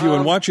 We love you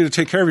and want you to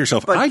take care of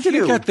yourself. but I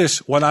didn't Q- get this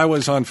when I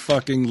was on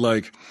fucking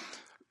like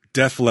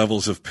death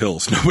levels of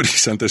pills. Nobody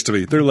sent this to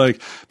me. They're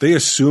like, they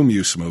assume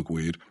you smoke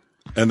weed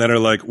and then are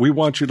like, we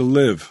want you to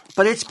live.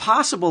 But it's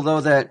possible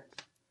though that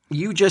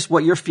you just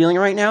what you're feeling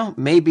right now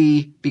may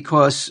be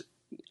because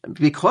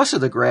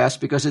of the grass,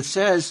 because it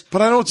says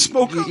But I don't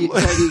smoke.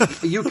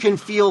 you can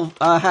feel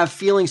have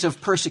feelings of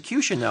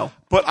persecution though.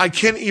 But I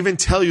can't even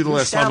tell you the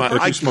last time sound-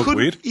 If I you smoke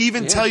couldn't weed?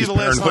 even tell you He's the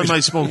last paranoid. time I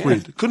smoked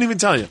weed. Couldn't even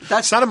tell you.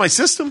 That's not in my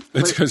system.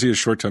 It's because he has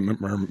short-term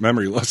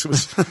memory loss. It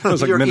was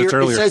like minutes It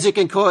earlier. says it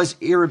can cause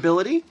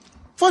irritability,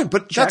 Fine,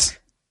 but that's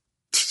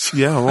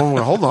yeah.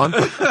 Well, hold on.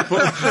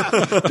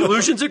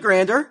 delusions of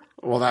grandeur,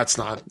 Well, that's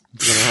not going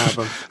to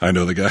happen. I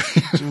know the guy.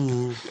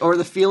 or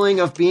the feeling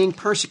of being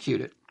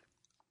persecuted.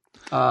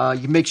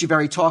 It makes you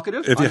very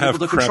talkative, If you have unable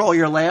to crap- control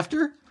your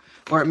laughter,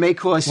 or it may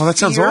cause Well, that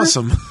sounds fear,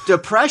 awesome.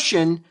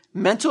 depression,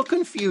 mental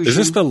confusion, Is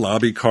this the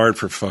lobby card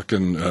for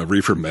fucking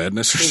Reefer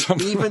Madness or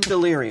something? even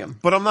delirium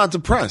But I'm not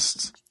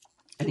depressed.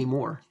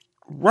 anymore.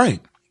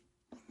 Right.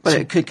 But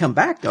it could come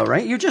back though,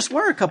 right? You just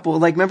were a couple,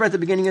 like, remember at the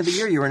beginning of the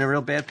year, you were in a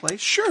real bad place?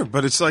 Sure,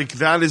 but it's like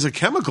that is a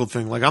chemical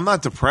thing. Like I'm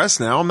not depressed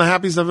now. I'm the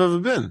happiest I've ever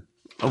been.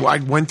 I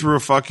went through a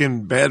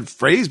fucking bad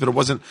phase, but it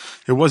wasn't.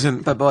 But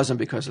it wasn't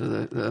because of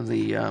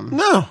the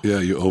No, Yeah,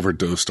 you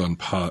overdosed on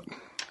pot.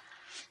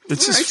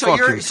 it's Right, just so fucking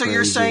you're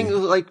crazy. saying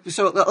like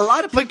so a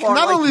lot of people Like,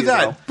 not are only you,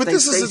 that, though. but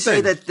this is they the say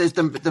thing. that there's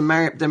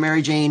the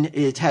Mary Jane,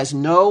 it has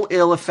no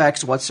ill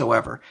effects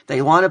whatsoever.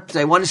 They want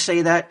to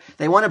say that,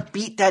 they want to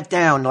beat that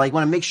down, like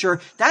want to make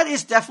sure that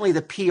is definitely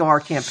the PR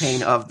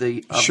campaign of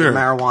the Sure.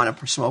 marijuana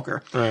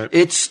smoker. Right.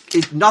 It's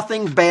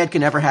nothing bad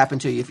can ever happen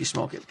to you if you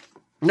smoke it.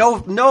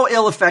 No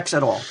ill effects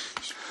at all.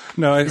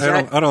 No, I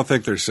that- don't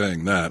think they're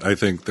saying that. I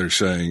think they're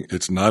saying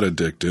it's not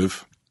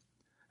addictive.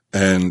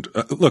 And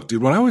look,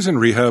 dude, when I was in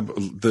rehab,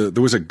 there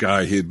was a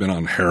guy, he had been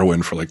on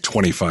heroin for like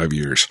 25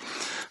 years.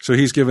 So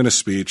he's given a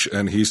speech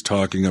and he's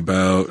talking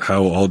about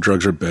how all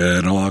drugs are bad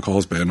and all alcohol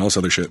is bad and all this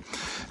other shit.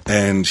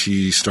 And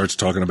he starts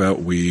talking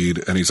about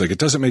weed and he's like, it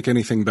doesn't make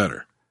anything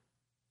better.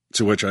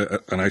 To which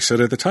I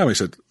said at the time, I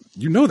said,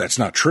 you know, that's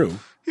not true.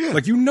 Yeah.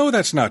 Like, you know,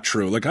 that's not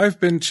true. Like,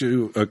 I've been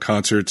to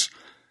concerts,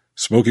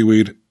 smoking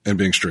weed and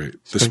being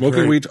straight. The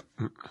smoking great.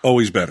 weed,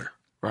 always better.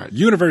 Right.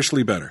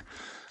 Universally better.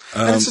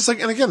 And it's just like,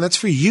 and again, that's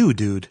for you,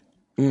 dude.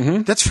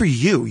 Mm-hmm. That's for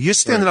you. You're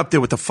standing up there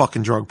with the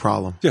fucking drug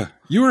problem. Yeah.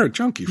 You were a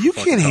junkie. For You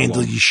fucking can't how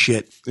handle long? your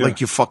shit like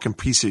you fucking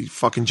piece of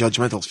fucking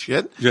judgmental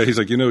shit. Yeah. He's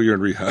like, you know, you're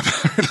in rehab.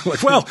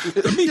 Like, well,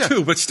 me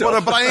too, but still.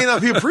 But I ain't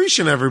up here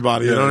preaching to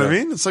everybody. You know what I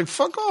yeah. mean? It's like,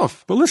 fuck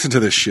off. But listen to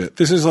this shit.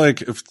 This is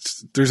like, if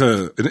there's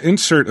an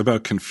insert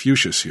about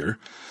Confucius here.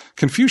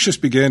 Confucius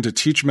began to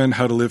teach men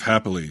how to live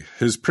happily.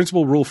 His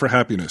principal rule for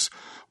happiness,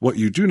 what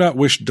you do not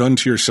wish done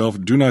to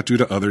yourself, do not do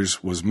to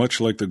others, was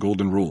much like the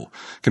golden rule.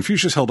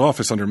 Confucius held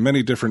office under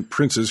many different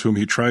princes whom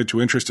he tried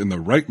to interest in the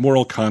right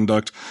moral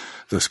conduct,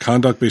 this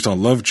conduct based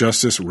on love,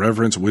 justice,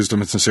 reverence, wisdom,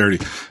 and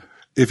sincerity.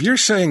 If you're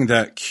saying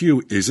that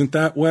Q isn't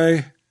that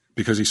way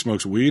because he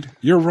smokes weed,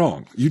 you're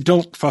wrong. You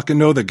don't fucking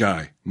know the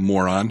guy,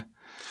 moron.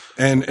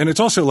 And it's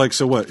also like,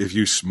 so what? If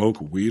you smoke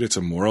weed, it's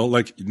immoral?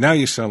 Like, now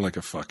you sound like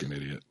a fucking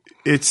idiot.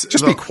 It's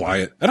Just be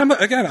quiet. And I'm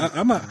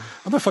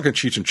a fucking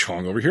Cheech and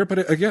Chong over here,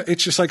 but again,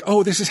 it's just like,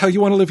 oh, this is how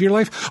you want to live your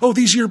life. Oh,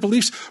 these are your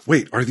beliefs.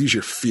 Wait, are these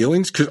your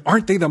feelings? Because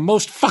aren't they the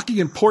most fucking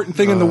important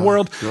thing in the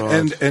world?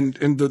 God. And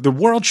the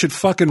world should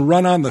fucking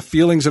run on the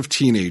feelings of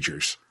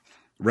teenagers,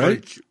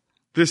 right?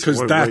 This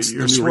 'Cause that's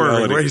you're the new swerving.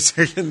 reality. Wait a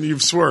second,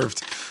 you've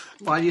swerved.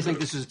 Why do you think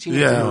this is a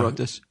teenager who wrote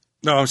this?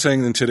 No, I'm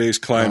saying in today's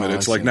climate, Oh,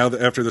 it's I like see. now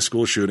that after the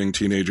school shooting,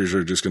 teenagers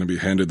are just going to be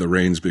handed the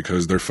reins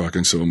because they're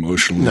fucking so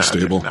emotionally No,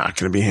 stable. they're not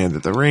going to be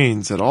handed the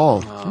reins at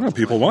all. No,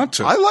 people want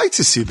to. I like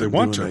to see them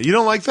want doing to. that. You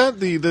don't like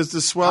that? There's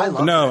the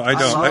swell. No, I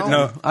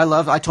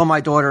don't. I told my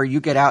daughter,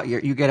 you get out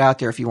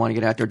there if you want to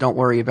get out there. Don't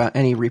worry about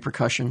any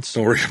repercussions.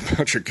 Don't worry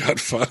about your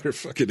godfather,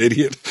 fucking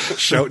idiot,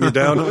 shouting you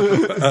down.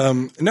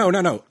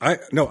 No.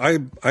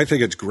 I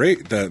think it's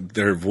great that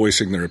they're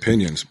voicing their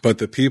opinions, but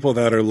the people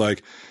that are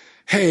like,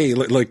 hey,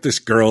 like this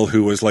girl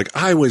who was like,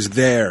 I was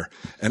there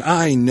and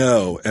I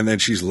know, and then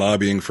she's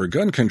lobbying for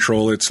gun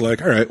control. It's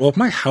like, all right, well, if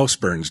my house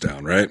burns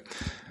down, right?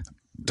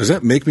 Does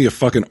that make me a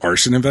fucking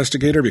arson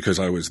investigator because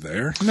I was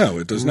there? No,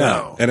 it does not.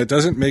 No. And it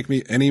doesn't make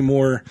me any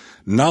more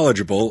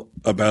knowledgeable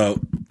about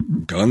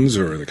guns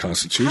or the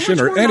Constitution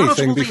How or much more anything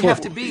knowledgeable do you before.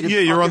 have to be to Yeah,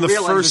 you're on fucking the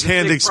realize there's a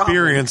first-hand big problem?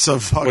 experience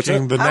of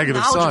fucking the How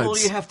negative knowledgeable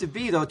sides. do you have to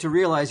be, though, to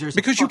realize there's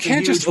Because a you fucking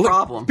can't huge just look,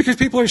 problem? because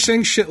people are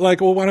saying shit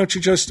like, "Well, why don't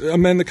you just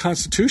amend the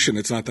Constitution?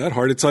 It's not that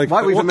hard." It's like,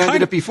 Why, we've what amended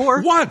kind it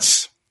before?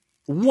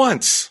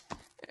 once,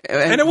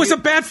 and it was a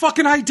bad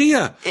fucking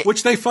idea,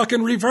 which they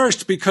fucking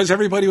reversed because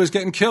everybody was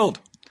getting killed.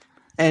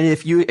 And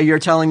if you're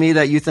telling me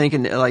that you think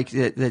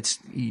that's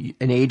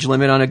an age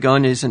limit on a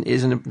gun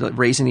isn't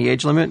raising the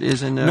age limit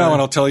isn't No,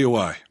 and I'll tell you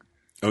why.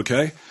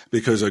 Okay,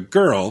 because a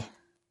girl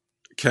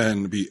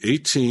can be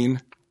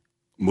 18,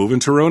 move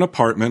into her own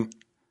apartment,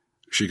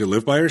 she could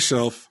live by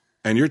herself,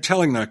 and you're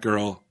telling that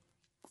girl,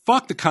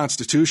 fuck the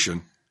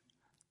Constitution.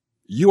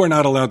 You are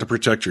not allowed to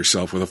protect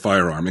yourself with a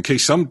firearm in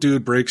case some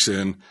dude breaks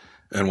in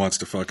and wants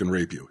to fucking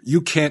rape you.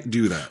 You can't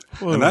do that.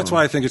 And that's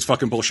why I think it's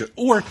fucking bullshit.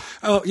 Or,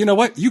 you know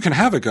what? You can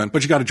have a gun,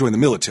 but you got to join the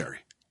military.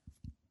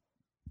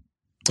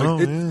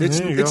 Like,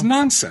 it's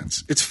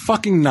nonsense. It's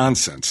fucking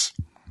nonsense.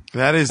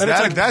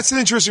 That's an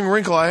interesting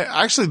wrinkle.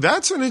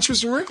 That's an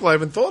interesting wrinkle I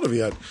haven't thought of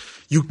yet.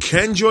 You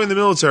can join the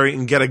military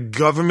and get a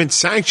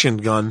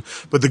government-sanctioned gun,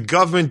 but the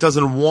government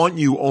doesn't want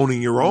you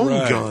owning your own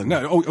gun.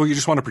 No, you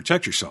just want to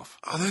protect yourself.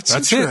 Oh, that's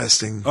It.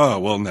 interesting. Oh,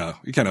 well, no.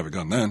 You can't have a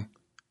gun then.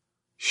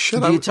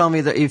 Shit, you tell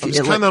me that if I was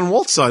kind of on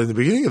Walt's side in the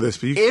beginning of this,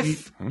 but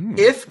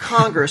if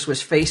Congress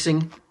was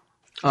facing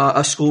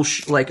a school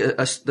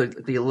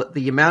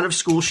the amount of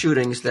school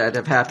shootings that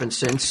have happened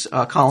since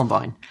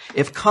Columbine,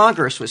 if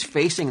Congress was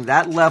facing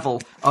that level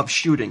of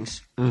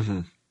shootings,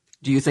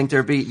 do you think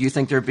there'd be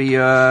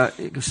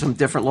some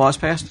different laws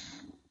passed?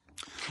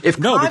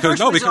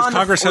 Because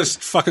Congress has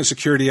fucking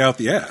security out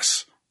the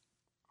ass.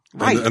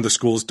 Right. And the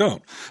schools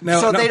don't. Now,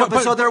 so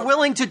they're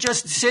willing to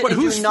just sit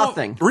and do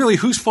nothing. Really,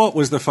 whose fault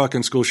was the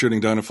fucking school shooting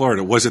down in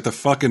Florida? Was it the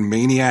fucking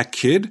maniac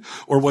kid,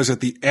 or was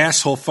it the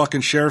asshole fucking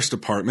sheriff's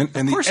department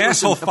and the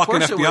asshole fucking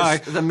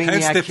FBI? The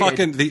maniac kid.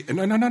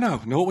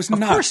 No, it was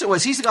not. Of course it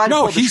was. He's the guy who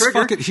pulled the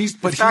trigger. He's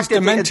There's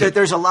demented.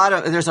 there's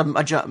horrific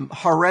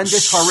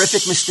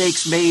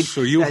mistakes made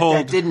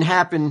that didn't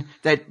happen,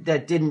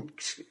 that didn't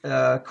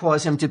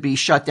cause him to be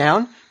shut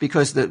down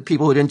because the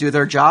people who didn't do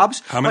their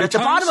jobs. How many But at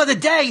the bottom of the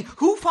day,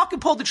 who fucking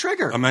pulled the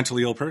trigger? A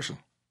mentally ill person.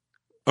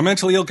 A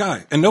mentally ill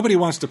guy. And nobody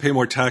wants to pay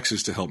more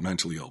taxes to help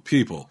mentally ill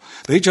people.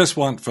 They just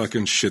want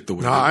fucking shit the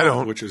way they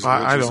want,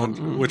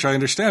 which I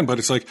understand. But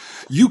it's like,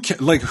 you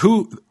can't, like,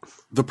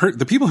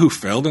 the people who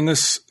failed in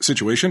this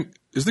situation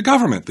is the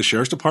government, the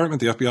sheriff's department,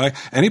 the FBI,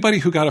 anybody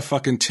who got a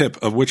fucking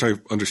tip, of which I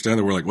understand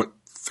there were like, what,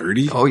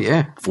 30? Oh,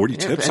 yeah. 40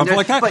 tips, something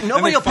like that. But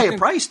nobody will pay a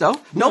price,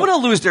 though. No one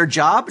will lose their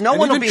job. No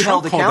one will be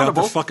held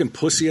accountable. The fucking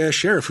pussy-ass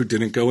sheriff who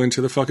didn't go into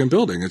the fucking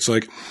building. It's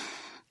like,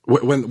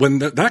 when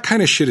that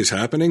kind of shit is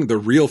happening, the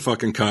real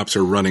fucking cops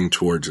are running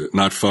towards it,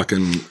 not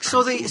fucking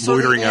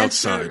loitering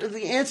outside.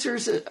 The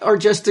answers are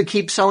just to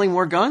keep selling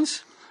more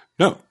guns?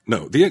 No.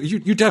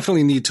 You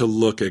definitely need to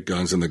look at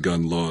guns and the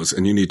gun laws,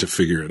 and you need to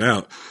figure it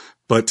out.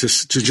 But to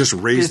just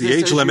raise the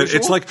age limit,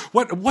 usual? it's like,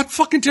 what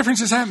fucking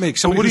difference does that make?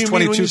 Somebody who's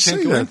 22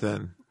 can't go in?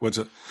 Then? What's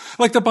it?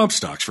 Like the bump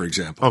stocks, for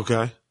example.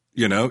 Okay.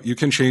 You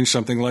can change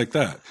something like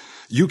that.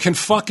 You can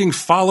fucking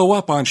follow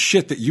up on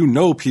shit that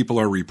people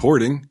are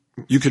reporting.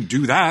 You could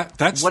do that.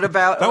 That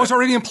was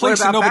already in place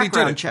and nobody did it.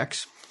 Background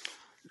checks?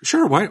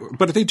 Sure, why?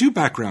 But they do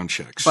background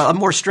checks. But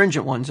more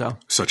stringent ones, though.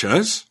 Such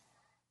as?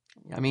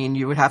 I mean,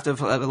 you would have to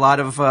a lot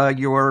of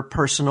your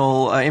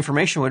personal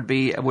information would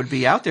be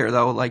out there,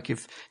 though. Like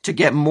to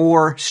get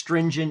more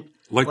stringent.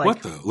 Like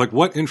what though? Like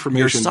what information?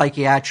 Your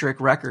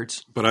psychiatric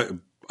records. But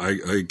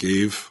I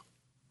gave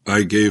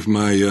my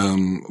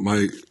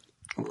my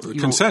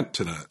consent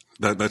to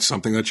that. That's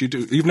something that you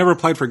do. You've never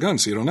applied for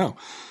guns, so you don't know.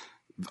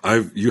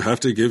 You have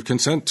to give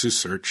consent to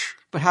search.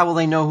 But how will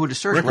they know who to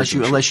search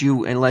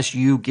unless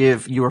you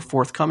give your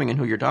forthcoming and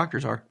who your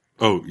doctors are?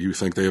 Oh, you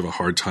think they have a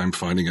hard time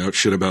finding out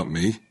shit about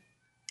me?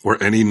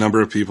 Or any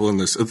number of people in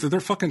this? They're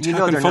fucking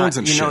tapping phones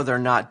and shit. You know they're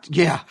not.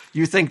 Yeah.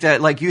 You think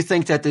that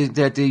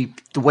the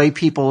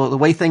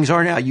way things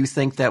are now, you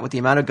think that with the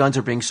amount of guns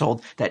are being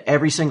sold, that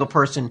every single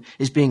person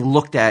is being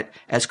looked at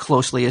as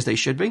closely as they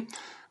should be?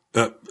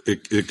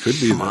 It could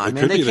be. Come on,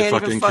 man. They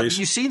can't even case.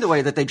 You see the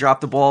way that they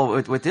dropped the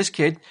ball with this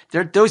kid.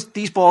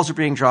 These balls are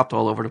being dropped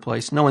all over the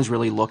place. No one's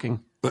really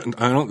looking.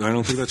 But I don't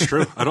think that's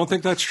true. I don't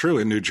think that's true.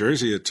 In New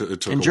Jersey, it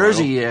took in a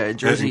Jersey, while. Yeah, in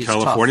Jersey, in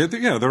California, tough.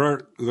 Yeah, there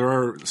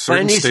are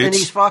certain states. But in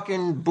these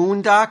fucking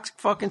boondock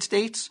fucking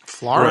states,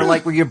 Florida,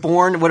 where you're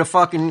born with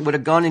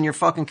a gun in your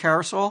fucking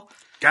carousel.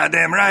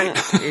 Goddamn right.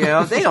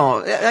 Yeah, they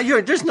don't.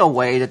 There's no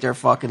way that they're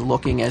fucking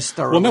looking as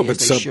thoroughly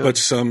as they should. But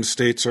some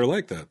states are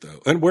like that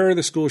though. And where are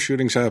the school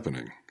shootings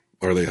happening?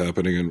 Are they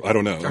happening in, I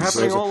don't know. They're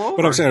happening all over.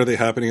 But I'm saying, are they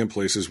happening in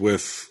places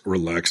with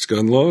relaxed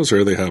gun laws,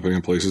 or are they happening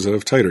in places that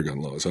have tighter gun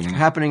laws? I don't know.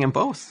 Happening in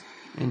both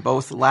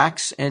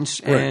lax and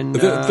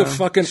the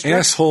fucking strict.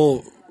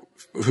 asshole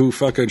who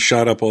fucking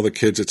shot up all the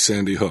kids at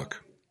Sandy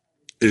Hook.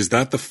 Is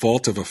that the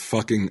fault of a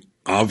fucking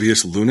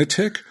obvious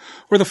lunatic,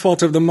 or the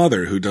fault of the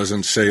mother who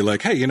doesn't say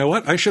like, hey, you know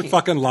what? I should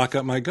fucking lock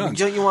up my guns.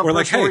 Don't you want or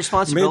like, personal hey,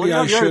 responsibility? maybe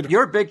I should.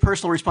 You're a big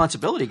personal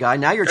responsibility guy.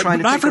 Now you're trying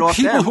to not take it for off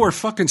people them. who are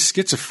fucking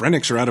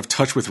schizophrenics or out of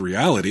touch with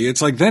reality. It's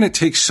like then it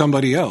takes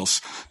somebody else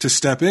to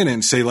step in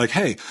and say like,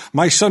 hey,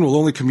 my son will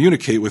only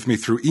communicate with me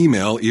through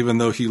email, even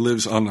though he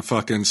lives on the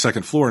fucking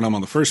second floor and I'm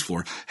on the first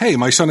floor. Hey,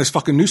 my son has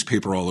fucking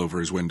newspaper all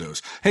over his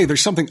windows. Hey, there's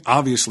something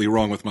obviously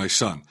wrong with my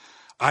son.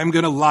 I'm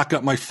going to lock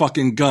up my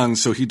fucking guns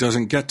so he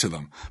doesn't get to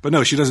them. But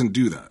no, she doesn't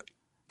do that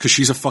because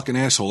she's a fucking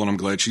asshole and I'm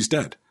glad she's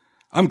dead.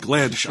 I'm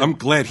glad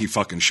he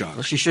fucking shot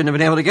her. She shouldn't have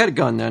been able to get a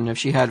gun then.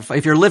 If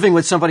you're living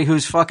with somebody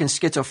who's fucking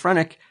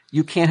schizophrenic,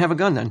 you can't have a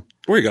gun then.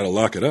 Or you got to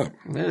lock it up.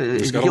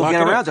 He'll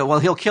get around it. Well,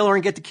 he'll kill her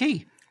and get the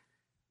key.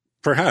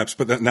 Perhaps,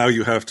 but now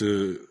you have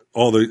to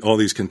all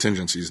these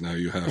contingencies. Now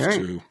you have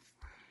to.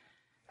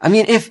 I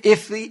mean,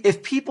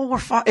 if people were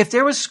if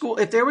there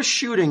was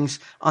shootings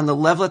on the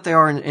level that they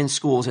are in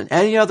schools and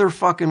any other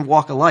fucking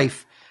walk of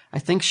life, I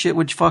think shit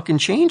would fucking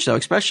change though,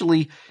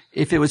 especially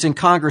if it was in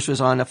Congress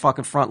was on the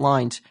fucking front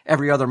lines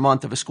every other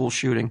month of a school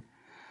shooting.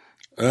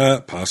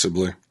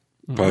 Possibly.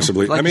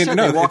 Like I mean, said,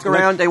 no, they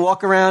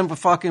walk around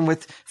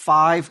with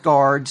 5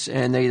 guards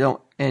and they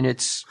don't, and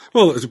it's.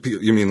 Well,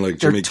 you mean like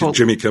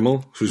Jimmy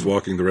Kimmel, who's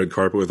walking the red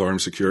carpet with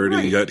armed security,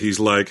 right. Yet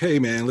he's like, hey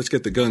man, let's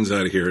get the guns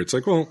out of here. It's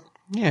like, well.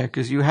 Yeah,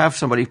 because you have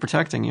somebody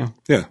protecting you.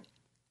 Yeah.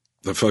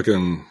 The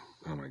fucking,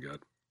 oh my God.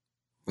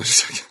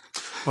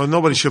 Well,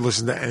 nobody should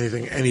listen to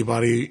anything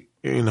anybody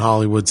in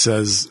Hollywood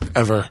says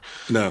ever.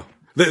 No.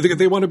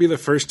 They want to be the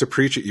first to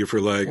preach at you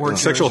for like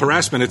sexual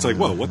harassment. It's like,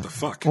 whoa, what the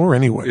fuck? Or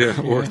anywhere.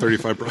 Yeah, or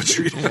 35 Broad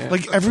Street. Yeah.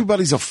 Like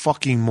everybody's a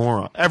fucking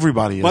moron.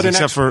 Everybody is, but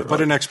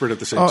an expert at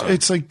the same time.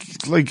 It's like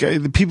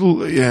the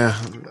people. Yeah,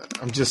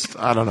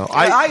 I don't know.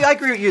 I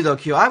agree with you though,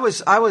 Q. I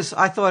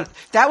thought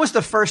that was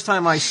the first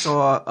time I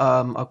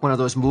saw one of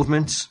those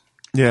movements.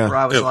 Yeah, where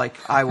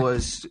I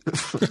was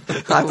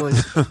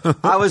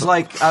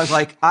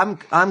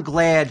I'm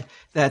glad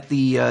that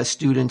the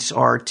students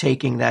are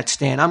taking that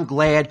stand. I'm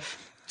glad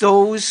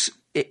those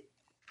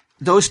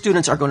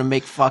students are going to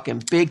make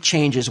fucking big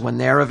changes when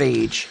they're of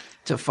age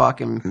to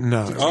fucking.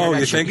 No. Oh,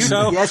 you think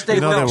so? Yes, they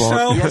will. They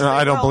won't. Yes,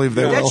 I don't believe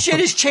they will. That shit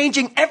is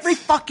changing every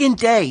fucking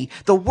day.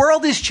 The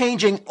world is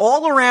changing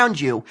all around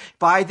you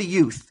by the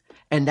youth.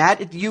 And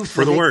that youth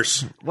for the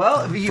worse.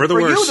 Well, for you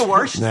the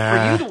worst. Nah.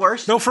 For you, the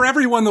worst. No, for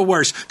everyone, the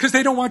worst. Because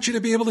they don't want you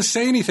to be able to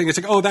say anything. It's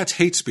like, oh, that's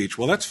hate speech.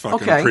 Well, that's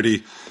fucking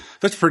pretty.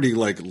 That's pretty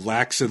like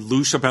lax and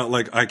loose about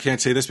like I can't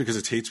say this because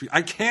it's hate speech.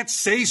 I can't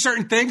say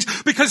certain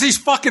things because these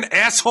fucking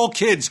asshole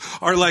kids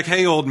are like,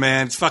 hey, old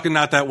man, it's fucking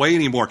not that way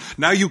anymore.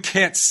 Now you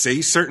can't say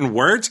certain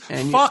words.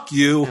 And fuck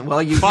you.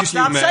 Well, you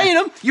stop saying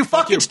them. You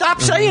fucking stop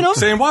saying them.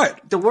 Saying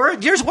what?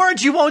 There's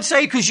words you won't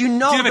say because you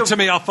know. Give it to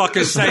me. I'll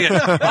fucking say it.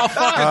 I'll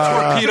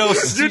fucking torpedo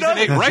season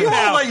it right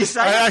now.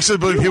 I actually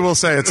believe he will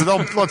say it. So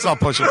let's not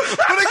push it.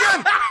 But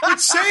again,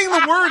 it's saying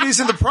the word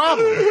isn't the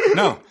problem.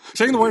 No.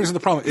 Saying the word isn't the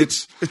problem.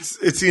 It's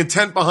the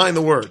intent behind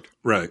the word.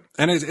 Right.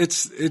 And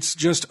it's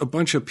just a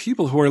bunch of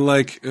people who are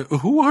like,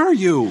 who are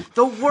you?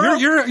 The world.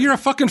 You're a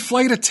fucking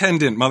flight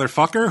attendant,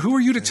 motherfucker. Who are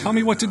you to tell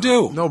me what to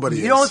do? Nobody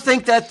is. You don't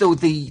think that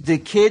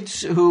the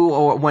kids who,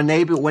 or when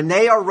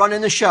they are running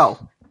the show,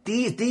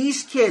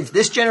 these kids,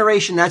 this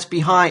generation that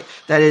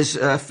is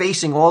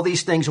facing all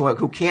these things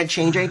who can't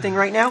change anything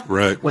right now.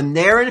 Right. When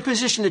they're in a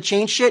position to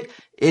change shit,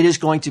 it is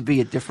going to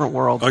be a different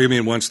world. Oh, you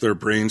mean once their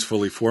brains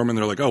fully form and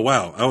they're like, oh,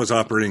 wow, I was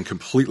operating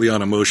completely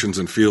on emotions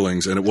and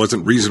feelings and it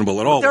wasn't reasonable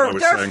at all what I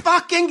was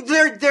saying.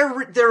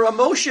 Their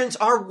emotions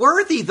are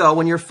worthy, though,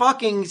 when you're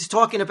fucking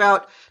talking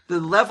about the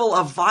level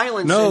of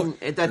violence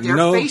that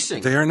they're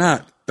facing. They are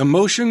not.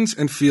 Emotions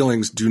and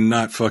feelings do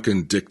not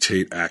fucking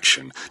dictate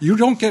action. You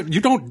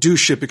don't do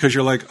shit because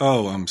you're like,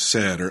 oh, I'm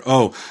sad or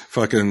oh,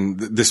 fucking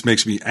this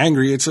makes me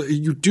angry. It's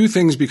you do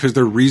things because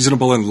they're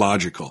reasonable and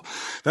logical.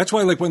 That's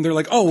why like when they're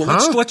like, oh,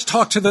 well, let's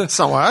talk to the That's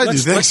not why I do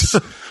things.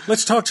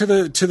 Let's talk to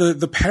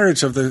the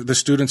parents of the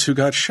students who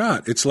got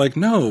shot. It's like,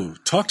 no,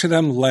 talk to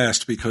them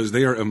last because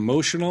they are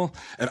emotional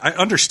and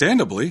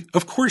understandably,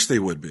 of course they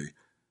would be.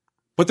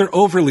 But they're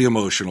overly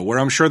emotional, where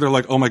I'm sure they're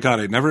like, oh my God,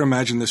 I never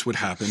imagined this would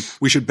happen.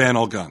 We should ban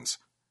all guns.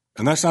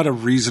 And that's not a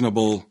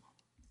reasonable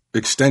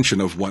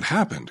extension of what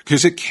happened,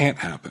 because it can't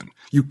happen.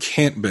 You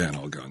can't ban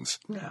all guns.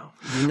 No.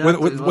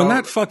 When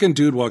that fucking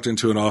dude walked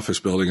into an office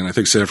building in, I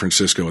think, San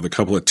Francisco with a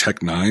couple of Tech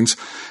 9s,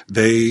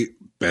 they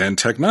banned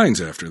Tech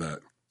 9s after that.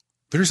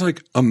 There's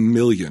like 1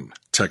 million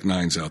Tech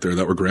 9s out there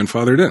that were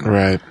grandfathered in.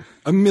 Right.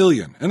 1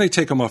 million. And they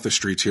take them off the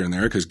streets here and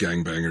there because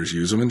gangbangers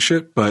use them and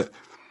shit. But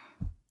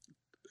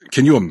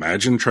can you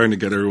imagine trying to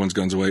get everyone's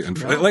guns away? And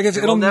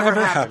it'll never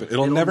happen.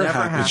 It'll never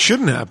happen. It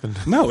shouldn't happen.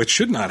 No, it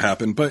should not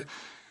happen. But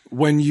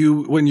when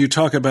you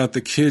talk about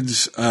the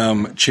kids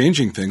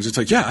changing things, it's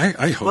like, yeah,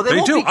 I hope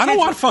they do. I don't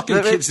want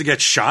fucking kids to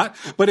get shot.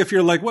 But if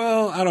you're like,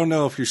 well, I don't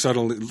know if you're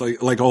suddenly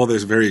like all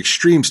this very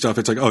extreme stuff,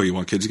 it's like, oh, you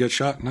want kids to get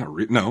shot?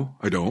 No,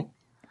 I don't.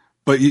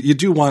 But you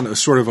do want a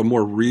sort of a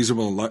more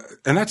reasonable,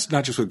 and that's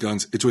not just with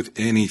guns, it's with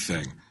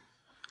anything.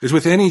 is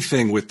with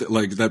anything with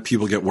like that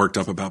people get worked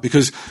up about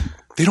because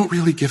they don't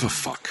really give a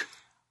fuck.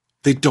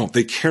 They don't.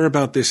 They care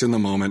about this in the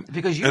moment.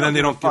 Because you and don't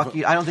then they give don't a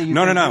fuck. I don't think you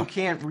no, can, no, no. You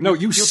can't. No,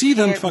 you see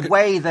them fucking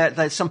way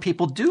that some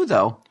people do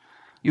though.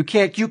 You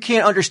can't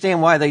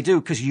understand why they do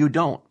because you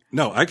don't.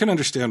 No, I can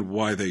understand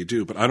why they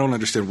do, but I don't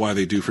understand why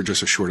they do for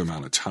just a short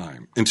amount of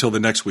time until the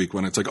next week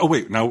when it's like, oh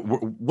wait, now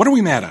what are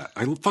we mad at?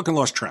 I fucking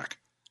lost track.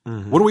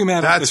 What are we mad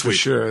at That's this for week?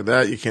 sure.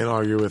 That you can't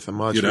argue with them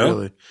much, You know?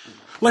 really.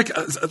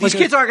 These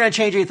kids aren't going to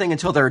change anything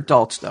until they're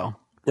adults, though.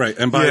 Right,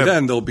 and by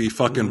then they'll be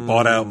fucking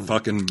bought out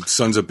fucking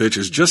sons of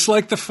bitches, just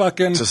like the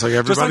fucking, Just like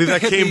everybody that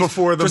came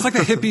before them. just like the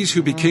hippies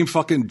who became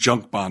fucking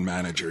junk bond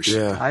managers.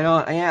 Yeah.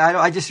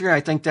 I disagree.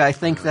 I think that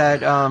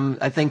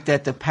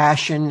the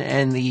passion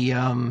and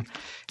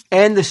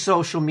the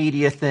social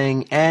media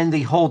thing and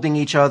the holding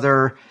each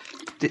other,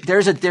 it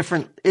is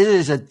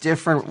a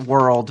different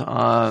world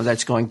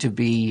that's going to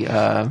be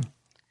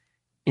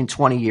in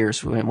 20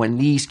 years when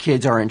these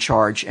kids are in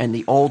charge and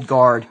the old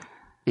guard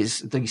is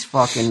these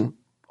fucking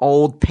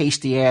old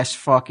pasty ass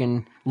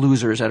fucking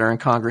losers that are in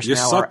Congress You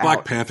now. suck are Black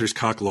out. Panther's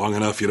cock long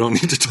enough. You don't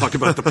need to talk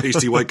about the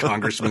pasty white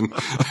congressman.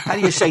 How do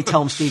you say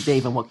tell him Steve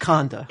Dave in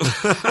Wakanda?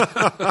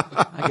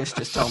 I guess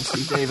just tell him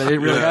Steve Dave. I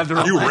didn't really have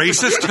the You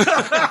racist?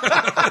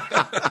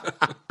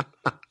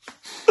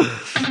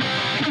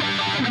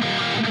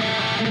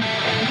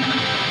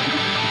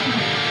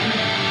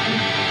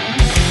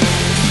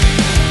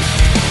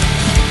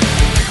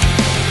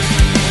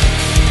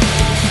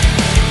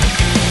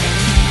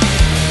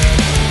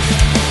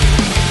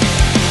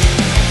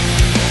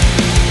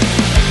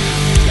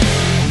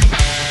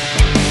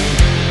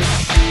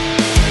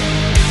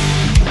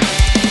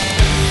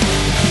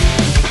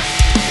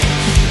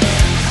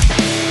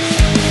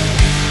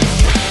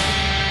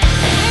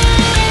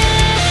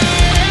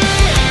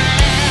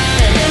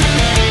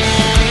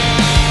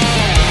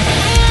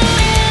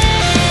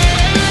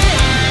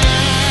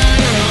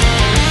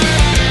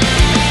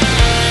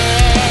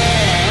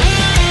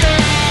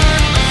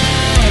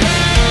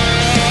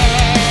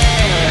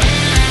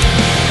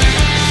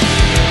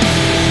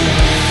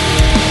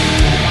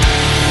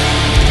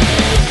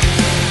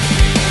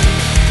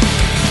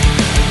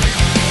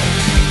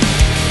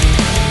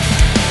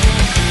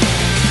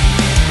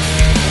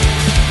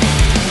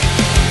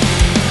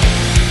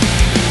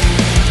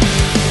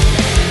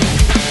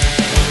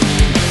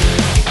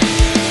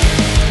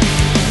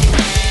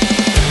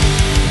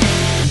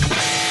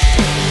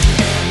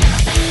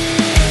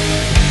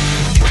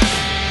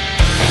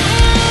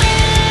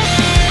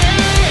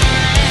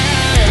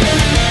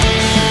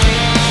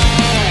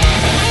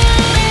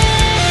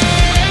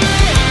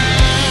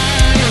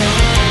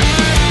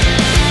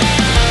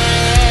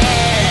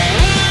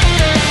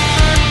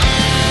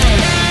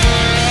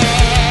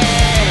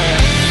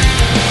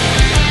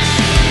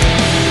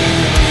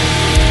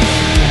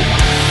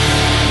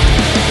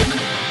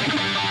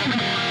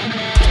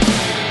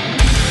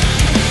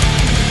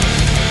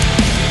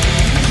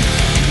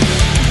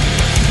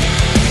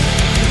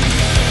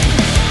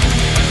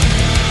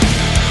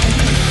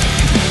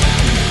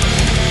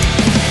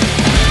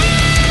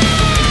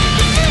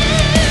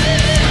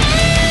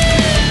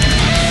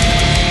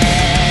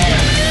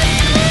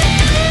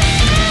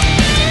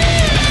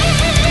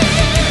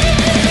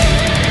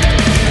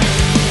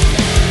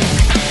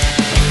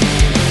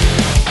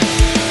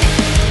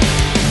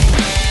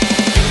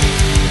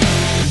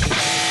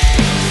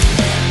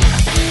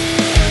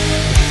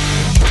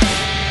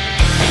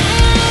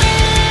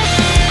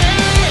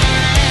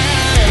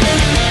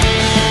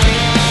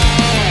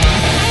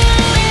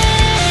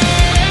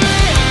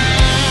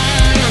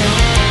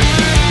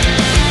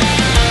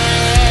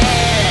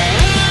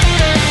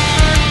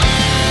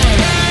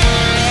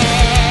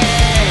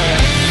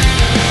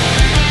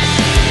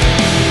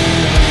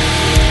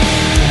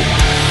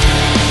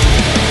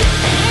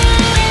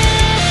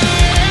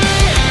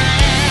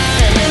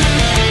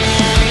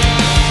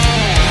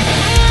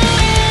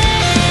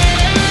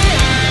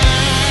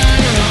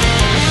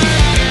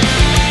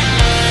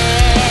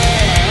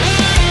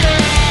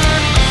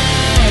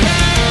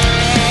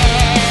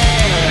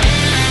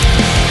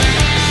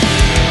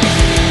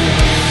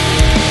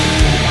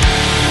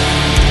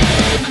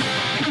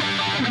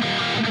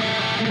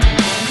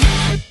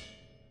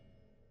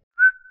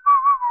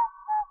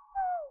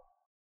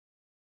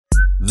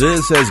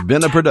 This has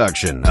been a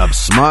production of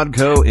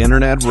Smodco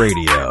Internet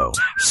Radio.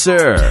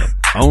 Sir,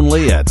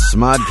 only at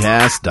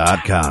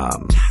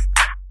smodcast.com.